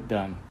to have it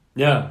done.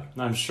 Yeah,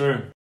 I'm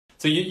sure.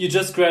 So you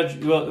just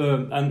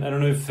graduated, I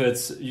don't know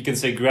if you can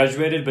say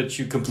graduated, but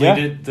you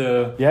completed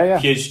the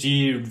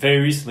PhD very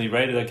recently,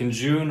 right? Like in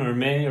June or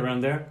May, around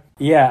there?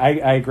 Yeah,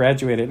 I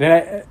graduated.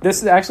 And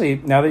this is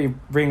actually, now that you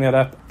bring that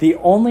up, the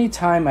only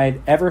time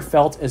I'd ever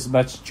felt as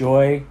much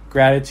joy,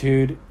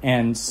 gratitude,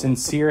 and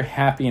sincere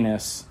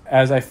happiness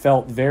as I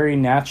felt very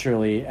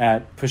naturally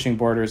at Pushing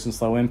Borders and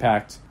Slow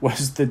Impact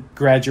was the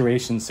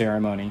graduation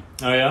ceremony.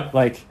 Oh, yeah?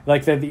 Like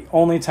the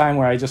only time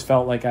where I just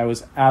felt like I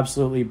was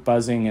absolutely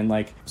buzzing and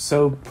like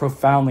so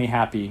profoundly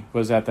happy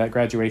was at that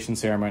graduation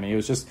ceremony.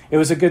 It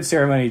was a good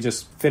ceremony to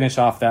just finish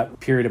off that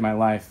period of my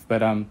life.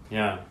 But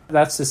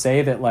that's to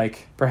say that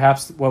like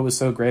perhaps what was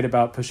so great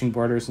about Pushing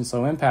Borders and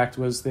Slow Impact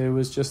was there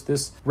was just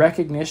this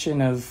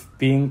recognition of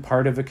being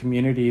part of a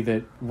community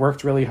that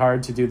worked really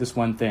hard to do this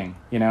one thing,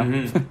 you know?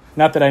 Mm-hmm.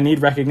 Not that I need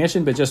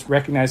recognition, but just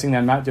recognizing that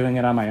I'm not doing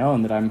it on my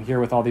own, that I'm here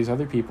with all these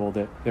other people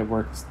that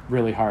worked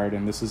really hard,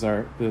 and this is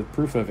the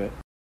proof of it.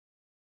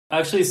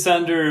 Actually,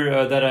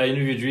 Sander, that I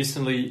interviewed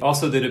recently,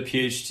 also did a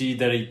PhD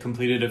that he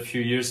completed a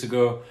few years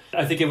ago.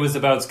 I think it was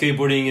about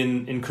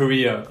skateboarding in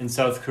Korea, in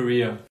South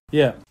Korea.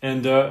 Yeah.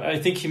 And I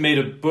think he made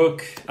a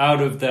book out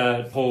of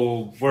that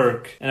whole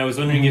work. And I was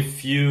wondering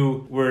if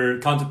you were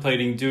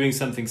contemplating doing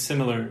something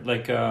similar,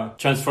 like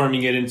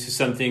transforming it into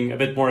something a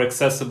bit more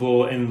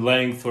accessible in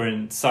length or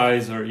in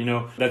size, or, you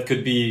know, that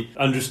could be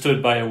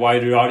understood by a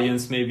wider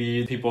audience,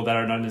 maybe people that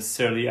are not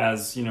necessarily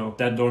as, you know,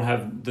 that don't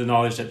have the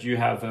knowledge that you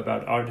have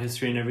about art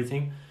history and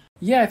everything.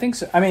 Yeah, I think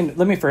so. I mean,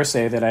 let me first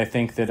say that I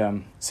think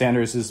that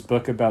Sanders'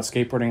 book about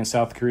skateboarding in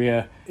South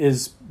Korea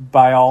is,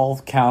 by all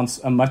counts,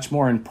 a much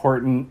more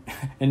important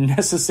and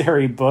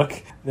necessary book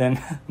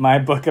than my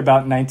book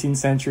about 19th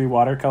century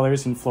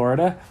watercolors in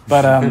Florida.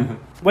 But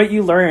what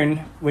you learn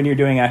when you're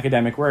doing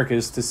academic work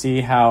is to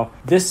see how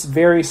this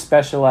very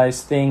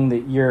specialized thing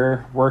that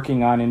you're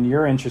working on and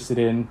you're interested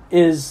in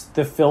is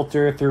the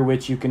filter through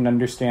which you can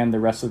understand the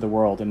rest of the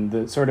world, and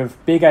the sort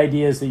of big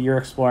ideas that you're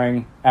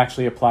exploring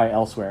actually apply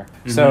elsewhere.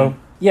 Mm-hmm. So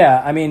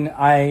yeah, I mean,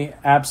 I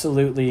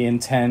absolutely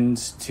intend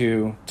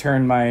to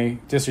turn my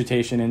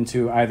dissertation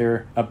into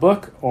either a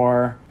book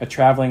or a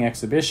traveling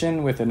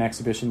exhibition with an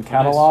exhibition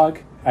catalog.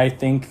 Nice. I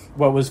think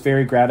what was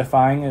very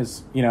gratifying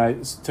is, you know,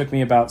 it took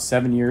me about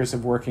 7 years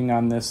of working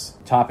on this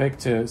topic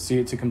to see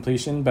it to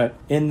completion. But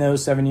in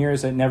those 7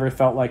 years, it never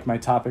felt like my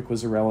topic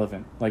was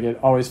irrelevant. Like, it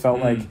always felt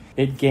like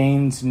it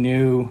gained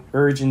new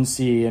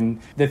urgency,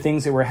 and the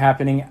things that were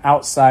happening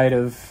outside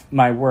of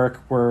my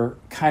work were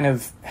kind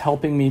of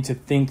helping me to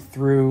think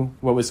through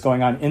what was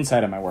going on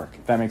inside of my work,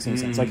 if that makes any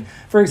sense. Like,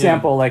 for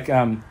example,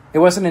 it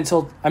wasn't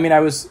until, I mean,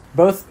 I was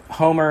both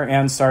Homer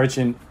and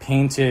Sargent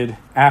painted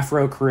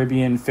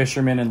Afro-Caribbean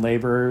fishermen and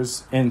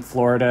laborers in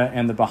Florida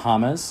and the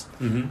Bahamas.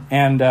 Mm-hmm.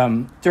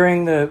 And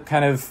during the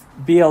kind of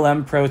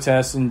BLM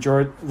protests and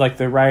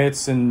the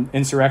riots and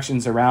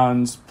insurrections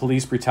around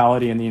police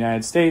brutality in the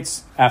United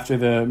States after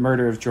the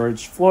murder of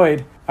George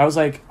Floyd, I was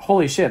like,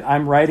 holy shit,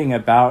 I'm writing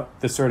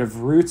about the sort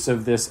of roots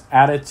of this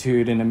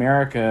attitude in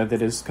America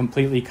that is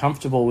completely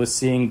comfortable with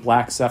seeing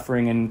Black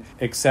suffering and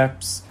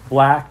accepts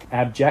Black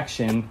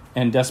abjection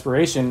and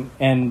desperation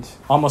and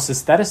almost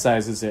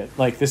aestheticizes it.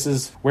 Like, this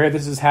is where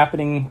this is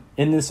happening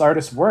in this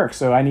artist's work,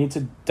 so I need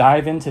to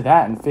dive into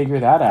that and figure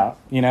that out,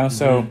 you know? Mm-hmm.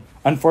 So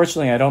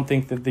unfortunately, I don't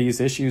think that these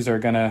issues are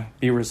going to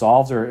be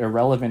resolved or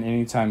irrelevant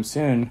anytime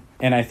soon.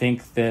 And I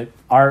think that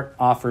art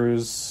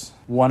offers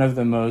one of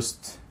the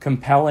most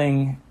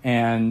compelling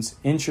and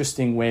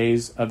interesting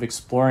ways of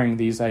exploring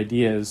these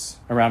ideas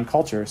around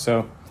culture.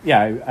 So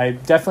yeah, I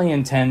definitely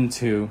intend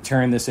to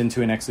turn this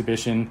into an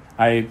exhibition.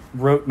 I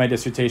wrote my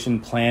dissertation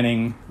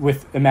planning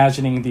with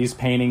imagining these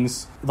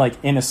paintings like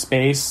in a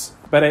space.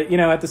 But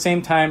at the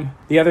same time,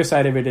 the other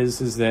side of it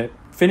is that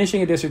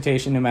finishing a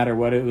dissertation, no matter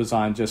what it was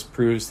on, just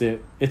proves that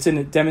it's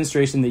a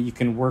demonstration that you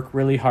can work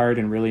really hard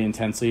and really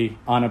intensely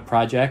on a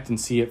project and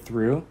see it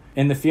through.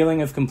 And the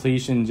feeling of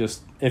completion,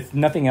 just, if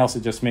nothing else,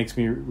 it just makes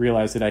me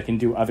realize that I can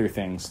do other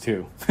things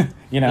too.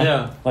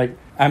 Yeah. Like,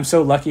 I'm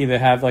so lucky to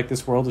have like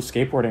this world of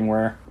skateboarding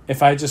where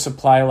if I just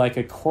apply like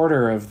a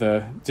quarter of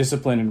the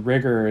discipline and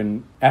rigor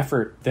and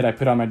effort that I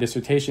put on my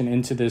dissertation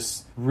into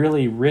this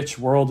really rich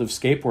world of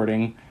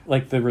skateboarding,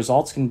 like the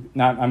results I'm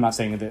not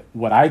saying that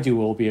what I do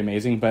will be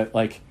amazing, but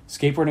like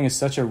skateboarding is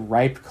such a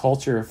ripe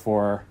culture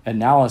for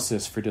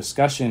analysis, for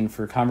discussion,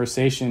 for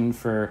conversation,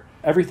 for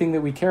everything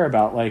that we care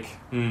about,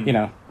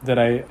 that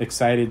I'm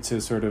excited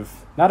to sort of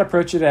not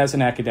approach it as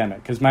an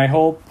academic. Because my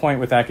whole point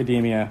with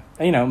academia,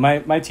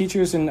 my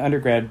teachers in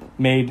undergrad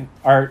made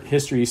art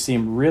history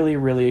seem really,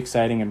 really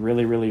exciting and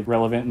really, really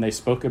relevant, and they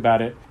spoke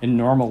about it in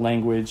normal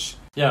language.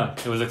 Yeah,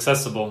 it was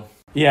accessible.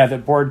 Yeah,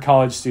 that bored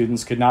college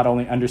students could not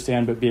only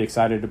understand but be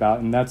excited about.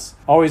 And that's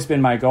always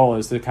been my goal,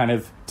 is to kind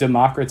of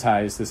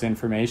democratize this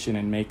information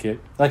and make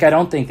it, like, I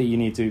don't think that you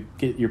need to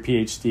get your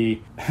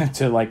PhD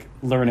to like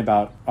learn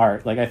about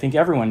art. Like, I think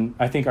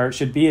art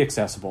should be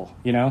accessible,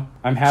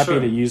 I'm happy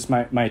to use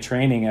my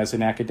training as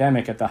an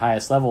academic at the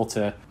highest level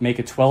to make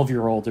a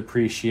 12-year-old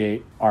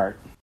appreciate art.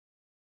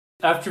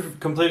 After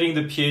completing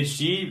the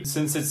PhD,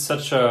 since it's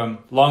such a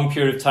long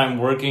period of time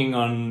working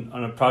on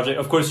a project,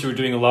 of course you were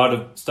doing a lot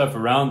of stuff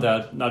around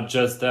that, not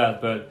just that,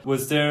 but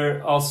was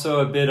there also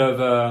a bit of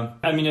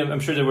I'm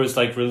sure there was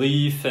like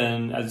relief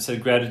and, as you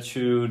said,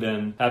 gratitude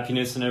and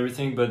happiness and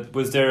everything, but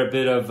was there a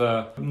bit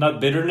of,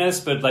 not bitterness,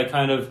 but like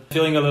kind of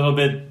feeling a little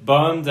bit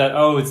bummed that,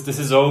 this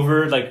is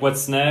over, like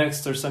what's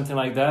next or something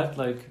like that?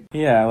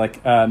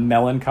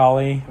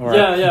 Melancholy or...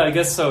 Yeah, I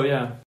guess so,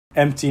 yeah.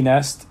 Empty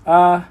nest.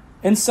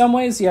 In some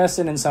ways, yes,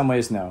 and in some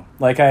ways, no.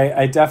 Like,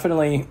 I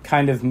definitely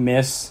kind of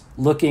miss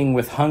looking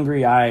with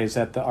hungry eyes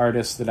at the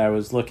artists that I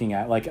was looking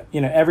at. Like,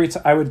 every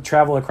time I would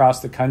travel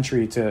across the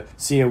country to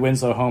see a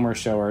Winslow Homer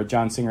show or a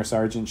John Singer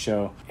Sargent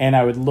show, and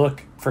I would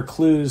look for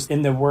clues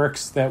in the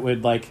works that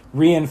would, like,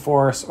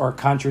 reinforce or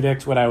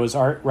contradict what I was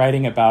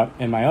writing about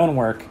in my own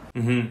work.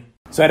 Mm-hmm.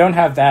 So I don't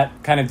have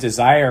that kind of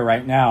desire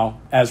right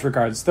now as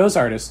regards those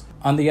artists.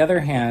 On the other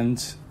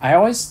hand, I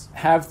always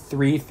have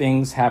 3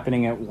 things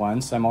happening at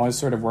once. I'm always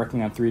sort of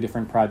working on 3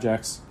 different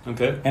projects.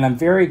 Okay. And I'm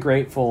very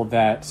grateful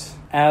that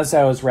as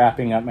I was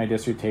wrapping up my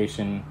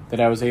dissertation, that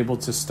I was able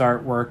to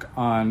start work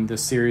on the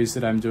series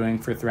that I'm doing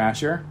for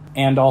Thrasher.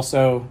 And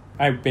also,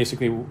 I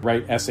basically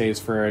write essays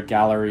for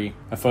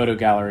a photo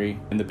gallery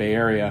in the Bay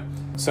Area.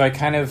 So I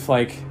kind of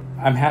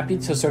I'm happy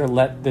to sort of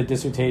let the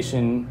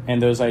dissertation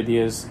and those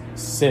ideas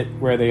sit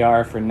where they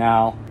are for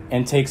now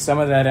and take some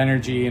of that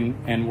energy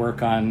and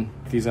work on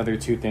these other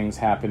 2 things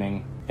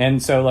happening.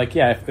 And so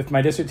if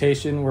my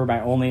dissertation were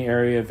my only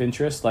area of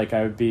interest,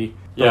 I would be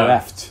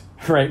bereft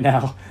right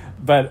now.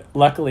 But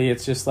luckily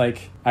it's just I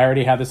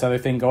already have this other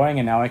thing going,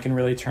 and now I can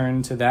really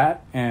turn to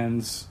that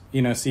and,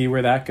 see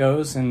where that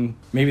goes, and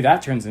maybe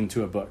that turns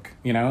into a book,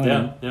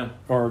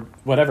 or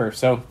whatever.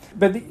 So,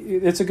 but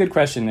it's a good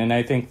question. And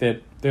I think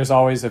that there's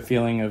always a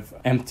feeling of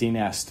empty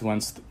nest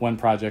once one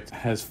project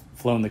has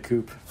flown the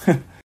coop.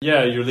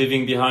 Yeah, you're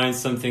leaving behind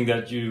something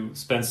that you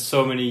spent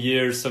so many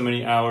years, so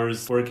many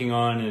hours working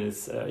on. And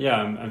it's,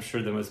 I'm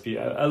sure there must be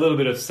a little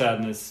bit of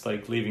sadness,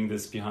 leaving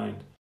this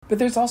behind. But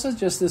there's also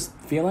just this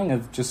feeling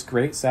of just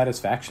great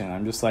satisfaction.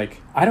 I'm just I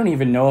don't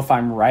even know if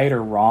I'm right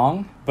or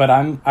wrong, but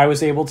I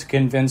was able to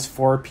convince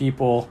 4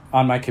 people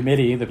on my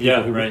committee, the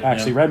people who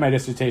actually read my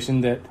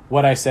dissertation, that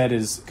what I said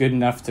is good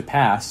enough to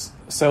pass.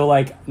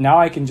 So now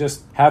I can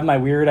just have my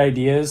weird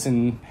ideas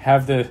and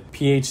have the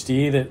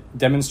PhD that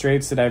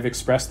demonstrates that I've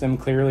expressed them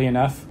clearly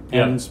enough.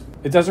 Yeah. And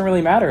it doesn't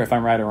really matter if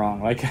I'm right or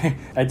wrong.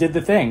 I did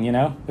the thing,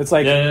 It's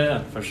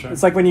for sure.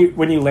 It's when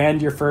you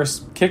land your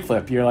first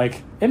kickflip, you're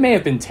it may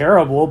have been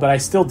terrible, but I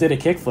still did a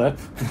kickflip,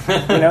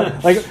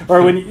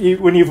 or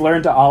when you've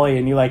learned to ollie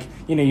and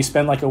you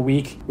spend a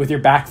week with your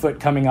back foot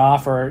coming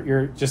off, or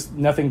you're just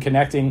nothing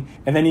connecting,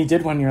 and then you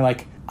did one, and you're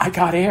I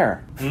got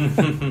air.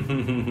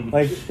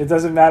 It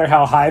doesn't matter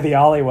how high the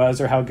ollie was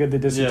or how good the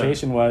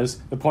dissertation was.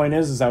 The point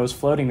is I was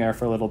floating there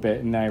for a little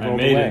bit and I rolled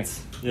away.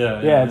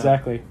 Yeah,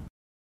 exactly.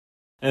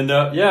 And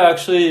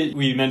actually,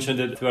 we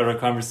mentioned it throughout our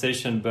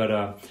conversation,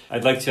 but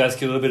I'd like to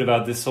ask you a little bit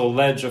about this whole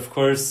ledge, of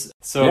course.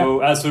 So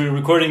as we were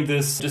recording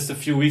this just a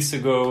few weeks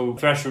ago,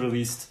 Thrasher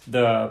released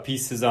the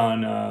pieces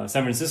on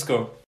San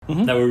Francisco.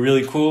 Mm-hmm. That were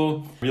really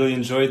cool. Really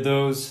enjoyed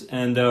those.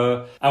 And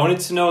I wanted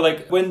to know,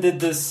 when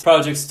did this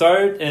project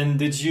start? And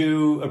did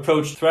you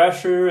approach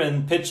Thrasher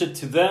and pitch it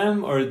to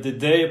them? Or did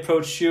they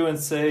approach you and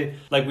say,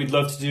 we'd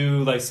love to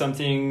do,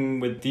 something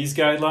with these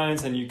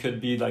guidelines and you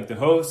could be, the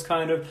host,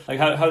 kind of?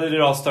 How did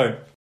it all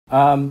start?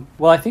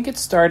 Well, I think it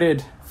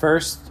started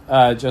first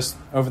just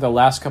over the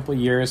last couple of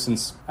years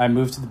since I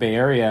moved to the Bay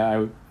Area.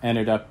 I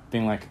ended up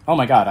being oh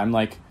my God,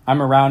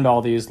 I'm around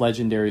all these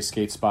legendary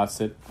skate spots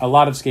that a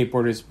lot of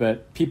skateboarders,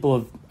 but people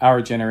of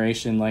our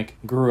generation,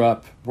 grew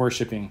up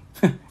worshiping.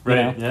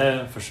 Right.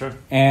 Yeah, for sure.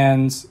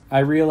 And I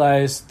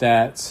realized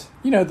that,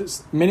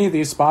 many of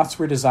these spots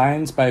were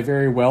designed by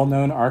very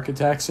well-known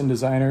architects and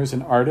designers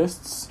and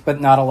artists,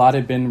 but not a lot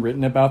had been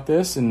written about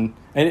this. And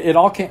it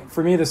all came,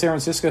 for me, the San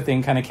Francisco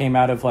thing kind of came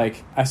out of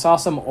I saw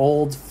some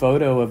old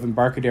photo of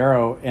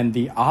Embarcadero and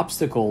the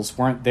obstacles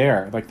weren't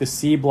there. The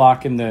C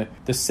block and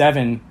the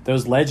 7,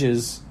 those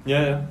ledges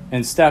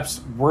and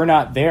steps were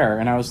not there.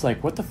 And I was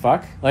what the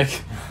fuck?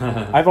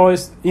 I've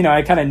always,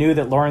 I kind of knew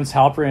that Lawrence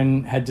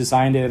Halprin had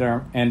designed it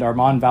and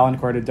Armand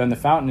Valancourt had done the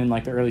fountain in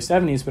the early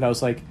 70s, but I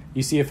was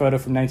you see a photo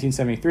from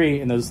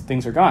 1973 and those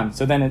things are gone.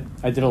 So then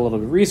I did a little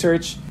bit of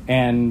research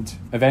and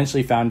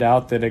eventually found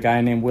out that a guy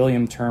named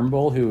William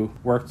Turnbull, who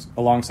worked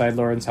alongside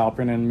Lawrence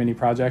Halprin in many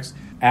projects,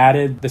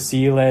 added the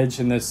C ledge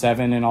and the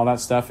 7 and all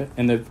that stuff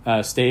in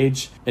the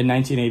stage in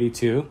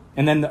 1982.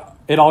 And then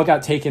it all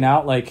got taken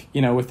out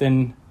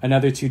within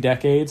another 2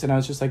 decades. And I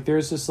was just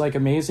there's this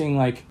amazing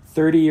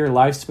 30-year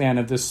lifespan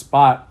of this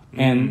spot.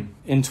 And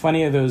in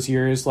 20 of those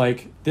years,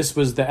 this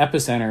was the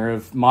epicenter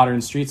of modern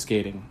street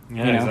skating.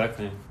 Yeah,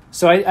 exactly.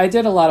 So I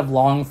did a lot of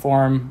long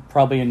form,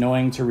 probably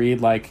annoying to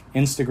read,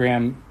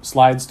 Instagram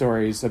slide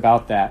stories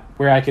about that,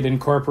 where I could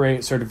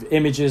incorporate sort of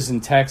images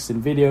and text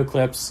and video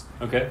clips.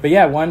 Okay. But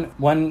yeah,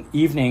 one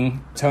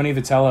evening, Tony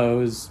Vitello,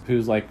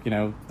 who's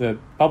the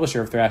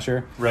publisher of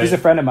Thrasher. Right. He's a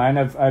friend of mine.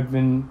 I've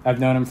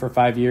known him for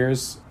 5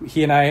 years.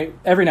 He and I,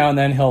 every now and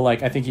then, he'll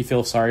I think he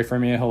feels sorry for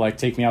me. He'll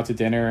take me out to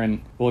dinner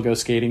and we'll go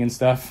skating and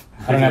stuff.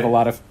 I don't have a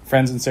lot of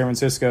friends in San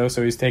Francisco,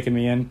 so he's taken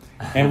me in.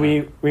 And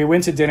we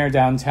went to dinner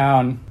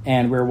downtown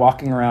and we were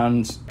walking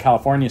around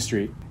California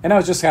Street. And I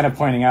was just kind of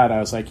pointing out, I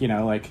was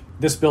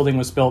this building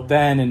was built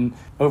then, and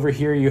over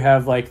here you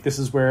have this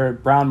is where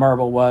brown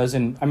marble was,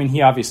 and I mean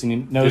he obviously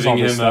knows all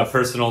this stuff. Giving him a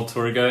personal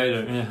tour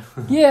guide,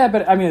 yeah,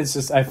 but I mean it's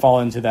just I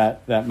fall into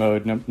that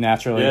mode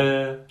naturally.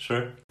 Yeah,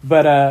 sure.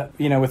 But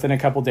within a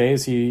couple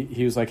days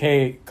he was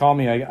hey, call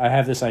me, I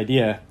have this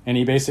idea, and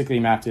he basically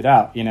mapped it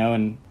out,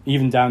 and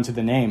even down to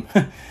the name.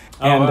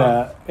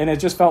 And it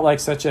just felt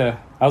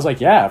I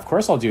was yeah, of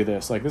course I'll do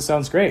this. This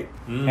sounds great.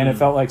 And it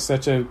felt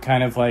such a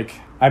kind of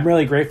I'm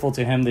really grateful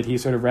to him that he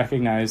sort of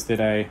recognized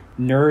that I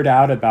nerd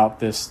out about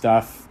this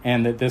stuff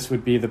and that this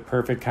would be the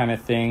perfect kind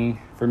of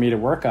thing for me to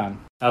work on.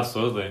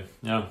 Absolutely.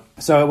 Yeah.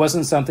 So it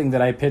wasn't something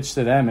that I pitched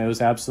to them. It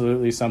was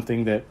absolutely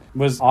something that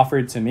was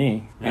offered to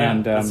me. Yeah,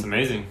 and that's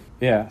amazing.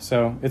 Yeah,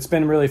 so it's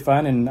been really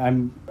fun,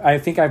 and I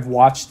think I've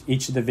watched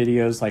each of the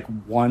videos like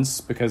once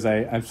because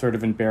I'm sort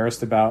of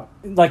embarrassed about,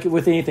 like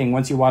with anything,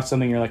 once you watch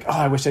something you're like, oh,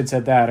 I wish I'd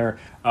said that, or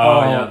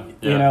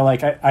you know,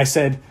 like I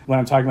said when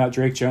I'm talking about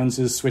Drake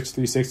Jones's Switch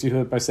 360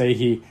 flip, I say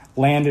he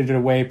landed it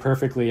away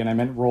perfectly, and I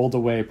meant rolled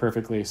away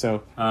perfectly.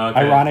 So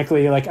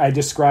ironically, like I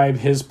describe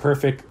his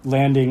perfect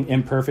landing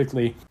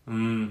imperfectly.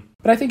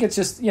 But I think it's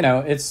just, you know,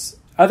 it's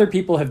other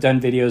people have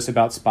done videos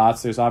about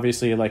spots. There's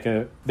obviously like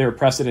there are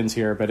precedents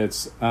here, but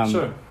it's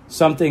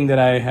something that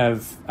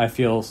I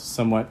feel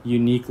somewhat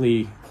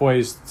uniquely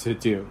poised to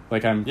do.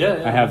 Like I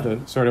have the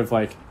sort of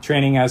like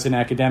training as an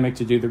academic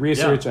to do the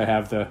research. I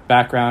have the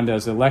background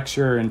as a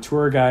lecturer and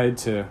tour guide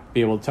to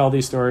be able to tell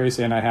these stories.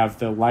 And I have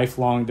the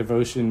lifelong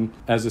devotion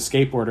as a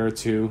skateboarder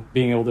to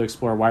being able to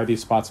explore why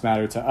these spots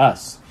matter to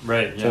us.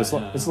 Right. Yeah,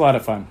 so it's a lot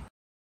of fun.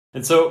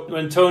 And so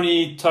when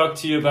Tony talked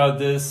to you about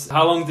this,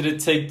 how long did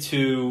it take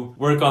to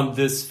work on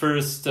this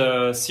first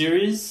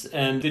series?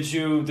 And did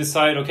you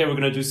decide, okay, we're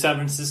going to do San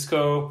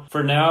Francisco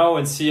for now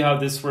and see how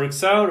this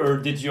works out? Or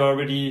did you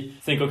already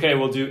think, okay,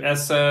 we'll do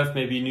SF,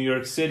 maybe New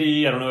York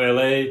City, I don't know,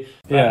 LA?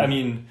 I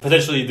mean,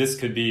 potentially this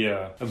could be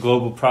a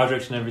global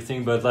project and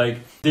everything. But like,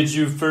 did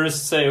you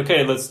first say,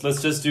 okay, let's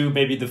just do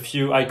maybe the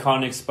few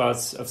iconic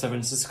spots of San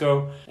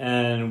Francisco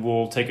and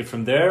we'll take it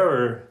from there?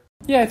 Or...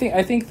 Yeah,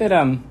 I think that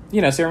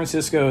you know, San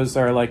Francisco is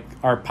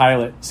our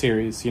pilot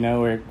series, you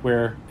know,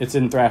 where it's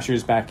in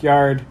Thrasher's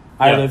backyard.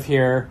 I live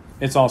here.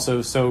 It's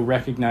also so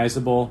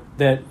recognizable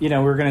that, you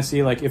know, we're going to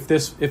see like if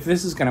this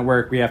is going to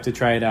work, we have to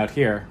try it out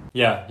here.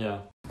 Yeah.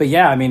 But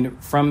yeah, I mean,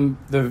 from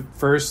the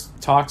first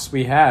talks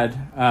we had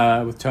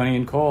with Tony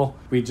and Cole,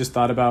 we just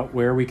thought about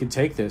where we could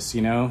take this,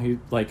 you know,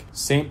 like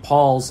St.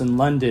 Paul's in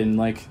London,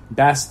 like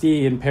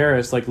Bastille in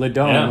Paris, like Le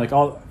Dome, like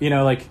all, you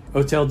know, like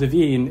Hotel de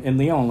Ville in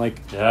Lyon,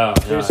 like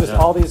there's just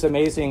all these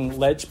amazing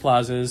ledge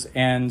plazas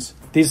and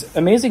these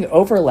amazing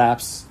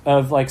overlaps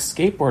of like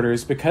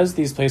skateboarders because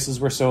these places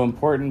were so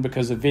important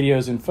because of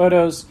videos and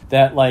photos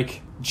that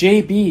like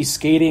JB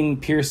skating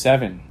Pier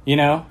 7, you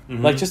know?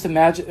 Like just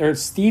imagine, or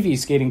Stevie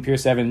skating Pier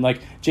 7, like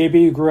JB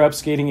who grew up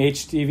skating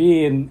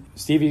HTV and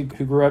Stevie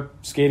who grew up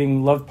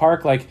skating Love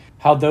Park, like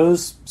how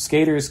those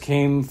skaters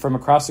came from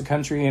across the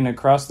country and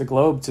across the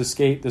globe to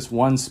skate this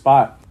one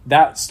spot.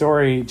 That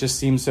story just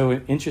seems so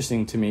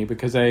interesting to me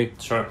because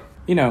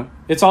you know,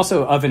 it's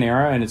also of an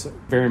era and it's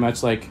very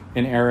much like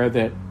an era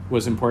that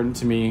was important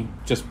to me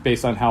just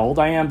based on how old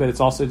I am, but it's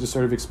also just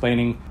sort of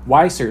explaining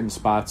why certain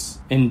spots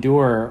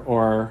endure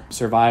or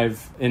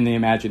survive in the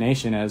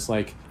imagination as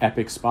like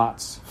epic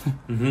spots.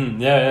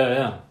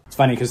 Yeah. It's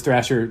funny because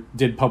Thrasher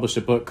did publish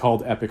a book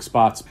called Epic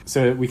Spots,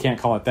 so we can't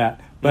call it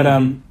that. But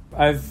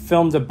I've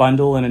filmed a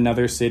bundle in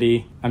another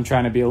city. I'm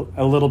trying to be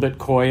a little bit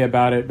coy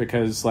about it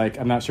because, like,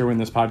 I'm not sure when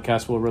this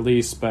podcast will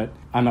release, but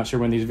I'm not sure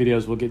when these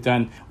videos will get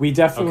done. We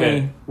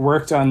definitely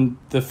worked on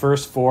the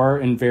first 4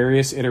 in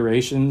various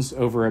iterations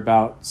over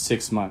about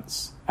 6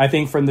 months. I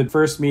think from the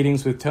first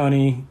meetings with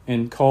Tony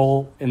and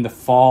Cole in the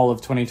fall of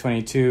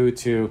 2022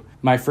 to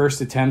my first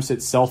attempts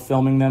at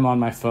self-filming them on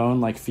my phone,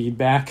 like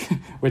feedback,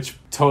 which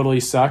totally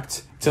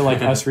sucked, to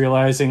like us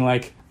realizing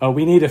like, oh,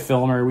 we need a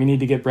filmer. We need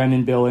to get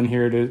Brendan Bill in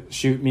here to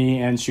shoot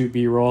me and shoot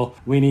B-roll.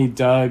 We need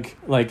Doug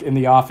like in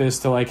the office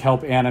to like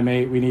help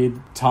animate. We need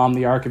Tom,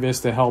 the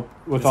archivist, to help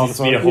with all the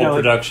photos. It's a whole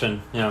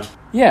production.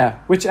 Yeah,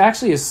 which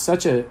actually is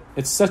such a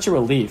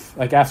relief.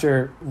 Like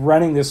after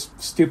running this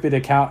stupid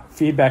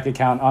feedback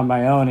account on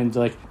my own and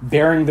like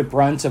bearing the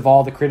brunt of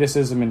all the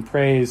criticism and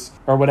praise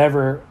or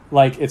whatever,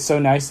 like it's so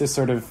nice to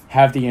sort of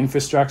have the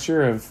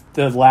infrastructure of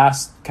the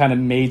last kind of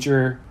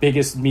major,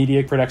 biggest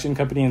media production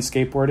company in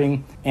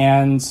skateboarding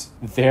and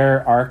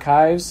their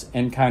archives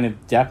and kind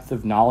of depth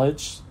of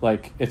knowledge.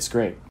 Like it's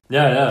great.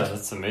 Yeah,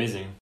 that's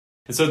amazing.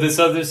 And so this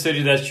other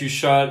city that you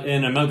shot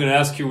in, I'm not going to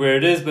ask you where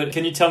it is, but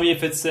can you tell me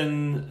if it's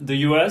in the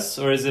US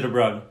or is it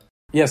abroad?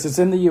 Yes, it's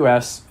in the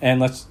U.S., and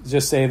let's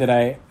just say that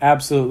I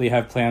absolutely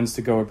have plans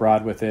to go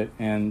abroad with it.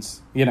 And,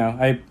 you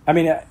know, I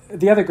mean,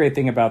 the other great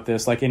thing about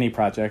this, like any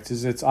project,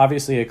 is it's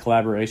obviously a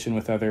collaboration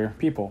with other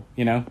people,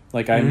 you know?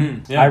 Like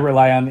I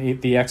rely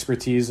on the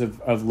expertise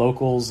of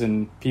locals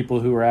and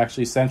people who are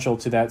actually central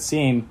to that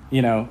scene.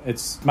 You know,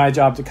 it's my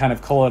job to kind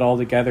of cull it all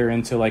together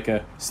into like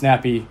a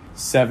snappy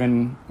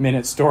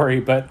 7-minute story.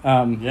 But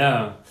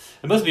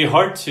it must be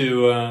hard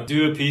to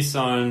do a piece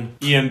on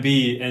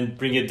EMB and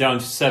bring it down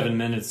to 7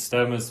 minutes.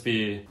 That must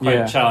be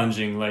quite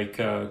challenging.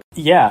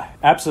 Yeah,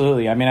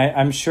 absolutely. I mean,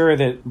 I'm sure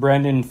that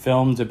Brendan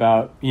filmed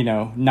about,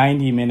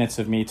 90 minutes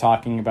of me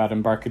talking about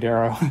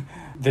Embarcadero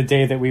the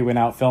day that we went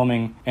out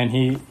filming, and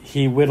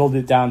he whittled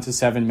it down to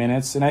 7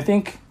 minutes. And I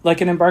think,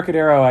 like in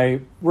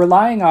Embarcadero,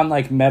 relying on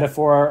like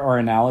metaphor or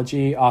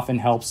analogy often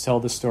helps tell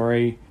the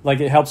story. Like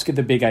it helps get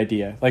the big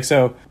idea. Like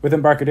so with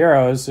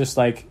Embarcadero, it's just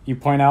like you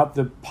point out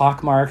the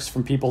pock marks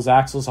from people's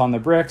axles on the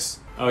bricks,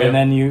 and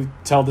then you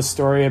tell the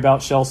story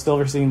about Shel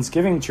Silverstein's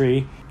Giving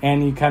Tree,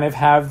 and you kind of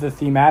have the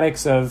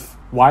thematics of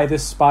why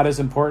this spot is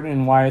important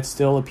and why it's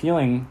still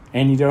appealing.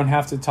 And you don't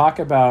have to talk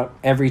about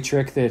every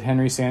trick that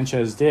Henry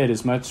Sanchez did,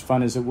 as much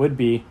fun as it would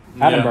be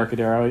at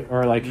Embarcadero,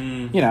 or like,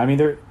 you know, I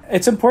mean,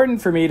 it's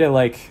important for me to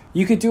like,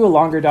 you could do a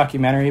longer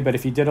documentary, but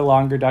if you did a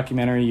longer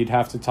documentary, you'd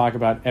have to talk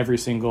about every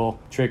single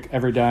trick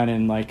ever done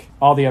and like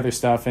all the other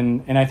stuff.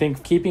 And I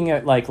think keeping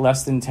it like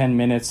less than 10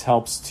 minutes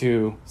helps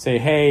to say,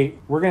 hey,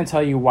 we're going to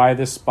tell you why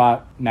this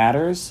spot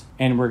matters.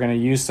 And we're going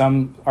to use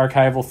some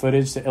archival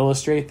footage to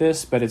illustrate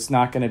this, but it's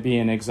not going to be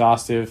an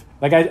exhaustive,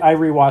 like I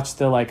rewatched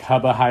the like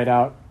Hubba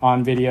Hideout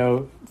on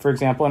video, for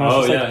example. And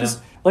I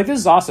was this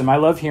is awesome. I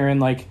love hearing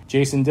like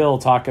Jason Dill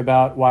talk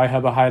about why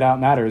Hubba Hideout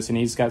matters, and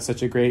he's got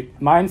such a great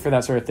mind for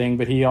that sort of thing.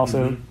 But he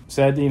also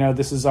said, you know,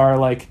 this is our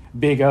like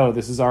Big O,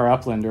 this is our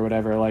upland or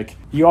whatever. Like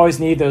you always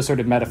need those sort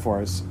of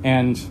metaphors.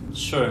 And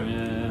sure,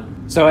 yeah.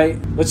 So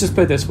let's just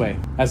put it this way,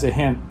 as a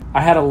hint. I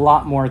had a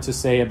lot more to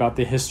say about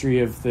the history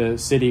of the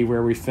city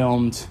where we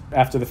filmed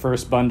after the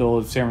first bundle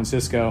of San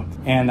Francisco,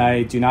 and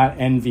I do not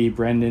envy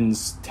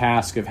Brendan's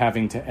task of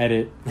having to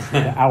edit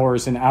the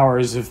hours and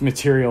hours of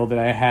material that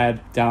I had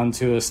down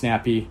to a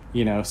snappy,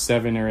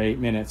 7 or 8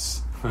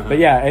 minutes. But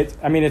yeah,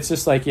 it's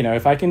just like,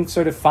 if I can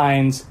sort of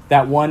find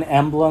that one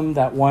emblem,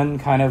 that one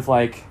kind of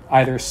like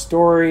either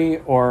story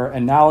or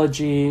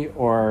analogy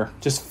or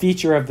just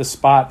feature of the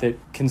spot that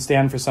can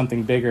stand for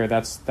something bigger,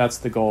 that's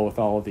the goal with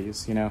all of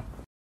these,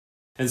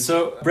 And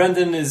so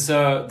Brendan is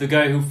the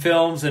guy who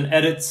films and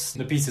edits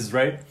the pieces,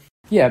 right?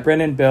 Yeah,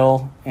 Brendan,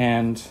 Bill,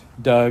 and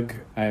Doug.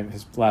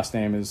 His last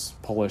name is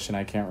Polish, and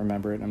I can't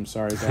remember it. I'm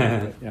sorry, Doug.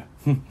 But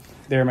yeah,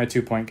 they're my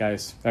 2-point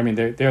guys. I mean,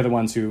 they're the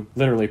ones who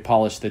literally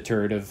polish the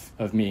turd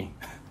of me.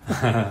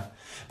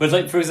 But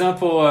like, for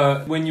example,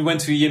 when you went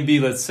to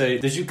EMB, let's say,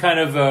 did you kind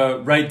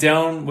of write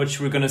down what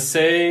you were going to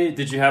say?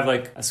 Did you have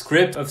like a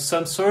script of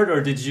some sort,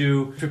 or did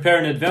you prepare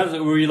in advance?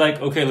 Or were you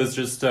like, okay, let's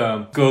just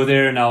go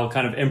there and I'll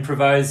kind of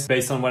improvise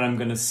based on what I'm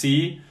going to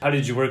see? How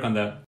did you work on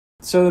that?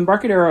 So the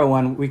Embarcadero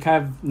one, we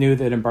kind of knew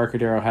that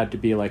Embarcadero had to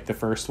be like the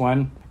first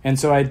one. And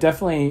so I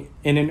definitely,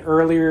 in an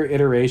earlier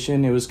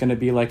iteration, it was going to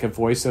be like a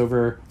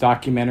voiceover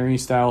documentary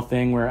style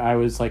thing where I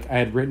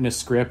had written a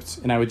script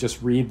and I would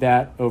just read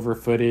that over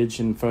footage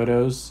and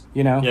photos,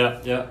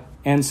 Yeah.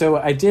 And so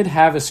I did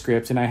have a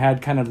script, and I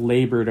had kind of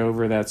labored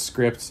over that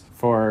script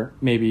for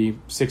maybe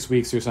 6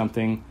 weeks or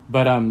something.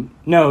 But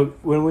no,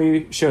 when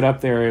we showed up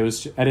there, I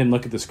didn't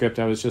look at the script.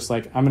 I was just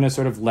like, I'm going to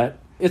sort of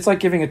it's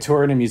like giving a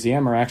tour in a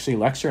museum or actually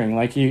lecturing.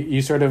 Like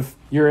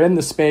you're in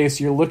the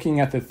space, you're looking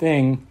at the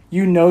thing,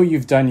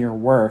 you've done your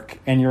work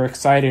and you're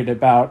excited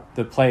about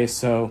the place.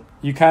 So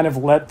you kind of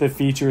let the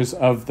features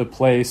of the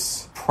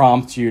place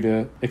prompt you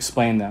to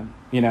explain them,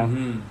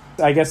 Mm-hmm.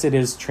 I guess it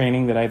is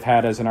training that I've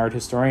had as an art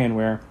historian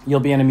where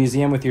you'll be in a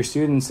museum with your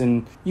students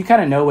and you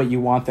kind of know what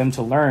you want them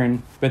to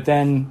learn, but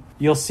then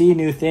you'll see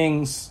new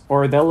things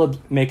or they'll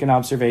make an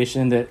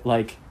observation that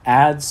like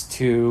adds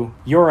to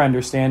your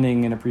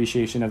understanding and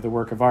appreciation of the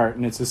work of art.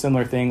 And it's a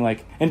similar thing,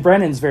 like, and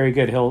Brennan's very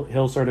good.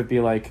 He'll sort of be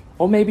like,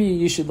 well, maybe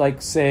you should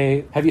like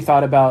say, have you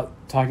thought about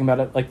talking about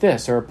it like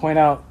this, or point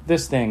out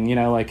this thing,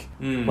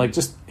 like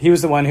just, he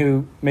was the one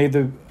who made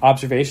the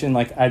observation.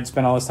 Like I'd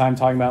spent all this time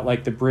talking about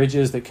like the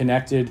bridges that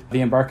connected the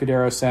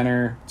Embarcadero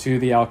Center to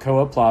the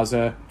Alcoa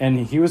Plaza.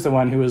 And he was the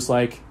one who was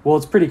like, well,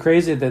 it's pretty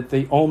crazy that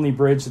the only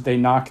bridge that they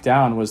knocked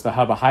down was the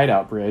Hubba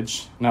Hideout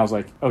Bridge. And I was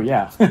like, oh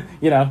yeah,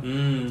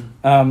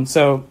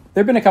 So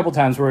there've been a couple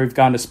times where we've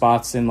gone to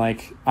spots and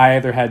like I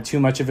either had too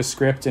much of a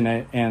script in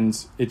it and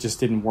it just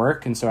didn't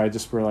work, and so I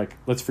just were like,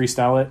 let's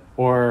freestyle it,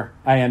 or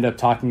I end up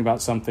talking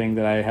about something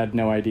that I had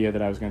no idea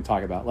that I was going to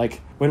talk about.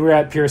 Like when we were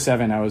at Pier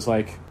 7, I was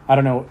like, I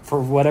don't know,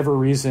 for whatever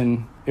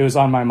reason it was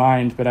on my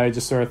mind, but I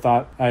just sort of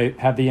thought, I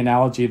had the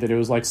analogy that it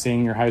was like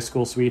seeing your high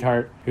school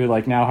sweetheart who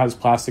like now has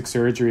plastic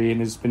surgery and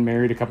has been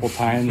married a couple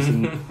times,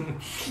 and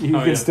you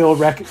can still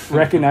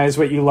recognize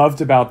what you loved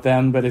about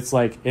them, but it's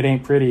like, it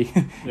ain't pretty.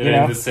 It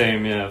ain't the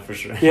same, yeah, for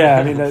sure. Yeah,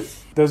 I mean,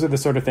 those are the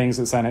sort of things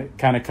that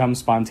kind of come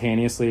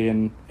spontaneously,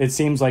 and it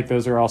seems like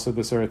those are also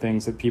the sort of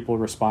things that people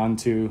respond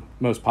to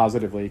most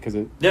positively, because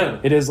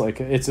it is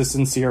like, it's a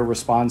sincere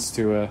response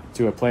to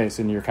a place,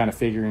 and you're kind of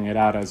figuring it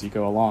out as you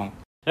go along.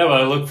 Yeah,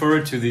 well, I look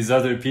forward to these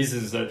other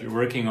pieces that you're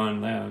working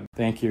on now.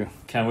 Thank you.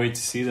 Can't wait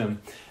to see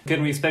them.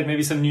 Can we expect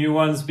maybe some new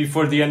ones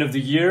before the end of the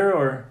year,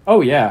 or?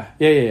 Oh, yeah.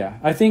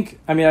 I think,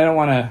 I don't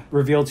want to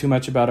reveal too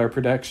much about our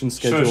production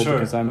schedule, sure.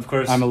 Because of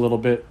course. I'm a little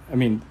bit,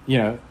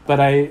 but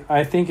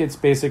I think it's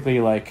basically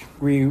like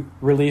we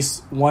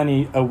release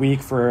one a week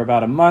for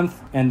about a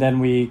month, and then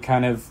we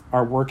kind of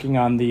are working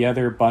on the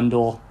other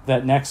bundle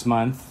that next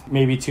month,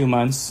 maybe 2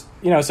 months.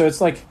 So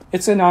it's like,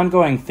 it's an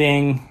ongoing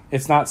thing.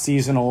 It's not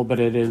seasonal,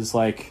 but it is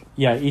like,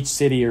 each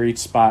city or each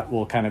spot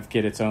will kind of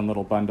get its own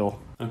little bundle.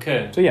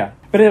 Okay. So yeah,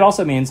 but it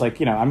also means like,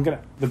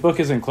 the book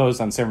isn't closed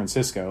on San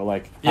Francisco.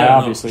 Like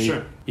obviously,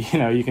 sure.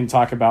 You can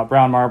talk about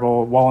Brown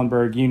Marble,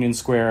 Wallenberg, Union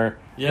Square,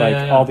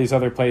 all these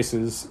other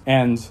places.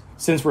 And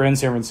since we're in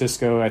San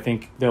Francisco, I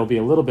think there'll be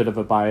a little bit of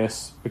a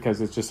bias because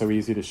it's just so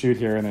easy to shoot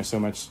here and there's so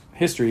much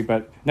history.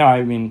 But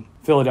no,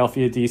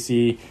 Philadelphia,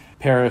 DC,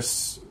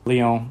 Paris,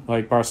 Lyon,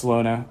 like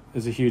Barcelona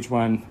is a huge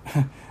one.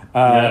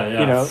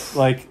 You know,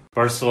 like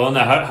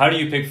Barcelona. How do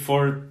you pick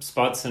 4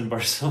 spots in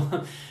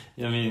Barcelona?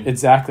 I mean,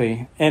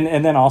 exactly.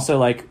 And then also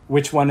like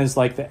which one is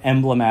like the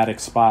emblematic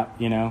spot,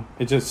 you know?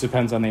 It just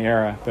depends on the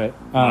era, but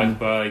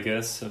I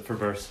guess for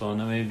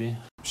Barcelona maybe.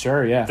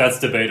 Sure, yeah. That's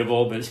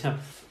debatable, but yeah.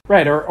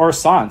 Right, or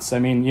Sants. I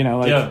mean, you know,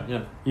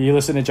 like you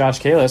listen to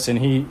Josh Kalis and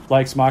he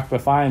likes Machba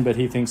fine, but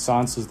he thinks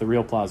Sants is the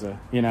real plaza,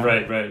 you know?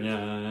 Right,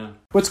 yeah.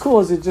 What's cool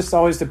is it just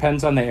always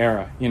depends on the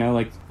era, you know,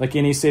 like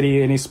any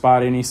city, any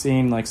spot, any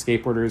scene, like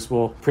skateboarders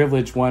will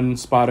privilege one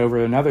spot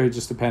over another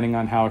just depending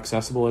on how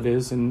accessible it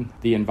is and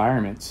the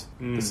environment,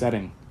 the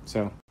setting.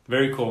 So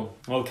very cool.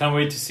 Well, can't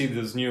wait to see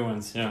those new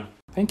ones, yeah.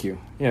 Thank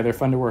you. Yeah, they're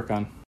fun to work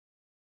on.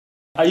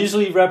 I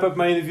usually wrap up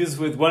my interviews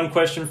with one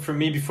question from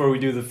me before we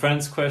do the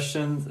friends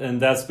question,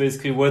 and that's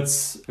basically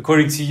what's,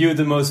 according to you,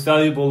 the most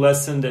valuable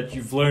lesson that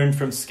you've learned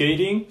from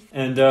skating.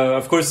 And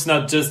of course, it's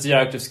not just the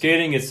act of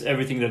skating, it's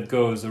everything that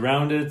goes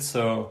around it.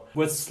 So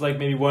what's like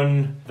maybe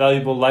one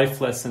valuable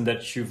life lesson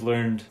that you've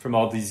learned from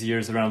all these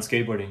years around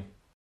skateboarding?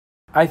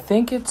 I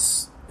think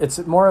it's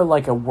more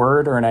like a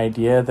word or an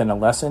idea than a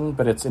lesson,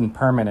 but it's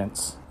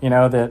impermanence. You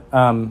know, that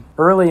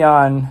early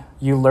on,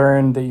 you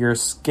learn that your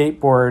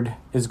skateboard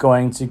is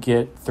going to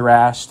get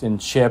thrashed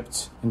and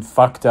chipped and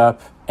fucked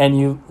up, and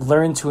you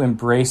learn to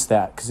embrace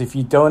that. Because if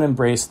you don't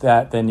embrace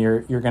that, then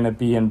you're going to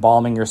be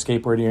embalming your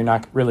skateboard and you're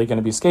not really going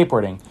to be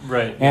skateboarding.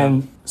 Right.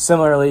 And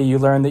similarly, you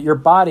learn that your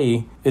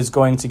body is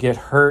going to get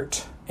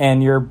hurt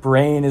and your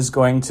brain is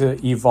going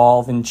to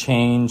evolve and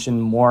change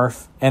and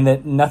morph, and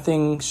that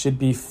nothing should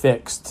be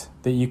fixed,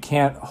 that you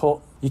can't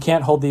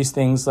hold these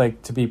things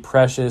like to be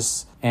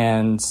precious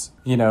and,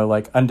 you know,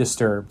 like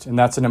undisturbed. And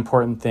that's an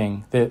important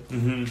thing, that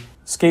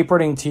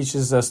skateboarding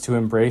teaches us to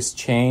embrace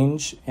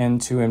change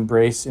and to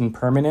embrace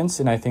impermanence.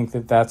 And I think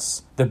that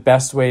that's the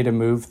best way to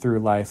move through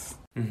life.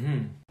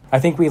 I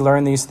think we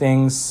learn these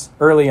things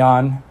early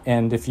on,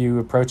 and if you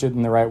approach it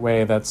in the right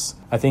way, that's,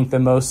 I think, the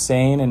most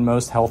sane and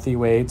most healthy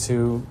way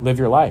to live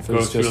your life.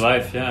 Go through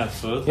life, yeah,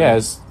 absolutely. Yeah,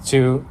 is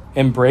to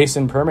embrace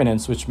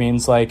impermanence, which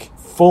means like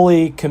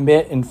fully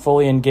commit and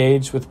fully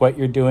engage with what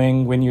you're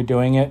doing when you're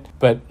doing it,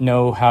 but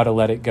know how to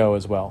let it go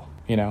as well,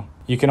 you know?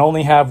 You can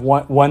only have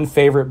one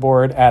favorite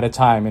board at a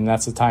time, and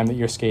that's the time that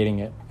you're skating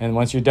it. And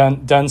once you're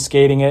done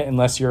skating it,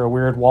 unless you're a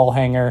weird wall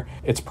hanger,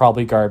 it's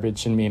probably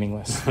garbage and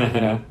meaningless, you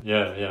know?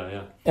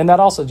 Yeah. And that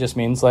also just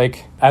means,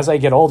 like, as I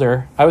get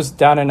older, I was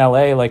down in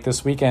LA, like,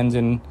 this weekend,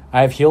 and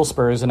I have heel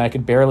spurs, and I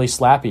could barely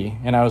slappy.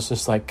 And I was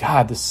just like,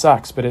 God, this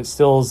sucks. But it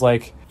still is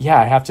like, yeah,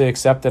 I have to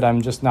accept that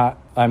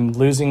I'm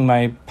losing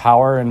my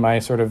power and my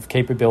sort of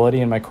capability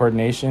and my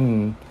coordination,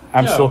 and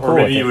I'm still cool. Or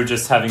maybe with you were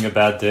just having a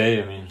bad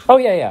day. I mean. Oh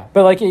yeah.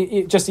 But like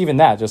just even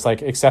that, just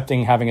like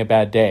accepting having a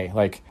bad day.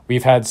 Like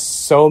we've had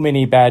so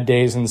many bad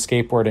days in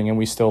skateboarding, and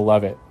we still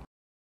love it.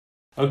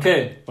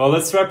 Okay, well,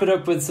 let's wrap it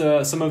up with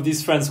some of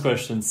these friends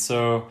questions.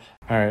 So.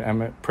 All right,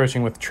 I'm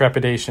approaching with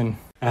trepidation.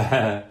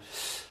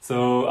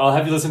 So I'll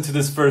have you listen to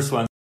this first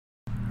one.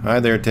 Hi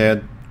there,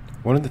 Ted.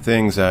 One of the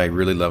things I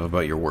really love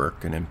about your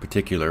work, and in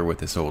particular with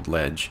this old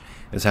ledge,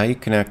 is how you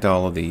connect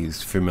all of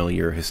these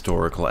familiar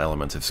historical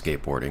elements of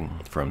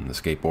skateboarding, from the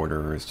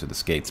skateboarders to the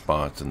skate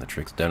spots and the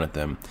tricks done at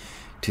them,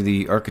 to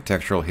the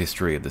architectural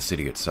history of the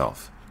city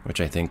itself, which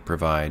I think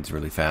provides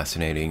really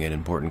fascinating and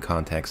important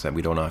context that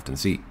we don't often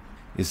see.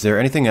 Is there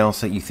anything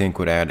else that you think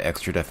would add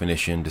extra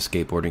definition to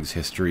skateboarding's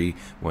history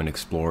when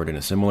explored in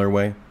a similar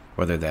way?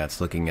 Whether that's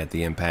looking at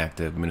the impact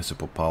of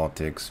municipal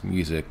politics,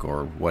 music,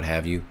 or what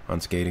have you on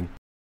skating?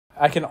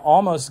 I can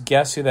almost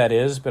guess who that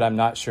is, but I'm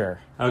not sure.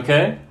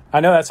 Okay. I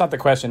know that's not the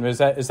question, but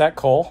is that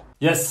Cole?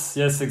 Yes,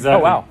 exactly. Oh,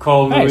 wow.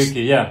 Cole Nice.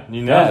 Lewicki, yeah.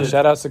 You know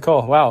shout outs to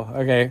Cole. Wow,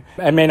 okay.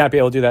 I may not be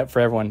able to do that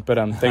for everyone, but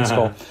thanks,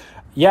 Cole.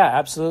 Yeah,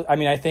 absolutely. I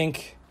mean, I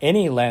think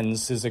any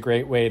lens is a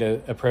great way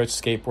to approach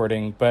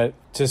skateboarding, but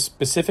to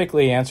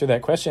specifically answer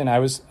that question,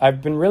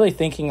 I've been really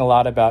thinking a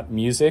lot about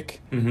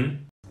music.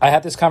 Mm-hmm. I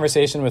had this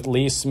conversation with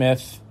Lee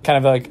Smith, kind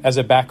of like as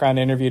a background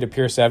interview to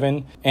Pier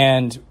 7,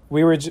 and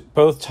we were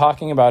both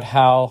talking about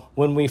how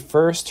when we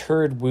first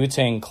heard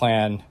Wu-Tang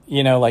Clan,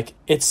 you know, like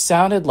it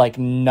sounded like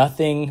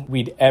nothing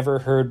we'd ever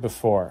heard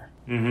before.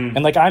 Mm-hmm.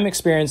 And like I'm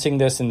experiencing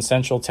this in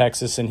Central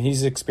Texas, and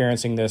he's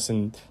experiencing this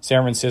in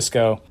San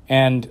Francisco.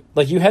 And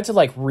like you had to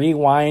like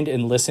rewind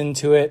and listen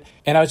to it.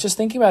 And I was just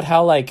thinking about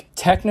how like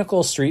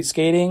technical street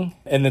skating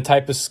and the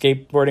type of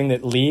skateboarding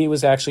that Lee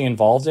was actually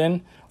involved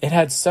in, it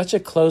had such a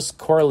close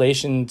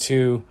correlation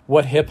to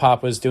what hip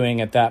hop was doing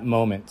at that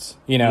moment,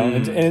 you know,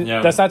 and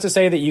that's not to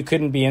say that you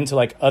couldn't be into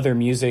like other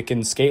music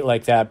and skate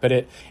like that,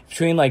 but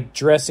between like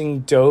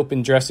dressing dope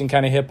and dressing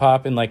kind of hip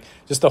hop and like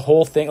just the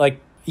whole thing, like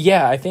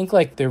Yeah, I think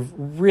like they're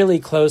really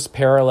close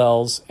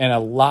parallels and a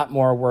lot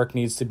more work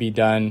needs to be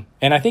done.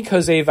 And I think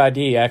Jose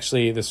Vadi,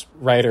 actually, this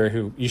writer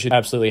who you should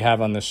absolutely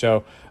have on the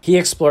show, he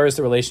explores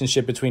the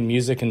relationship between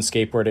music and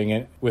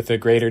skateboarding with a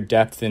greater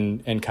depth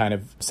and kind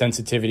of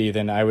sensitivity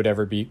than I would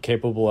ever be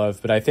capable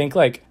of. But I think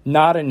like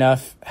not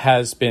enough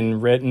has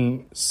been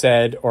written,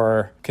 said,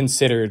 or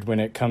considered when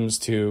it comes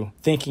to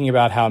thinking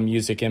about how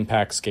music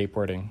impacts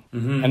skateboarding.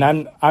 Mm-hmm.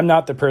 And I'm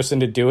not the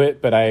person to do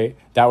it, but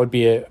that would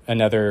be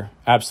another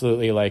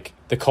absolutely like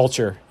the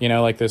culture, you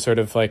know, like the sort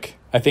of like,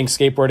 I think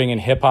skateboarding and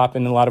hip hop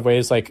in a lot of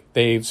ways, like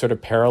they sort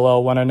of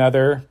parallel one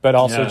another, but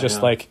also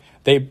like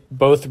they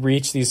both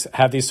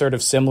have these sort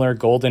of similar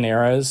golden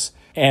eras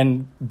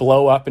and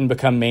blow up and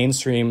become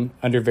mainstream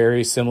under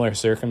very similar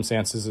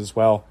circumstances as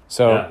well.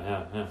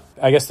 So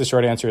I guess the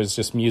short answer is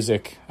just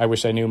music. I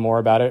wish I knew more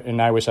about it,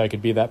 and I wish I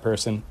could be that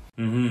person.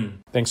 Mm-hmm.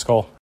 Thanks,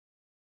 Cole.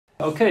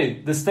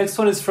 Okay, this next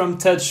one is from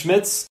Ted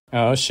Schmitz.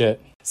 Oh, shit.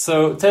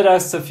 So Ted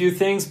asked a few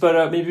things,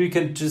 but maybe we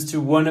can just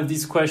do one of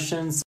these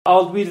questions.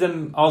 I'll read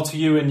them all to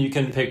you and you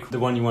can pick the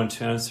one you want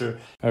to answer.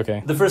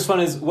 Okay. The first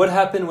one is, what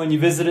happened when you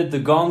visited the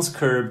Gons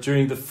Curb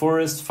during the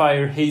forest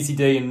fire hazy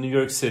day in New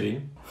York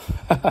City?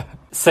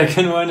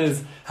 Second one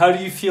is, how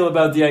do you feel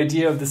about the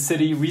idea of the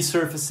city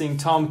resurfacing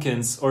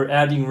Tompkins or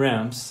adding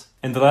ramps?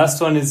 And the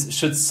last one is,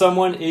 should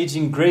someone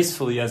aging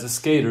gracefully as a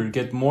skater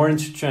get more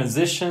into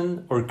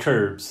transition or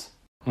curbs?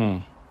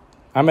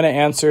 I'm going to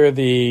answer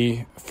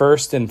the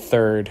first and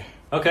third.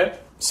 Okay.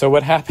 So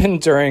what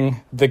happened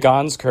during the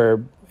Gons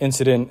Curb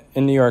incident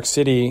in New York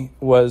City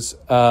was,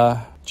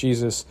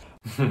 Jesus.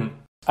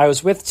 I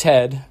was with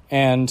Ted,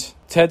 and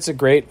Ted's a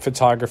great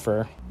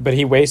photographer, but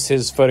he wastes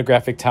his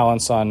photographic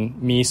talents on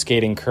me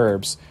skating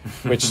curbs,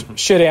 which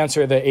should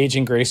answer the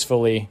aging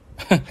gracefully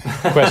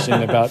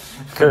question about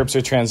curbs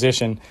or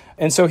transition.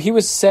 And so he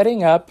was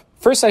setting up.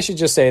 First, I should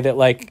just say that,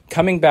 like,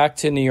 coming back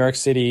to New York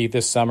City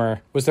this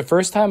summer was the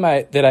first time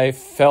that I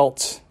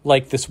felt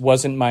like this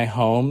wasn't my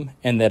home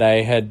and that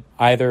I had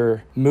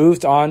either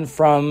moved on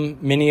from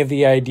many of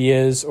the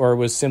ideas or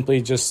was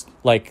simply just,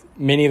 like,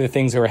 many of the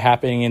things that were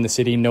happening in the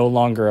city no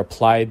longer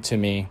applied to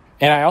me.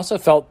 And I also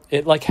felt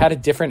it, like, had a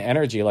different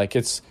energy. Like,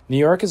 New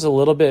York is a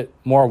little bit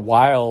more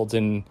wild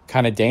and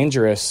kind of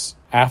dangerous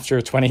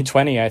after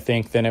 2020, I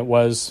think, than it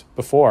was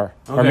before.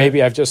 Okay. Or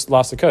maybe I've just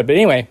lost the code. But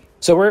anyway...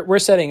 So we're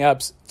setting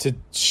up to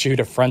shoot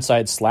a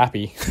frontside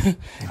slappy,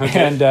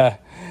 and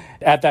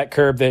at that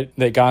curb that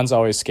Gonz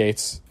always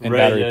skates in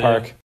Battery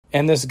Park. Yeah.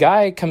 And this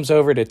guy comes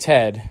over to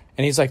Ted,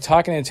 and he's like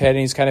talking to Ted, and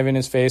he's kind of in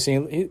his face,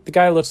 and the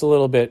guy looks a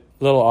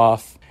little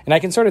off. And I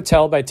can sort of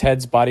tell by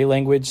Ted's body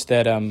language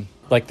that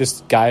like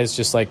this guy is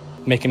just like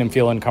making him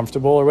feel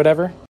uncomfortable or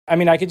whatever. I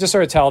mean, I could just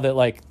sort of tell that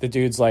like the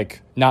dude's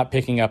like not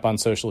picking up on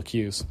social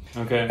cues.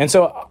 Okay. And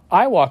so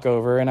I walk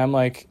over and I'm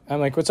like,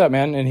 what's up,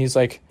 man? And he's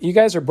like, you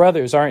guys are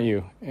brothers, aren't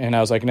you? And I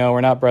was like, no,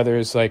 we're not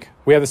brothers. Like,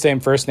 we have the same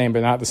first name,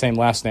 but not the same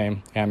last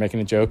name. And I'm making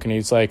a joke. And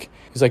he's like,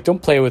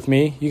 don't play with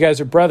me. You guys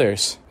are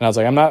brothers. And I was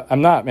like,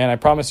 I'm not, man. I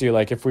promise you,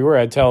 like, if we were,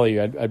 I'd tell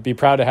you, I'd be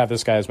proud to have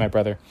this guy as my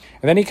brother.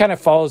 And then he kind of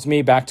follows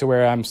me back to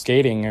where I'm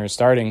skating or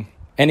starting.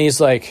 And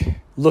he's like,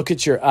 look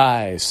at your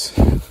eyes.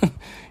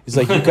 He's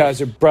like, you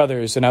guys are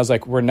brothers. And I was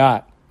like, we're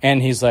not.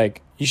 And he's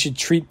like, you should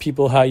treat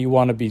people how you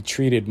want to be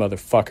treated,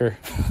 motherfucker.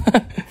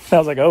 And I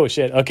was like, oh,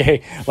 shit.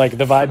 Okay. Like,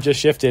 the vibe just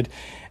shifted.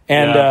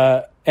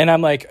 And and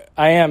I'm like,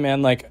 I am,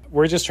 man. Like,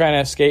 we're just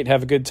trying to skate,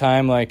 have a good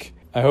time. Like,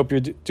 I hope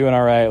you're doing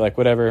all right. Like,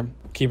 whatever.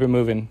 Keep it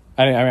moving.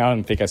 I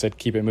don't think I said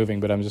keep it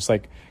moving, but I'm just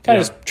like kind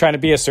of just trying to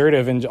be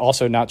assertive and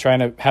also not trying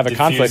to have a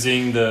conflict.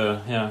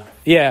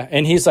 Yeah.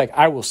 And he's like,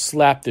 I will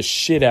slap the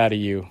shit out of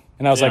you.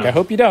 And I was like, I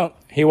hope you don't.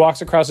 He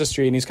walks across the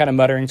street and he's kind of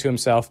muttering to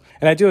himself.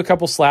 And I do a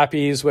couple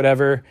slappies,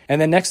 whatever.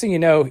 And then next thing you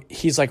know,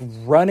 he's like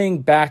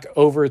running back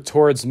over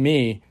towards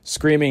me,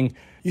 screaming,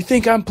 you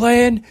think I'm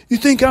playing? You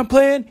think I'm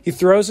playing? He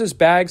throws his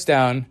bags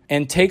down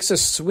and takes a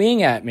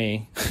swing at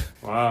me.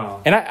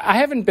 Wow. And I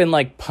haven't been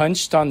like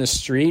punched on the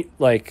street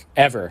like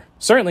ever.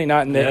 Certainly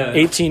not in the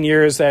 18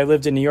 years that I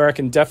lived in New York,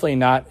 and definitely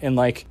not in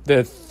like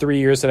the 3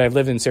 years that I've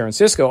lived in San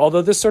Francisco.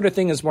 Although this sort of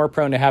thing is more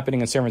prone to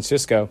happening in San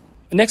Francisco.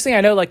 Next thing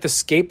I know, like the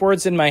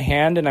skateboard's in my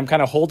hand and I'm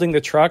kind of holding the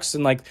trucks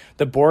and like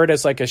the board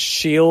as like a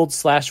shield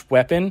 /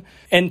 weapon.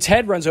 And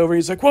Ted runs over.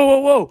 He's like, whoa, whoa,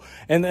 whoa.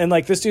 And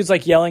like this dude's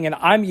like yelling and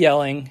I'm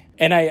yelling.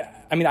 And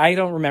I mean, I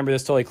don't remember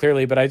this totally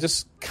clearly, but I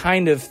just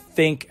kind of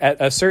think at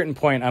a certain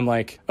point, I'm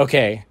like,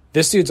 okay,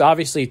 this dude's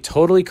obviously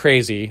totally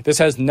crazy. This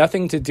has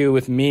nothing to do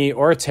with me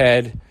or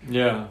Ted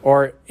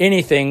or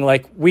anything.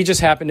 Like, we just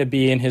happen to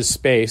be in his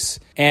space.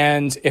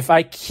 And if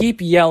I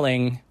keep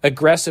yelling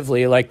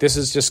aggressively, like, this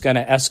is just going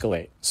to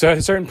escalate. So at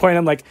a certain point,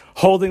 I'm like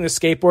holding the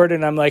skateboard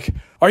and I'm like,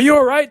 are you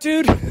all right,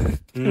 dude?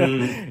 You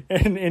know?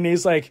 And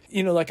he's like,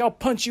 you know, like, I'll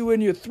punch you in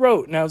your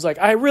throat. And I was like,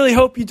 I really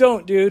hope you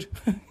don't, dude.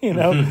 You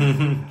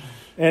know?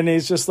 And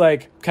he's just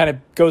like, kind of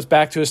goes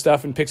back to his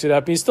stuff and picks it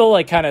up. He's still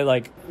like kind of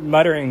like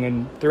muttering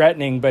and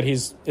threatening, but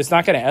it's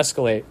not going to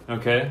escalate.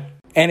 Okay.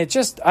 And it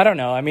just, I don't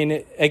know. I mean,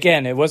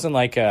 it wasn't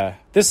like,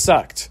 this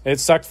sucked. It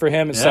sucked for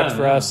him. It sucked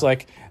for us.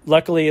 Like,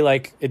 luckily,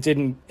 like, it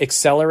didn't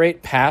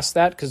accelerate past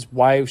that, because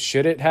why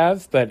should it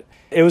have? But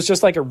it was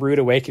just like a rude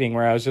awakening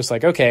where I was just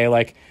like, okay,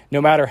 like, no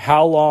matter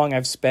how long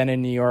I've spent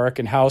in New York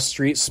and how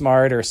street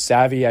smart or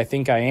savvy I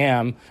think I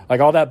am,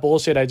 like all that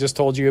bullshit I just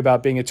told you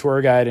about being a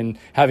tour guide and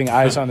having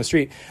eyes on the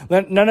street,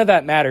 none of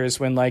that matters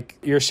when, like,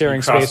 you're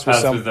sharing space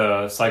with with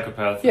a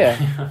psychopath.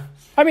 Yeah.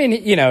 I mean,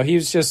 you know,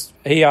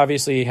 he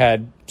obviously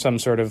had some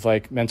sort of,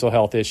 like, mental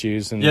health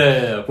issues and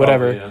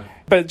whatever. Probably, yeah.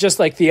 But just,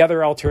 like, the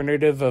other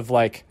alternative of,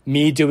 like,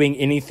 me doing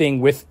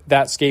anything with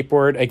that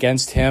skateboard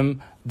against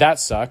him, that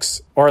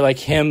sucks. Or, like,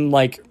 him,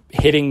 like,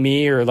 hitting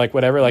me or, like,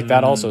 whatever, like,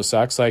 that also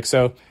sucks. Like,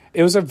 so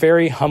it was a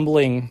very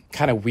humbling,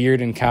 kind of weird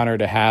encounter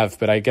to have.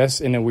 But I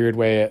guess in a weird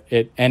way,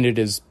 it ended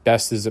as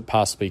best as it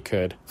possibly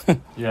could.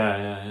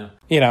 Yeah.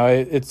 You know,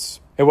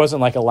 it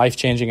wasn't like a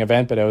life-changing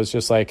event, but it was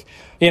just like,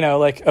 you know,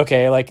 like,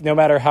 okay, like, no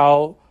matter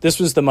how, this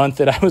was the month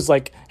that I was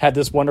like, had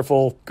this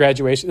wonderful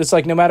graduation. It's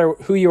like, no matter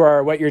who you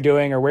are, what you're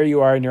doing, or where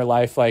you are in your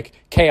life, like,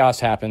 chaos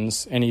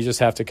happens and you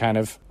just have to kind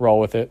of roll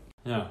with it.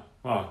 Yeah.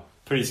 Wow.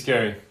 Pretty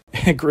scary.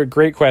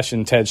 Great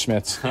question, Ted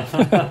Schmitz.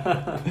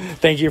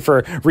 Thank you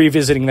for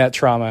revisiting that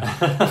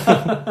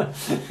trauma.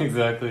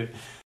 Exactly.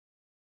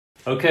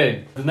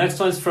 Okay. The next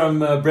one's from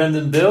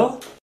Brendan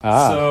Bill.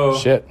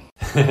 Shit.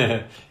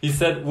 He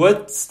said,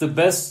 what's the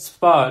best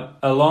spot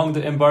along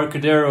the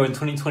Embarcadero in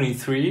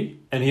 2023?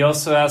 And he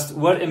also asked,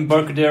 what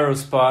Embarcadero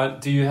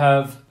spot do you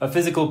have a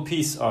physical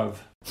piece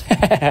of?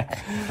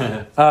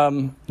 The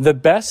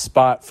best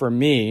spot for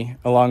me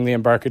along the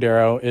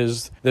Embarcadero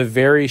is the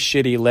very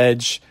shitty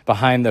ledge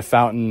behind the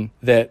fountain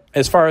that,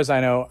 as far as I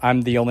know,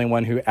 I'm the only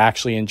one who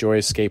actually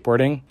enjoys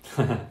skateboarding.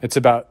 It's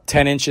about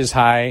 10 inches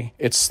high.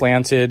 It's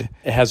slanted.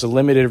 It has a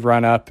limited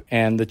run up.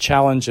 And the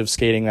challenge of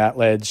skating that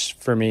ledge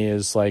for me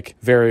is like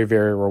very,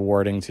 very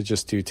rewarding to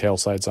just do tail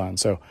slides on.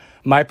 So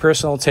my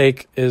personal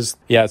take is,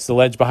 it's the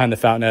ledge behind the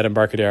fountain at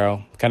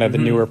Embarcadero, kind of the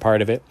newer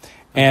part of it.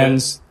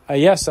 And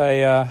yes,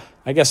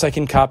 I guess I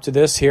can cop to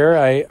this here.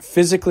 I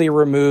physically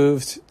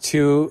removed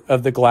 2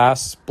 of the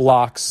glass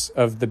blocks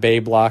of the bay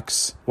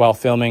blocks while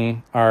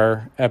filming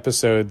our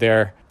episode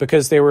there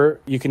because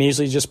you can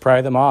easily just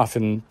pry them off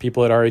and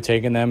people had already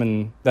taken them.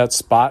 And that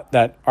spot,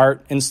 that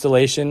art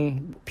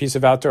installation, piece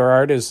of outdoor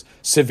art is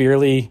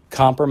severely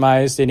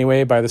compromised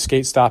anyway by the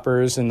skate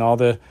stoppers and all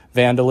the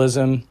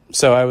vandalism.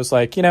 So I was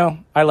like, you know,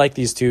 I like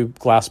these 2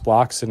 glass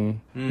blocks and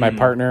my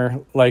partner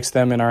likes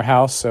them in our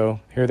house.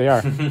 So here they are.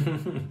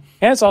 And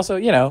it's also,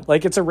 you know,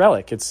 like it's a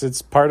relic.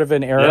 It's part of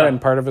an era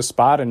and part of a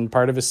spot and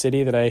part of a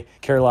city that I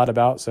care a lot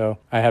about. So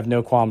I have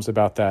no qualms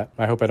about that.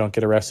 I hope I don't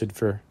get arrested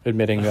for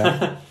admitting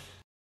that.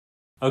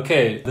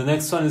 Okay, the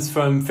next one is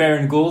from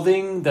Farron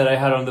Goulding that I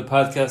had on the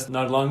podcast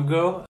not long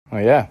ago. Oh,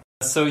 yeah.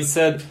 So he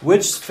said,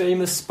 which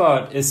famous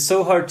spot is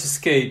so hard to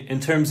skate in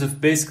terms of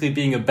basically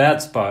being a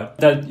bad spot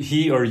that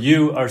he or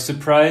you are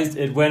surprised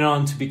it went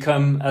on to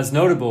become as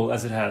notable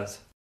as it has?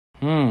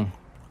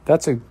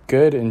 That's a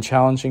good and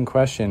challenging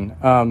question.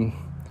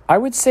 I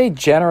would say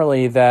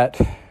generally that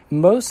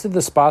most of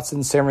the spots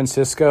in San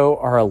Francisco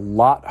are a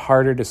lot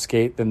harder to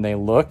skate than they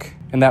look.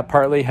 And that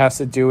partly has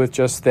to do with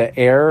just the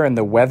air and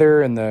the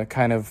weather and the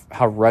kind of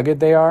how rugged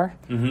they are.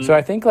 So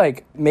I think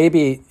like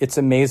maybe it's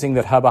amazing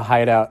that Hubba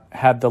Hideout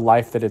had the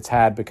life that it's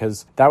had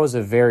because that was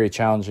a very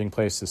challenging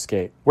place to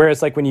skate.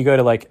 Whereas like when you go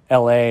to like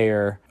LA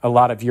or a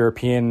lot of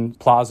European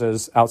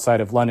plazas outside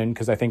of London,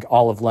 because I think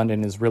all of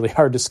London is really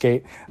hard to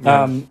skate.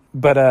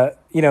 But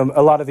you know,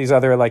 a lot of these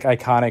other like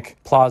iconic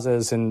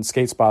plazas and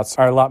skate spots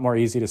are a lot more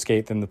easy to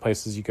skate than the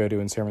places you go to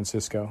in San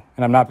Francisco.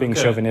 And I'm not being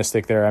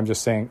chauvinistic there. I'm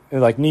just saying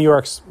like New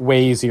York's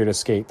way easier to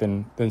skate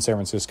than San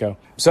Francisco.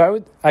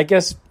 So I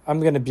guess I'm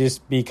going to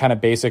just be kind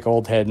of basic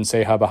old head and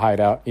say Hubba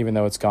Hideout, even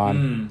though it's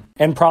gone.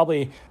 And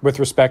probably with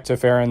respect to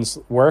Farron's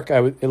work,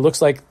 it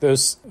looks like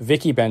those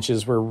Vicky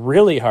benches were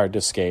really hard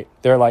to skate.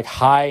 They're like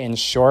high and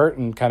short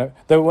and kind of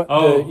the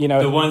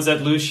ones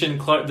that Lucian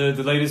Clark, the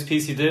latest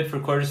piece he did for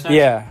Quarter Snatch.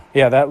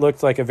 Yeah, that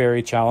looked like a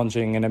very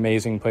challenging and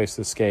amazing place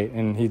to skate,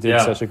 and he did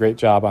such a great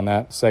job on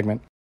that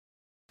segment.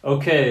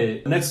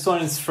 Okay, the next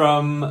one is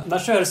from, I'm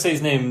not sure how to say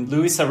his name,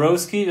 Louis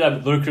Sarowski,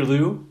 Lurker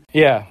Lou.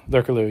 Yeah,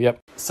 Lurker Lou, yep.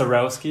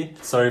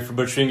 Sarowski. Sorry for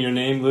butchering your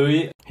name,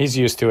 Louis. He's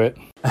used to it.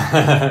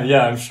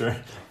 Yeah, I'm sure.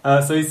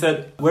 So he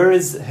said, where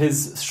is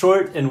his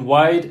short and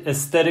wide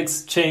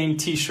aesthetics chain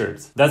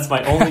t-shirt? That's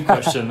my only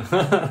question.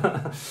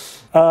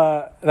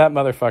 That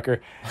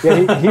motherfucker.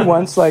 Yeah, he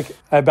once, like,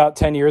 about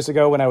 10 years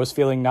ago when I was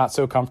feeling not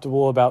so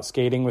comfortable about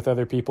skating with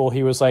other people,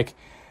 he's like,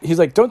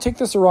 don't take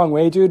this the wrong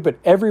way, dude, but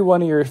every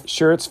one of your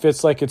shirts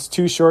fits like it's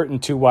too short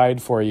and too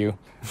wide for you.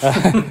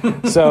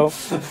 So...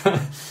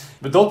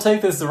 But don't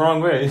take this the wrong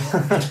way.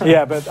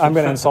 Yeah, but I'm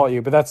going to insult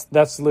you. But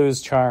that's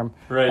Lou's charm.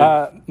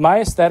 Right.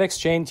 My aesthetics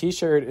chain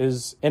T-shirt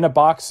is in a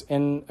box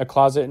in a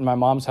closet in my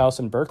mom's house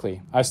in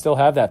Berkeley. I still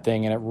have that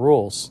thing, and it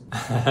rules.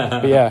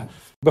 But yeah,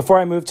 Before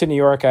I moved to New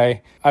York,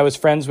 I was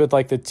friends with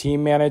like the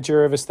team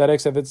manager of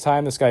aesthetics at the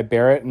time, this guy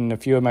Barrett, and a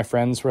few of my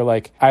friends were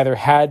like either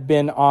had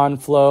been on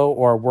Flow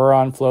or were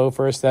on Flow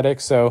for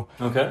aesthetics. So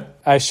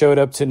I showed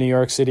up to New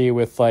York City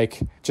with like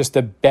just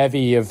a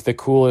bevy of the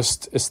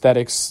coolest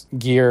aesthetics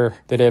gear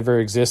that ever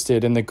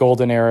existed in the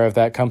golden era of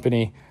that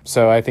company.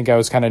 So I think I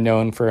was kind of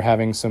known for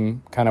having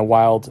some kind of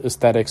wild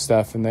aesthetic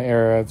stuff in the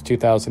era of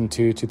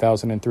 2002,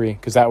 2003,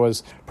 because that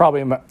was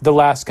probably the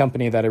last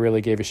company that I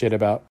really gave a shit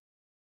about.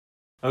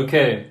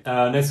 Okay,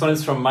 next one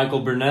is from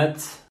Michael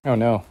Burnett. Oh,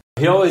 no.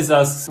 He always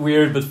asks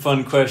weird but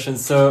fun questions.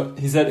 So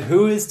he said,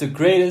 who is the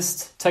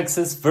greatest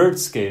Texas vert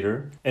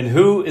skater and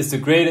who is the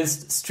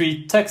greatest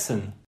street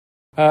Texan?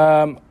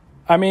 I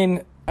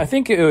mean, I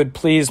think it would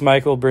please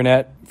Michael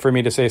Burnett for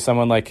me to say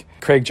someone like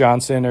Craig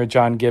Johnson or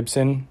John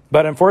Gibson.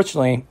 But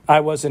unfortunately,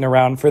 I wasn't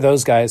around for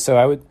those guys. So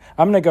I'm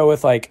going to go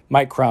with like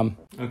Mike Crum.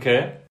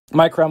 Okay.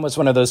 Mike Crum was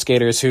one of those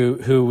skaters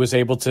who was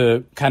able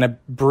to kind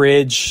of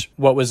bridge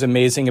what was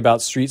amazing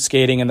about street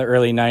skating in the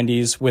early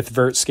 90s with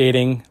vert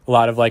skating, a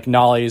lot of like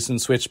nollies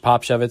and switch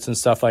pop shove-its and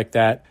stuff like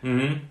that.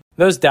 Mm-hmm.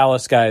 Those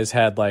Dallas guys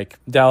had like,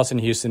 Dallas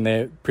and Houston, they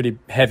had pretty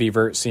heavy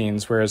vert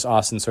scenes, whereas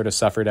Austin sort of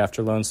suffered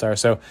after Lone Star.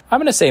 So I'm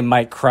going to say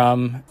Mike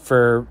Crum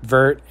for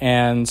vert.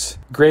 And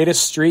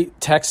greatest street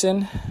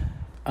Texan,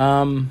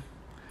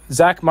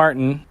 Zach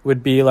Martin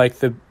would be like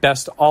the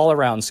best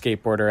all-around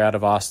skateboarder out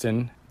of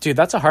Austin. Dude,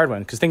 that's a hard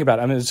one, because think about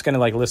it. I'm just going to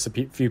like list a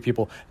few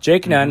people.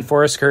 Jake Nunn,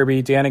 Forrest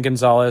Kirby, Deanna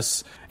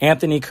Gonzalez,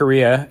 Anthony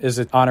Correa is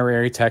an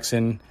honorary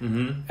Texan,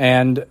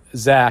 and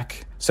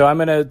Zach. So I'm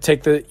going to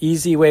take the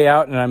easy way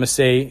out, and I'm going to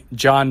say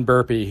John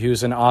Burpee,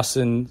 who's an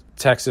Austin,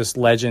 Texas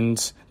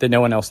legend that no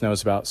one else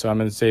knows about. So I'm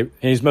going to say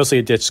he's mostly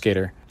a ditch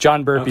skater.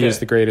 John Burpee is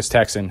the greatest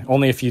Texan.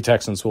 Only a few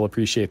Texans will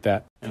appreciate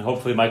that. And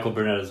hopefully Michael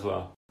Burnett as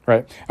well.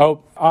 Right.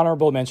 Oh,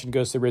 honorable mention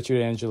goes to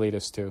Richard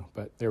Angelides, too.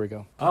 But there we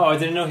go. Oh, I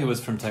didn't know he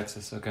was from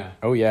Texas. Okay.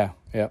 Oh, yeah.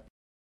 Yep.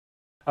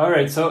 All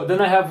right. So then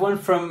I have one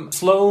from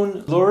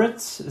Sloan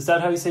Loritz. Is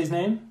that how you say his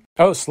name?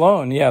 Oh,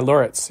 Sloan. Yeah,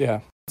 Loritz. Yeah.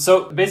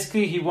 So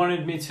basically, he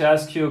wanted me to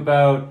ask you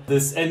about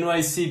this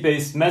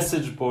NYC-based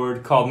message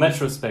board called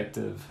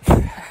Metrospective.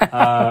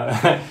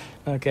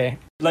 Okay.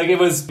 Like it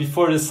was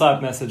before the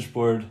Slap message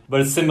board,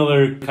 but a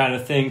similar kind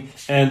of thing.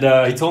 And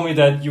he told me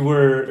that you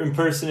were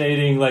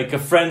impersonating like a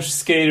French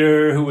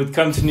skater who would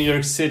come to New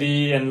York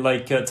City and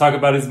like talk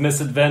about his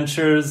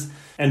misadventures,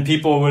 and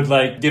people would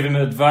like give him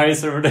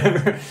advice or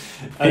whatever.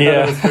 I thought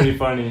it was pretty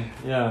funny.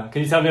 Yeah.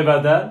 Can you tell me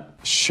about that?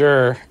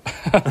 Sure.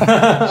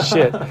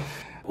 Shit.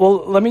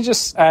 Well, let me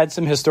just add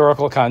some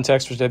historical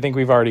context, which I think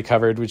we've already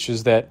covered, which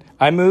is that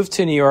I moved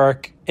to New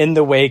York in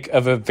the wake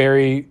of a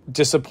very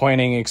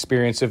disappointing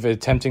experience of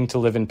attempting to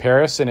live in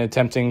Paris and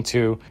attempting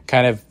to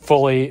kind of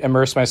fully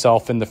immerse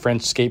myself in the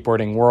French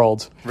skateboarding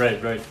world.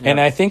 Right. Yeah. And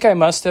I think I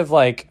must have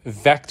like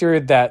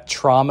vectored that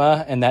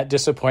trauma and that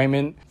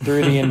disappointment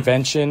through the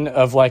invention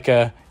of like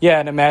an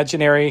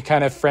imaginary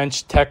kind of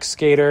French tech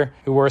skater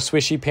who wore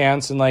swishy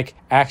pants and like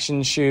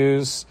action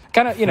shoes.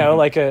 Kind of,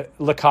 like a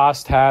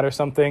Lacoste hat or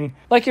something.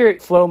 Like your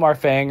Flo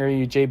Marfang or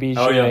your JB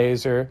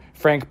Gilles or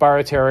Frank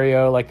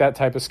Baratario, like that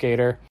type of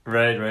skater.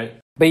 Right.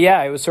 But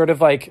yeah, it was sort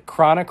of like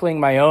chronicling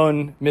my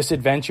own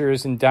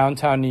misadventures in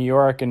downtown New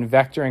York and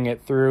vectoring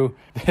it through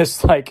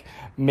this like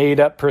made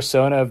up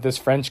persona of this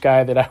French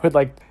guy that I would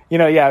like,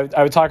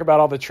 I would talk about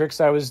all the tricks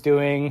I was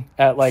doing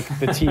at like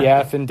the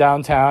TF in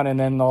downtown and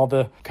then all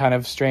the kind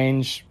of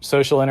strange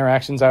social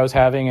interactions I was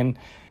having. And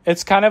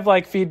it's kind of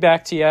like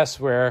Feedback TS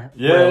where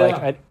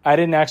like I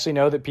didn't actually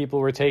know that people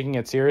were taking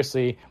it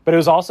seriously, but it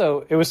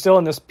was still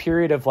in this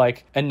period of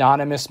like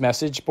anonymous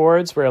message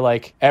boards where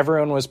like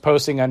everyone was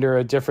posting under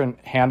a different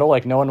handle,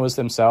 like no one was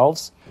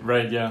themselves.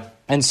 Right, yeah.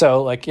 And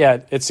so like,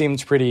 it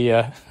seemed pretty,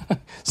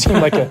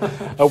 seemed like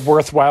a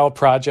worthwhile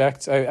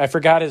project. I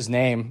forgot his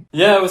name.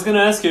 Yeah, I was going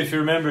to ask you if you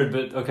remembered,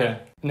 but okay.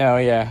 No,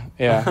 yeah.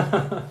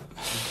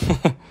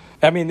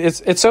 I mean,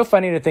 it's so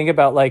funny to think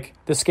about, like,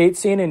 the skate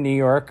scene in New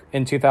York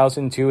in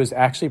 2002 is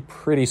actually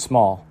pretty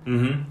small.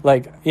 Mm-hmm.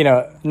 Like,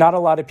 not a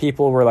lot of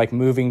people were, like,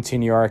 moving to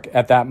New York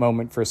at that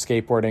moment for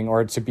skateboarding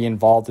or to be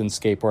involved in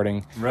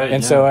skateboarding. Right.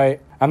 And so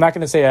I'm not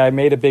going to say I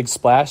made a big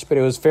splash, but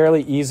it was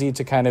fairly easy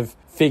to kind of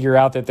figure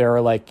out that there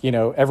were like,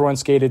 everyone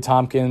skated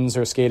Tompkins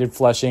or skated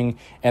Flushing.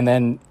 And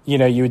then, you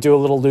would do a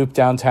little loop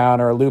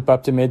downtown or a loop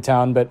up to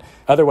Midtown. But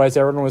otherwise,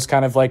 everyone was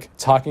kind of like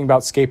talking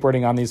about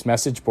skateboarding on these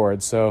message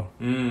boards. So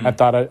I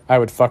thought I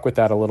would fuck with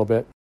that a little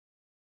bit.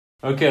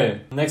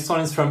 Okay. Next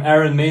one is from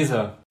Aaron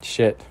Meza.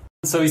 Shit.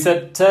 So he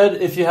said, Ted,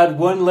 if you had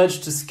one ledge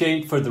to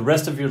skate for the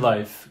rest of your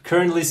life,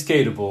 currently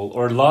skatable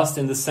or lost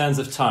in the sands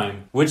of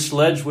time, which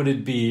ledge would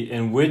it be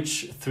and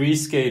which 3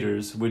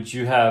 skaters would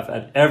you have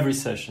at every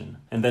session?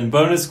 And then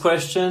bonus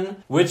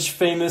question, which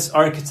famous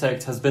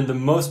architect has been the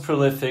most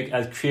prolific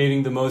at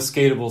creating the most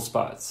skatable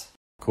spots?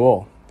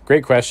 Cool.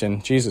 Great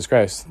question. Jesus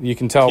Christ. You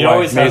can tell he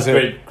always has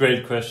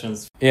great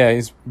questions. Yeah,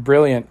 he's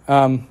brilliant.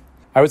 I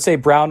would say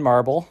brown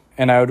marble,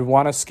 and I would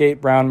want to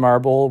skate brown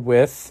marble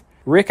with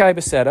Rick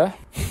Ibiceta,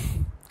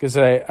 because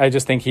I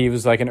just think he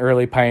was like an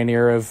early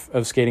pioneer of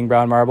skating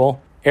brown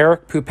marble.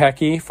 Eric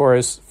Pupecki for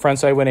his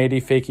frontside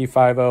 180 fakie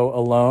 5.0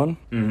 alone.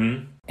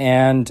 Mm-hmm.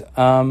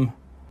 And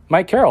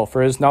Mike Carroll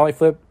for his nollie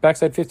flip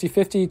backside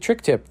 50-50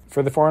 trick tip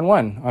for the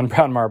 4-in-1 on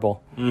brown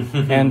marble.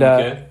 And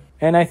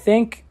and I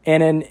think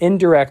in an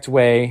indirect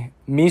way,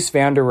 Mies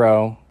van der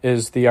Rohe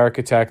is the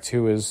architect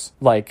who is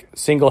like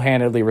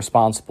single-handedly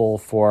responsible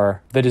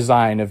for the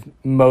design of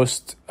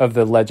most of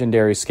the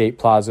legendary skate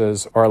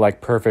plazas or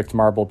like perfect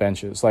marble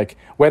benches. Like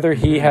whether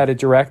he had a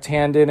direct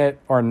hand in it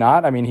or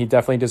not, I mean, he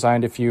definitely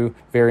designed a few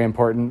very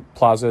important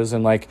plazas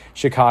in like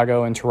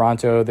Chicago and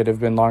Toronto that have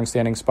been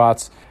long-standing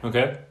spots.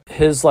 Okay.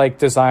 His like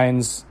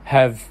designs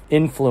have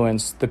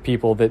influenced the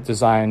people that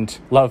designed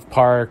Love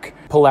Park,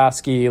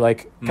 Pulaski,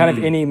 like kind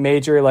of any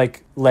major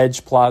like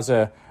ledge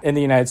plaza in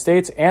the United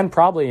States and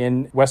probably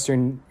in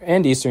Western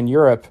and Eastern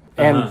Europe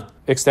and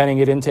extending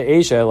it into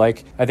Asia.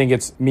 Like I think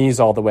it's Mies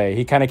all the way.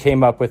 He kind of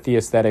came up with the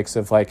aesthetics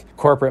of like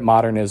corporate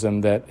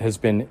modernism that has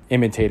been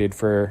imitated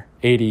for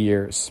 80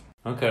 years.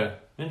 Okay,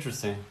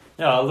 interesting.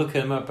 Yeah, I'll look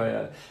him up.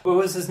 What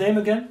was his name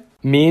again?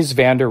 Mies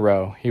van der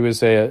Rohe. He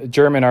was a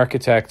German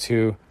architect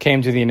who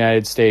came to the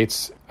United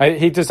States.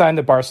 He designed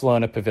the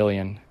Barcelona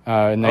Pavilion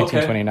in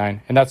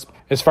 1929. And that's,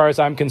 as far as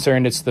I'm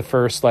concerned, it's the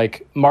first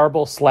like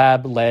marble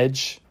slab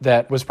ledge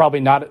that was probably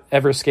not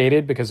ever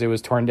skated because it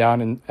was torn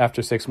down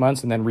after 6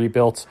 months and then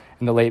rebuilt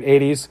in the late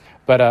 80s.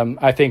 But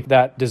I think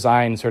that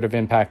design sort of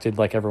impacted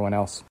like everyone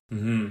else.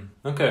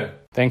 Mm-hmm. Okay.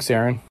 Thanks,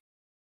 Aaron.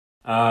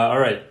 All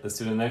right, let's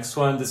do the next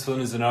one. This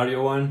one is an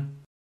audio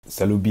one.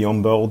 Salut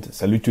Beyond Board,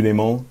 salut tout le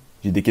monde.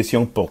 J'ai des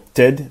questions pour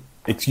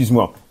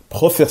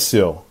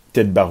Professeur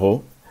Ted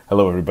Barrow.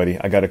 Hello everybody,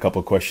 I got a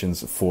couple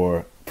questions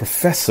for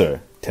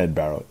Professor Ted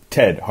Barrow.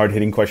 Ted,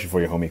 hard-hitting question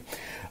for you, homie.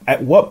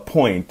 At what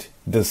point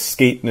does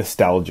skate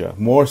nostalgia,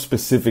 more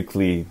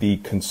specifically the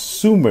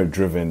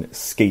consumer-driven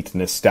skate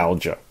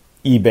nostalgia,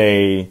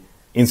 eBay,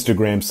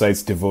 Instagram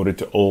sites devoted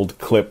to old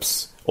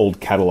clips,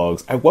 old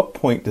catalogs, at what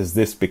point does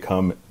this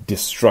become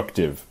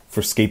destructive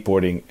for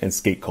skateboarding and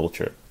skate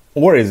culture?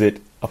 Or is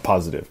it a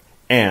positive?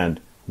 And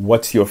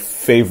what's your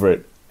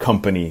favorite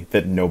company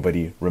that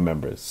nobody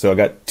remembers? So I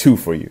got two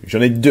for you.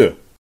 J'en ai deux.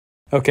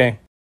 Okay.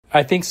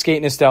 I think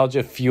skate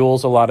nostalgia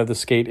fuels a lot of the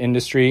skate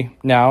industry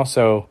now,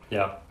 so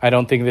yeah. I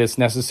don't think that it's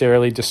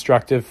necessarily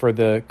destructive for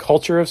the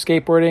culture of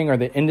skateboarding or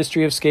the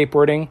industry of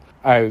skateboarding.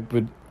 I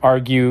would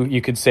argue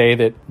you could say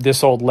that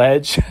this old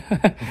ledge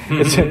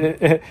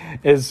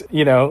is,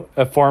 you know,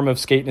 a form of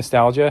skate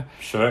nostalgia.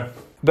 Sure.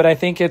 But I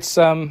think it's,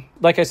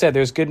 like I said,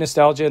 there's good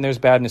nostalgia and there's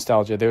bad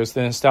nostalgia. There's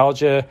the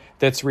nostalgia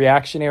that's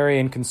reactionary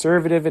and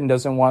conservative and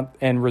doesn't want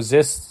and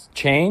resists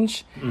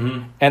change.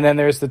 Mm-hmm. And then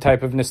there's the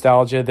type of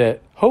nostalgia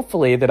that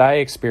hopefully that I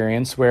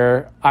experience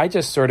where I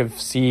just sort of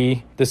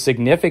see the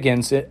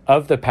significance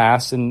of the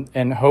past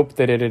and hope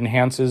that it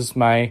enhances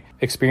my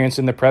experience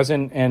in the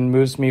present and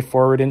moves me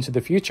forward into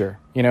the future.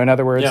 You know, in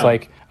other words,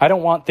 like I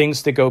don't want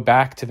things to go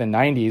back to the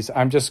 90s.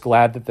 I'm just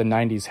glad that the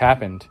 90s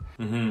happened.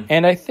 Mm-hmm.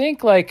 And I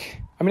think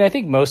I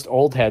think most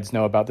old heads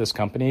know about this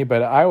company,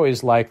 but I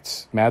always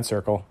liked Mad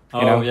Circle.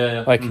 You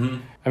know? Like,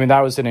 I mean,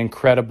 that was an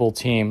incredible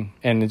team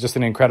and just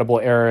an incredible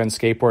era in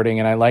skateboarding.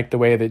 And I liked the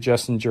way that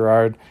Justin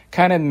Girard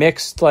kind of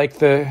mixed like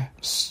the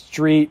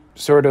street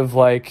sort of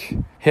like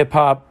hip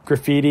hop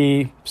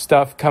graffiti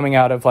stuff coming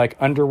out of like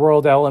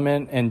Underworld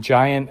Element and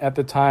Giant at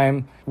the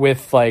time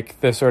with like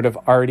the sort of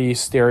arty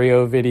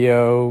stereo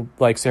video,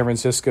 like San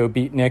Francisco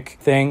beatnik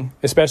thing,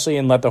 especially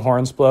in Let the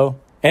Horns Blow.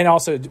 And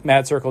also,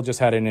 Mad Circle just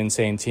had an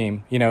insane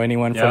team. You know,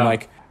 anyone from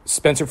like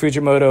Spencer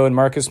Fujimoto and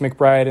Marcus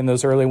McBride and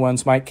those early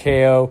ones, Mike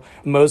Kao,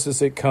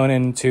 Moses at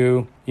Conan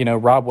to, you know,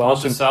 Rob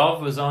Welch. Pontus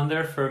Salve was on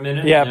there for a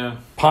minute. Yeah.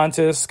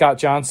 Pontus, Scott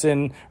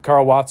Johnson,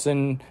 Carl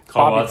Watson,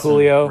 Bobby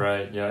Coolio.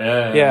 Right,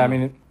 yeah. I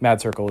mean, Mad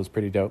Circle is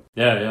pretty dope.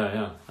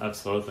 Yeah,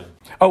 absolutely.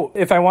 Oh,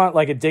 if I want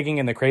like a Digging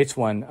in the Crates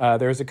one,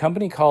 there's a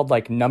company called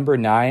like Number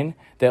 9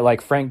 that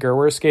like Frank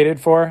Gerwer skated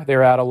for. They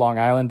were out of Long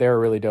Island. They were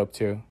really dope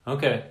too.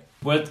 Okay.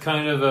 What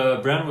kind of a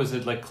brand was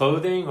it? Like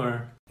clothing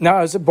or? No,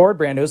 it was a board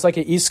brand. It was like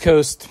an East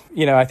Coast,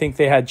 you know, I think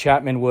they had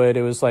Chapman Wood.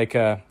 It was like,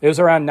 it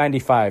was around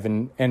 95.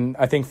 And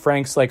I think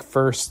Frank's like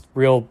first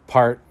real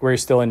part where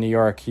he's still in New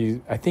York,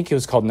 I think it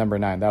was called Number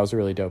 9. That was a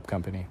really dope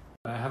company.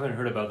 I haven't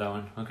heard about that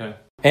one. Okay.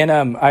 And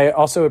I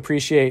also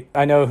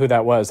I know who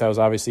that was. That was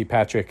obviously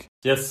Patrick.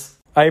 Yes.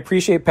 I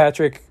appreciate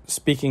Patrick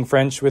speaking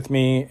French with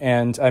me,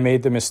 and I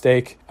made the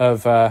mistake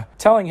of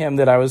telling him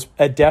that I was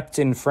adept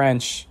in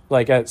French,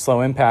 like at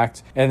Slow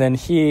Impact, and then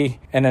he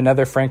and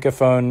another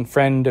Francophone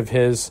friend of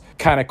his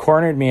kind of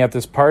cornered me at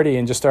this party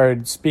and just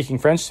started speaking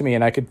French to me,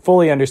 and I could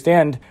fully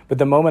understand, but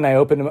the moment I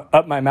opened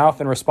up my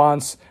mouth in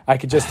response, I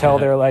could just tell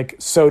they're like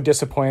so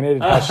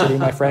disappointed at how shitty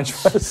my French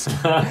was.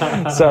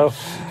 So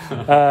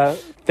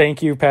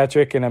thank you,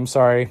 Patrick, and I'm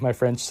sorry, my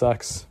French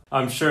sucks.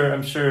 I'm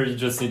sure you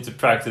just need to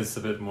practice a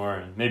bit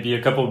more. Maybe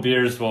a couple of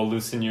beers will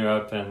loosen you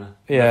up and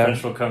the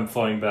French will come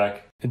flowing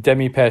back. A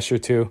demi-pêche or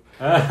two.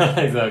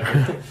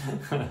 Exactly.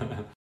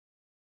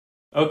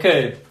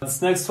 Okay,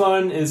 this next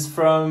one is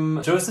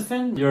from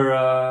Josephine, your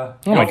oh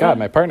my God,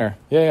 my partner.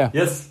 Yeah.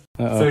 Yes.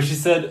 So she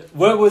said,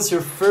 what was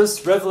your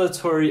first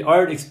revelatory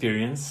art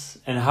experience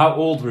and how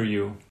old were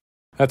you?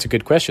 That's a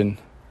good question.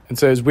 And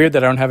so it's weird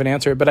that I don't have an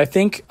answer, but I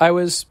think I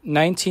was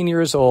 19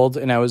 years old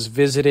and I was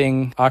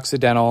visiting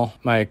Occidental,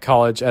 my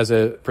college, as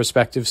a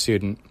prospective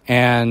student.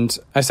 And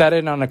I sat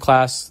in on a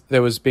class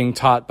that was being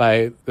taught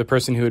by the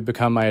person who had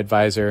become my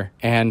advisor.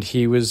 And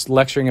he was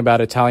lecturing about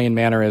Italian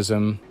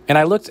mannerism. And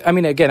I looked, I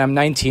mean, again, I'm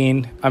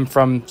 19. I'm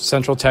from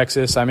Central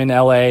Texas. I'm in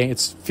LA. It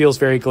feels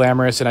very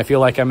glamorous. And I feel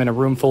like I'm in a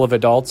room full of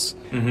adults.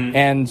 Mm-hmm.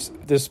 And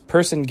this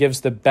person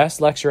gives the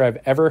best lecture I've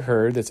ever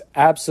heard. That's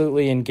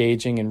absolutely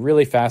engaging and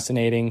really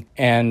fascinating.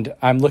 And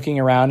I'm looking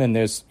around and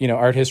there's,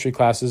 art history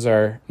classes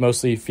are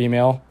mostly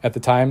female at the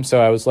time. So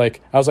I was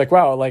like,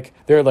 wow, like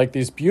there are like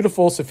these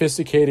beautiful,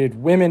 sophisticated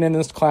women in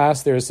this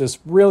class. There's this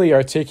really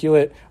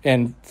articulate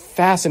and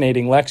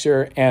fascinating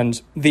lecture.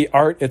 And the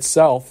art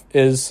itself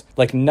is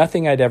like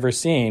nothing I'd ever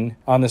seen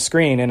on the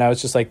screen. And I was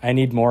just like, I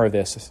need more of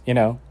this,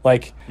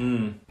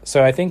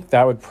 So I think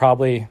that would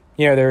probably,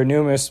 there are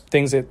numerous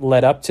things that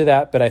led up to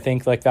that, but I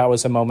think like that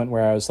was a moment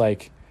where I was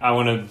like, I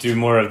want to do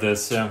more of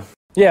this. Yeah.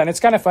 Yeah, and it's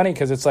kind of funny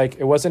because it's like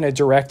it wasn't a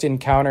direct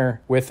encounter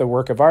with a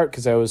work of art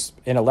because I was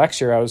in a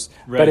lecture.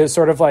 But it's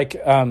sort of like,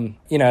 as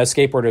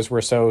skateboarders,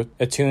 we're so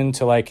attuned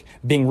to like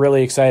being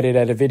really excited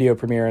at a video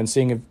premiere and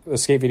seeing a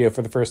skate video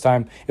for the first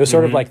time. It was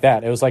sort of like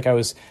that. It was like I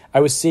was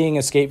seeing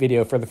a skate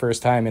video for the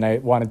first time and I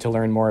wanted to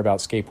learn more about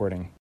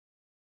skateboarding.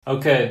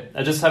 Okay,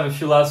 I just have a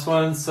few last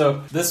ones.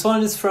 So this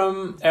one is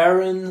from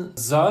Aaron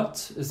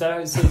Zott. Is that how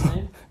you say his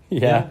name?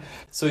 Yeah.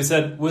 So he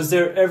said, was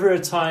there ever a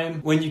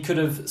time when you could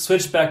have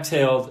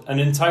switchback-tailed an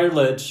entire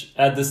ledge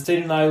at the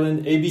Staten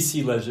Island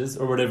ABC ledges,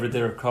 or whatever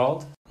they're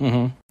called?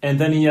 Mm-hmm. And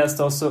then he asked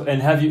also,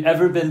 and have you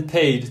ever been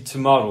paid to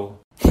model?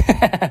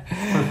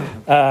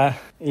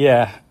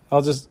 Yeah.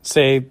 I'll just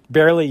say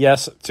barely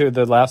yes to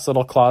the last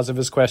little clause of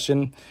his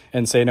question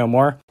and say no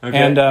more. Okay.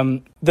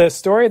 And the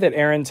story that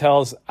Aaron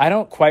tells, I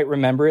don't quite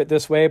remember it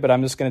this way, but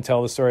I'm just going to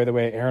tell the story the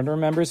way Aaron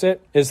remembers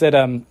it, is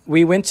that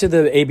we went to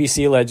the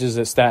ABC ledges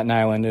at Staten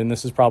Island, and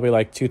this is probably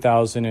like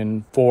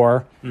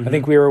 2004. Mm-hmm. I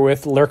think we were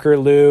with Lurker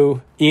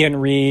Lou, Ian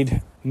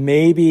Reed,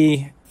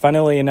 maybe,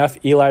 funnily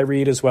enough, Eli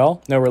Reed as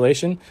well. No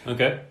relation.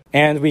 Okay.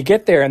 And we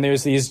get there, and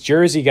there's these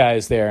Jersey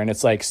guys there, and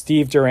it's like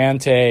Steve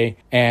Durante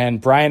and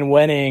Brian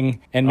Wenning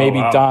and maybe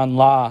Don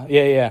Law.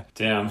 Yeah.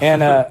 Damn.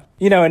 And,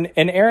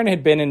 and Aaron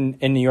had been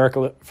in New York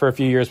for a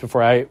few years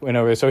before I went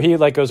over. So he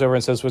like goes over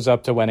and says what's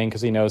up to Wenning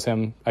because he knows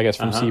him, I guess,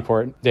 from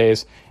Seaport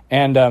days.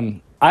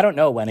 And I don't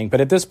know Wenning, but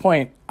at this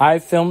point, I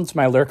filmed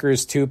my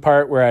Lurkers 2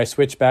 part where I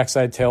switch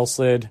backside tail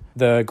slid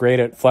the grade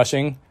at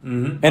Flushing.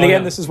 Mm-hmm. And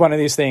again, this is one of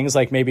these things,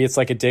 like maybe it's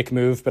like a dick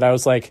move, but I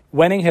was like,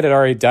 Wenning had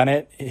already done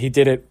it. He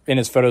did it in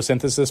his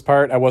photosynthesis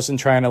part. I wasn't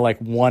trying to like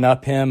one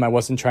up him. I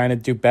wasn't trying to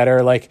do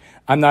better. Like,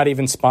 I'm not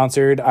even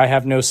sponsored. I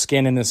have no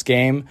skin in this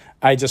game.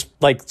 I just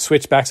like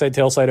switch backside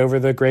tail slide over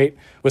the grate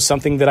was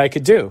something that I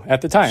could do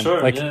at the time.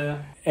 Sure, like,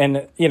 yeah.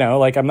 And,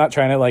 like, I'm not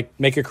trying to, like,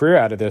 make a career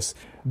out of this.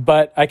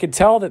 But I could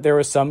tell that there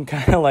was some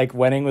kind of, like,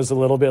 Wenning was a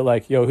little bit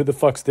like, yo, who the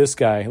fuck's this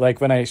guy? Like,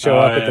 when I show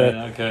up at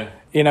the... Okay.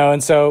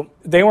 And so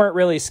they weren't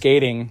really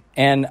skating.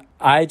 And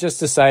I just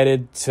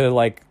decided to,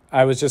 like,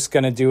 I was just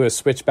going to do a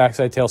switch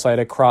backside tail slide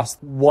across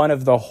one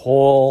of the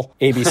whole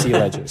ABC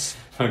ledges.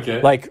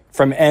 Okay. Like,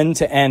 from end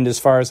to end as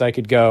far as I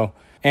could go.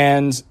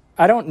 And...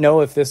 I don't know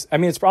if this, I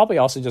mean, it's probably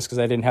also just because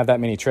I didn't have that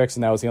many tricks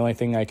and that was the only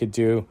thing I could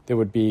do that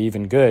would be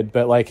even good.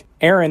 But like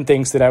Aaron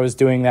thinks that I was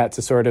doing that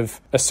to sort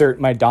of assert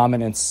my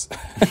dominance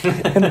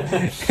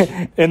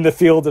in the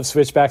field of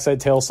switch backside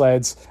tail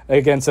slides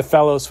against a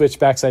fellow switch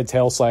backside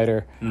tail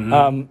slider.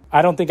 Mm-hmm.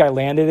 I don't think I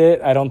landed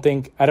it. I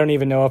don't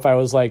even know if I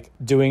was like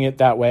doing it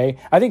that way.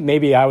 I think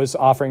maybe I was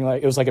offering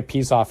like, it was like a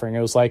peace offering.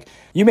 It was like,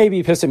 you may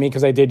be pissed at me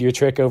because I did your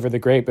trick over the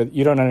grate, but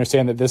you don't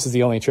understand that this is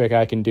the only trick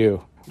I can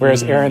do.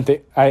 Whereas Aaron,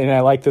 I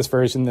like this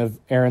version of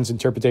Aaron's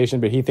interpretation,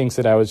 but he thinks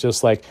that I was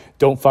just like,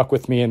 don't fuck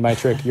with me and my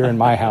trick. You're in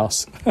my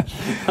house.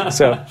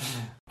 So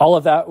all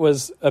of that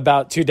was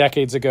about 2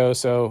 decades ago.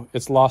 So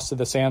it's lost to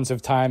the sands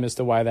of time as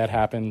to why that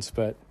happened.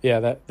 But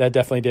yeah, that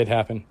definitely did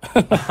happen.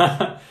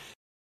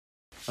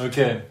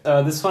 Okay.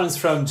 This one is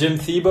from Jim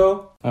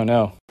Thiebaud. Oh,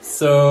 no.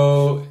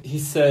 So he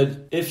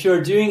said, if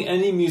you're doing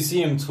any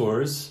museum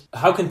tours,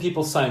 how can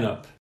people sign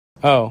up?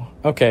 Oh,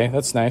 okay.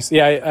 That's nice.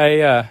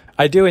 Yeah,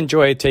 I do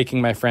enjoy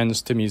taking my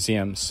friends to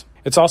museums.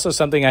 It's also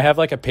something I have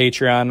like a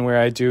Patreon where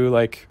I do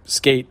like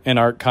skate and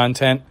art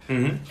content,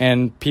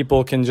 and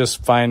people can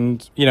just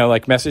find,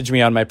 like message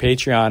me on my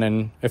Patreon,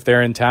 and if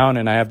they're in town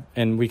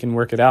and we can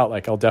work it out,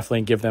 like I'll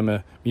definitely give them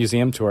a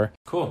museum tour.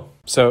 Cool.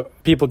 So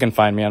people can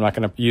find me. I'm not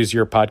going to use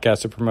your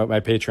podcast to promote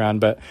my Patreon,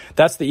 but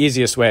that's the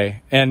easiest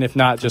way. And if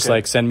not, just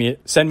like send me a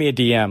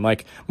DM.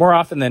 Like more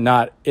often than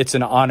not, it's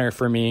an honor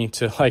for me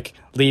to like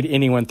lead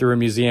anyone through a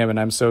museum. And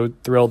I'm so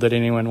thrilled that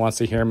anyone wants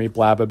to hear me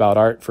blab about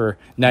art for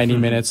 90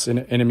 minutes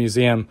in a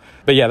museum.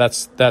 But yeah,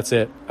 that's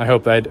it. I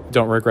hope I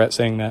don't regret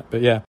saying that,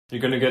 but yeah.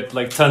 You're going to get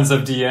like tons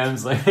of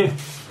DMs. Like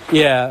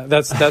yeah,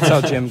 that's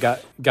how Jim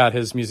got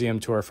his museum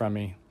tour from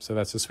me. So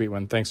that's a sweet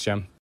one. Thanks,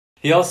 Jim.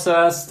 He also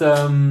asked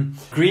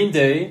Green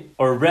Day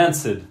or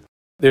Rancid.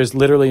 There's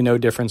literally no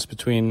difference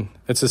between,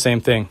 it's the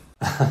same thing.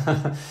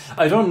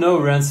 I don't know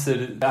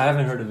Rancid. I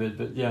haven't heard of it,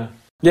 but yeah.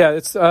 Yeah,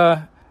 it's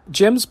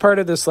Jim's part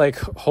of this like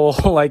whole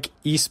like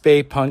East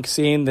Bay punk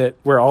scene that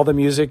where all the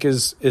music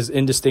is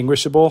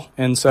indistinguishable.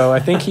 And so I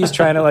think he's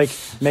trying to like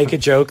make a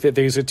joke that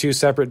these are two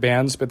separate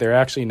bands, but they're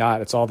actually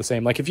not. It's all the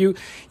same. Like if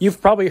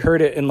you've probably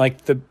heard it in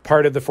like the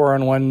part of the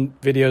 4-on-1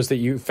 videos that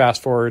you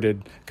fast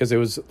forwarded because it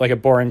was like a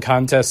boring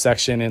contest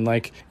section in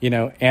like, you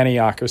know,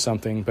 Antioch or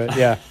something. But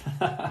yeah.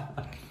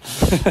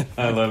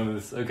 I love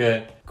this.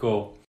 Okay,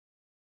 cool.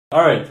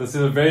 All right, let's do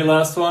the very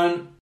last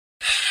one.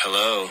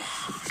 Hello.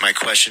 My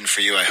question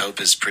for you, I hope,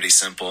 is pretty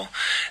simple.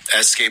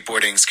 As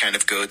skateboarding's kind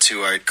of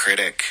go-to art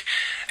critic,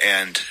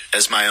 and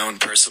as my own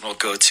personal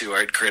go-to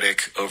art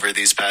critic over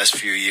these past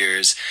few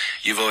years,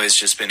 you've always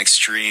just been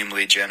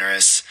extremely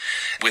generous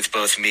with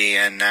both me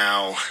and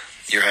now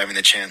you're having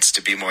the chance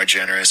to be more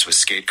generous with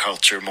skate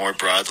culture more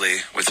broadly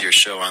with your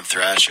show on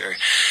Thrasher.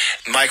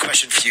 My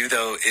question for you,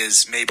 though,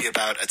 is maybe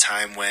about a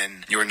time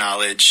when your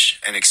knowledge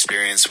and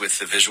experience with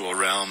the visual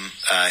realm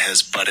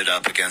has butted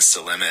up against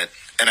the limit.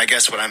 And I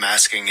guess what I'm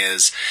asking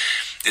is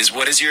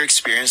what is your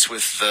experience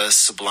with the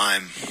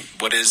sublime?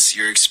 What is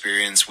your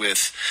experience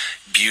with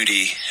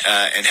beauty?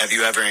 And have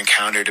you ever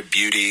encountered a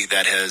beauty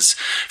that has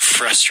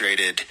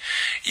frustrated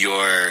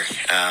your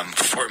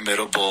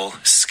formidable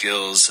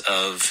skills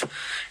of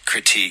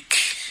critique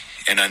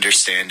and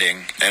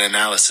understanding and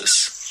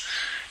analysis?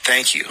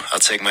 Thank you. I'll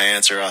take my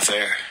answer off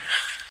air.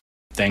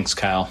 Thanks,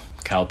 Kyle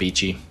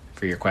Beachy,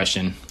 for your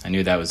question. I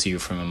knew that was you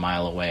from a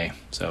mile away.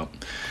 So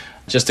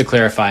just to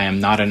clarify, I'm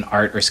not an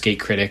art or skate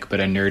critic, but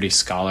a nerdy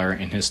scholar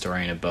and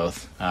historian of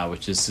both,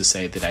 which is to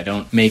say that I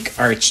don't make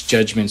arch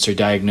judgments or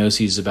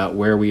diagnoses about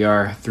where we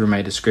are through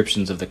my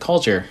descriptions of the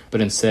culture,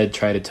 but instead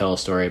try to tell a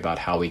story about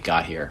how we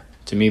got here.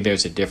 To me,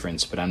 there's a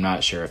difference, but I'm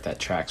not sure if that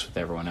tracks with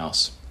everyone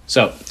else.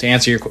 So, to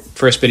answer your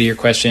first bit of your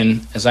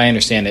question, as I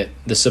understand it,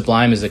 the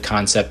sublime is a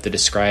concept that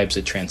describes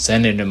a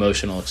transcendent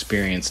emotional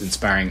experience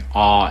inspiring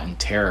awe and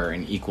terror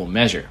in equal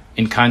measure.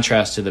 In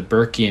contrast to the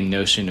Burkean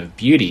notion of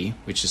beauty,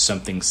 which is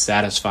something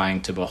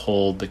satisfying to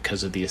behold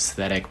because of the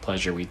aesthetic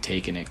pleasure we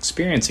take in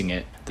experiencing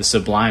it, the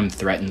sublime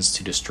threatens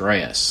to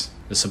destroy us.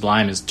 The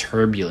sublime is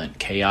turbulent,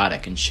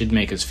 chaotic, and should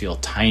make us feel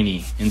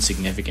tiny,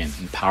 insignificant,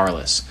 and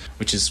powerless,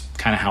 which is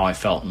kind of how I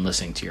felt in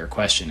listening to your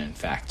question, in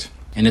fact.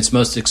 In its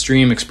most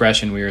extreme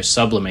expression, we are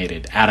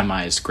sublimated,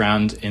 atomized,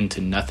 ground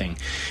into nothing,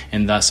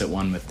 and thus at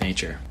one with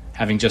nature.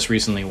 Having just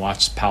recently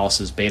watched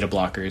Palace's Beta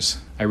Blockers,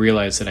 I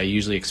realized that I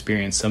usually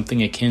experience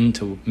something akin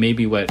to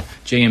maybe what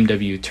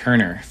J.M.W.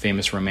 Turner,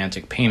 famous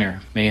romantic painter,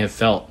 may have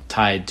felt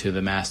tied to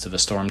the mast of a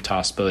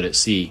storm-tossed boat at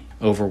sea,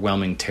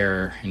 overwhelming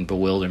terror and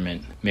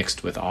bewilderment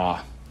mixed with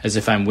awe, as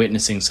if I'm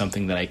witnessing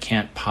something that I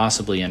can't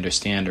possibly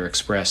understand or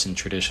express in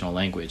traditional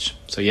language.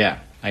 So yeah,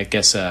 I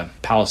guess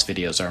Palace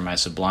videos are my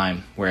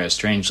sublime, whereas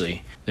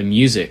strangely, the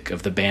music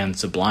of the band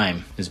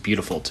Sublime is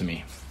beautiful to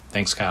me.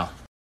 Thanks, Kyle.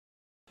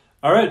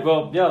 All right,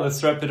 well, yeah,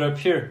 let's wrap it up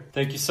here.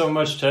 Thank you so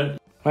much, Ted.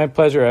 My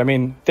pleasure. I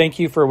mean, thank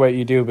you for what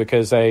you do,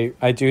 because I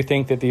do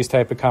think that these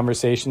type of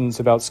conversations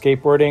about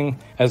skateboarding,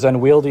 as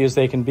unwieldy as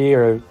they can be,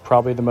 are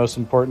probably the most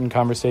important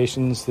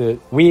conversations that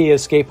we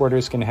as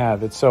skateboarders can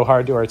have. It's so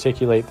hard to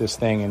articulate this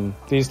thing, and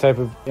these type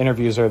of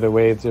interviews are the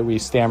way that we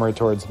stammer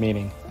towards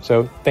meaning.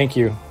 So thank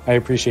you. I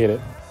appreciate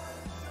it.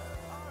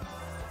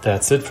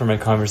 That's it for my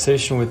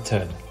conversation with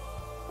Ted.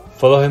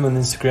 Follow him on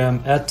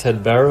Instagram at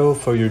Ted Barrow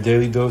for your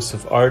daily dose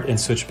of art and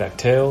switchback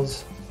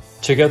tales.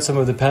 Check out some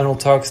of the panel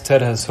talks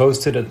Ted has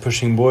hosted at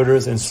Pushing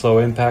Borders and Slow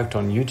Impact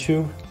on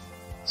YouTube.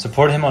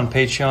 Support him on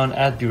Patreon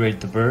at Berate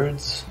the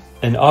Birds.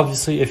 And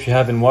obviously, if you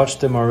haven't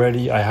watched them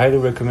already, I highly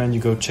recommend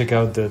you go check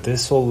out the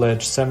This Old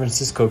Ledge San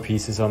Francisco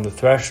pieces on the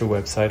Thrasher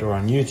website or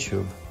on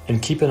YouTube.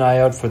 And keep an eye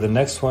out for the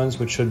next ones,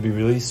 which should be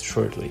released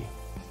shortly.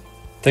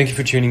 Thank you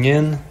for tuning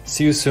in.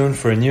 See you soon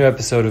for a new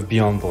episode of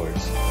Beyond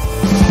Boards.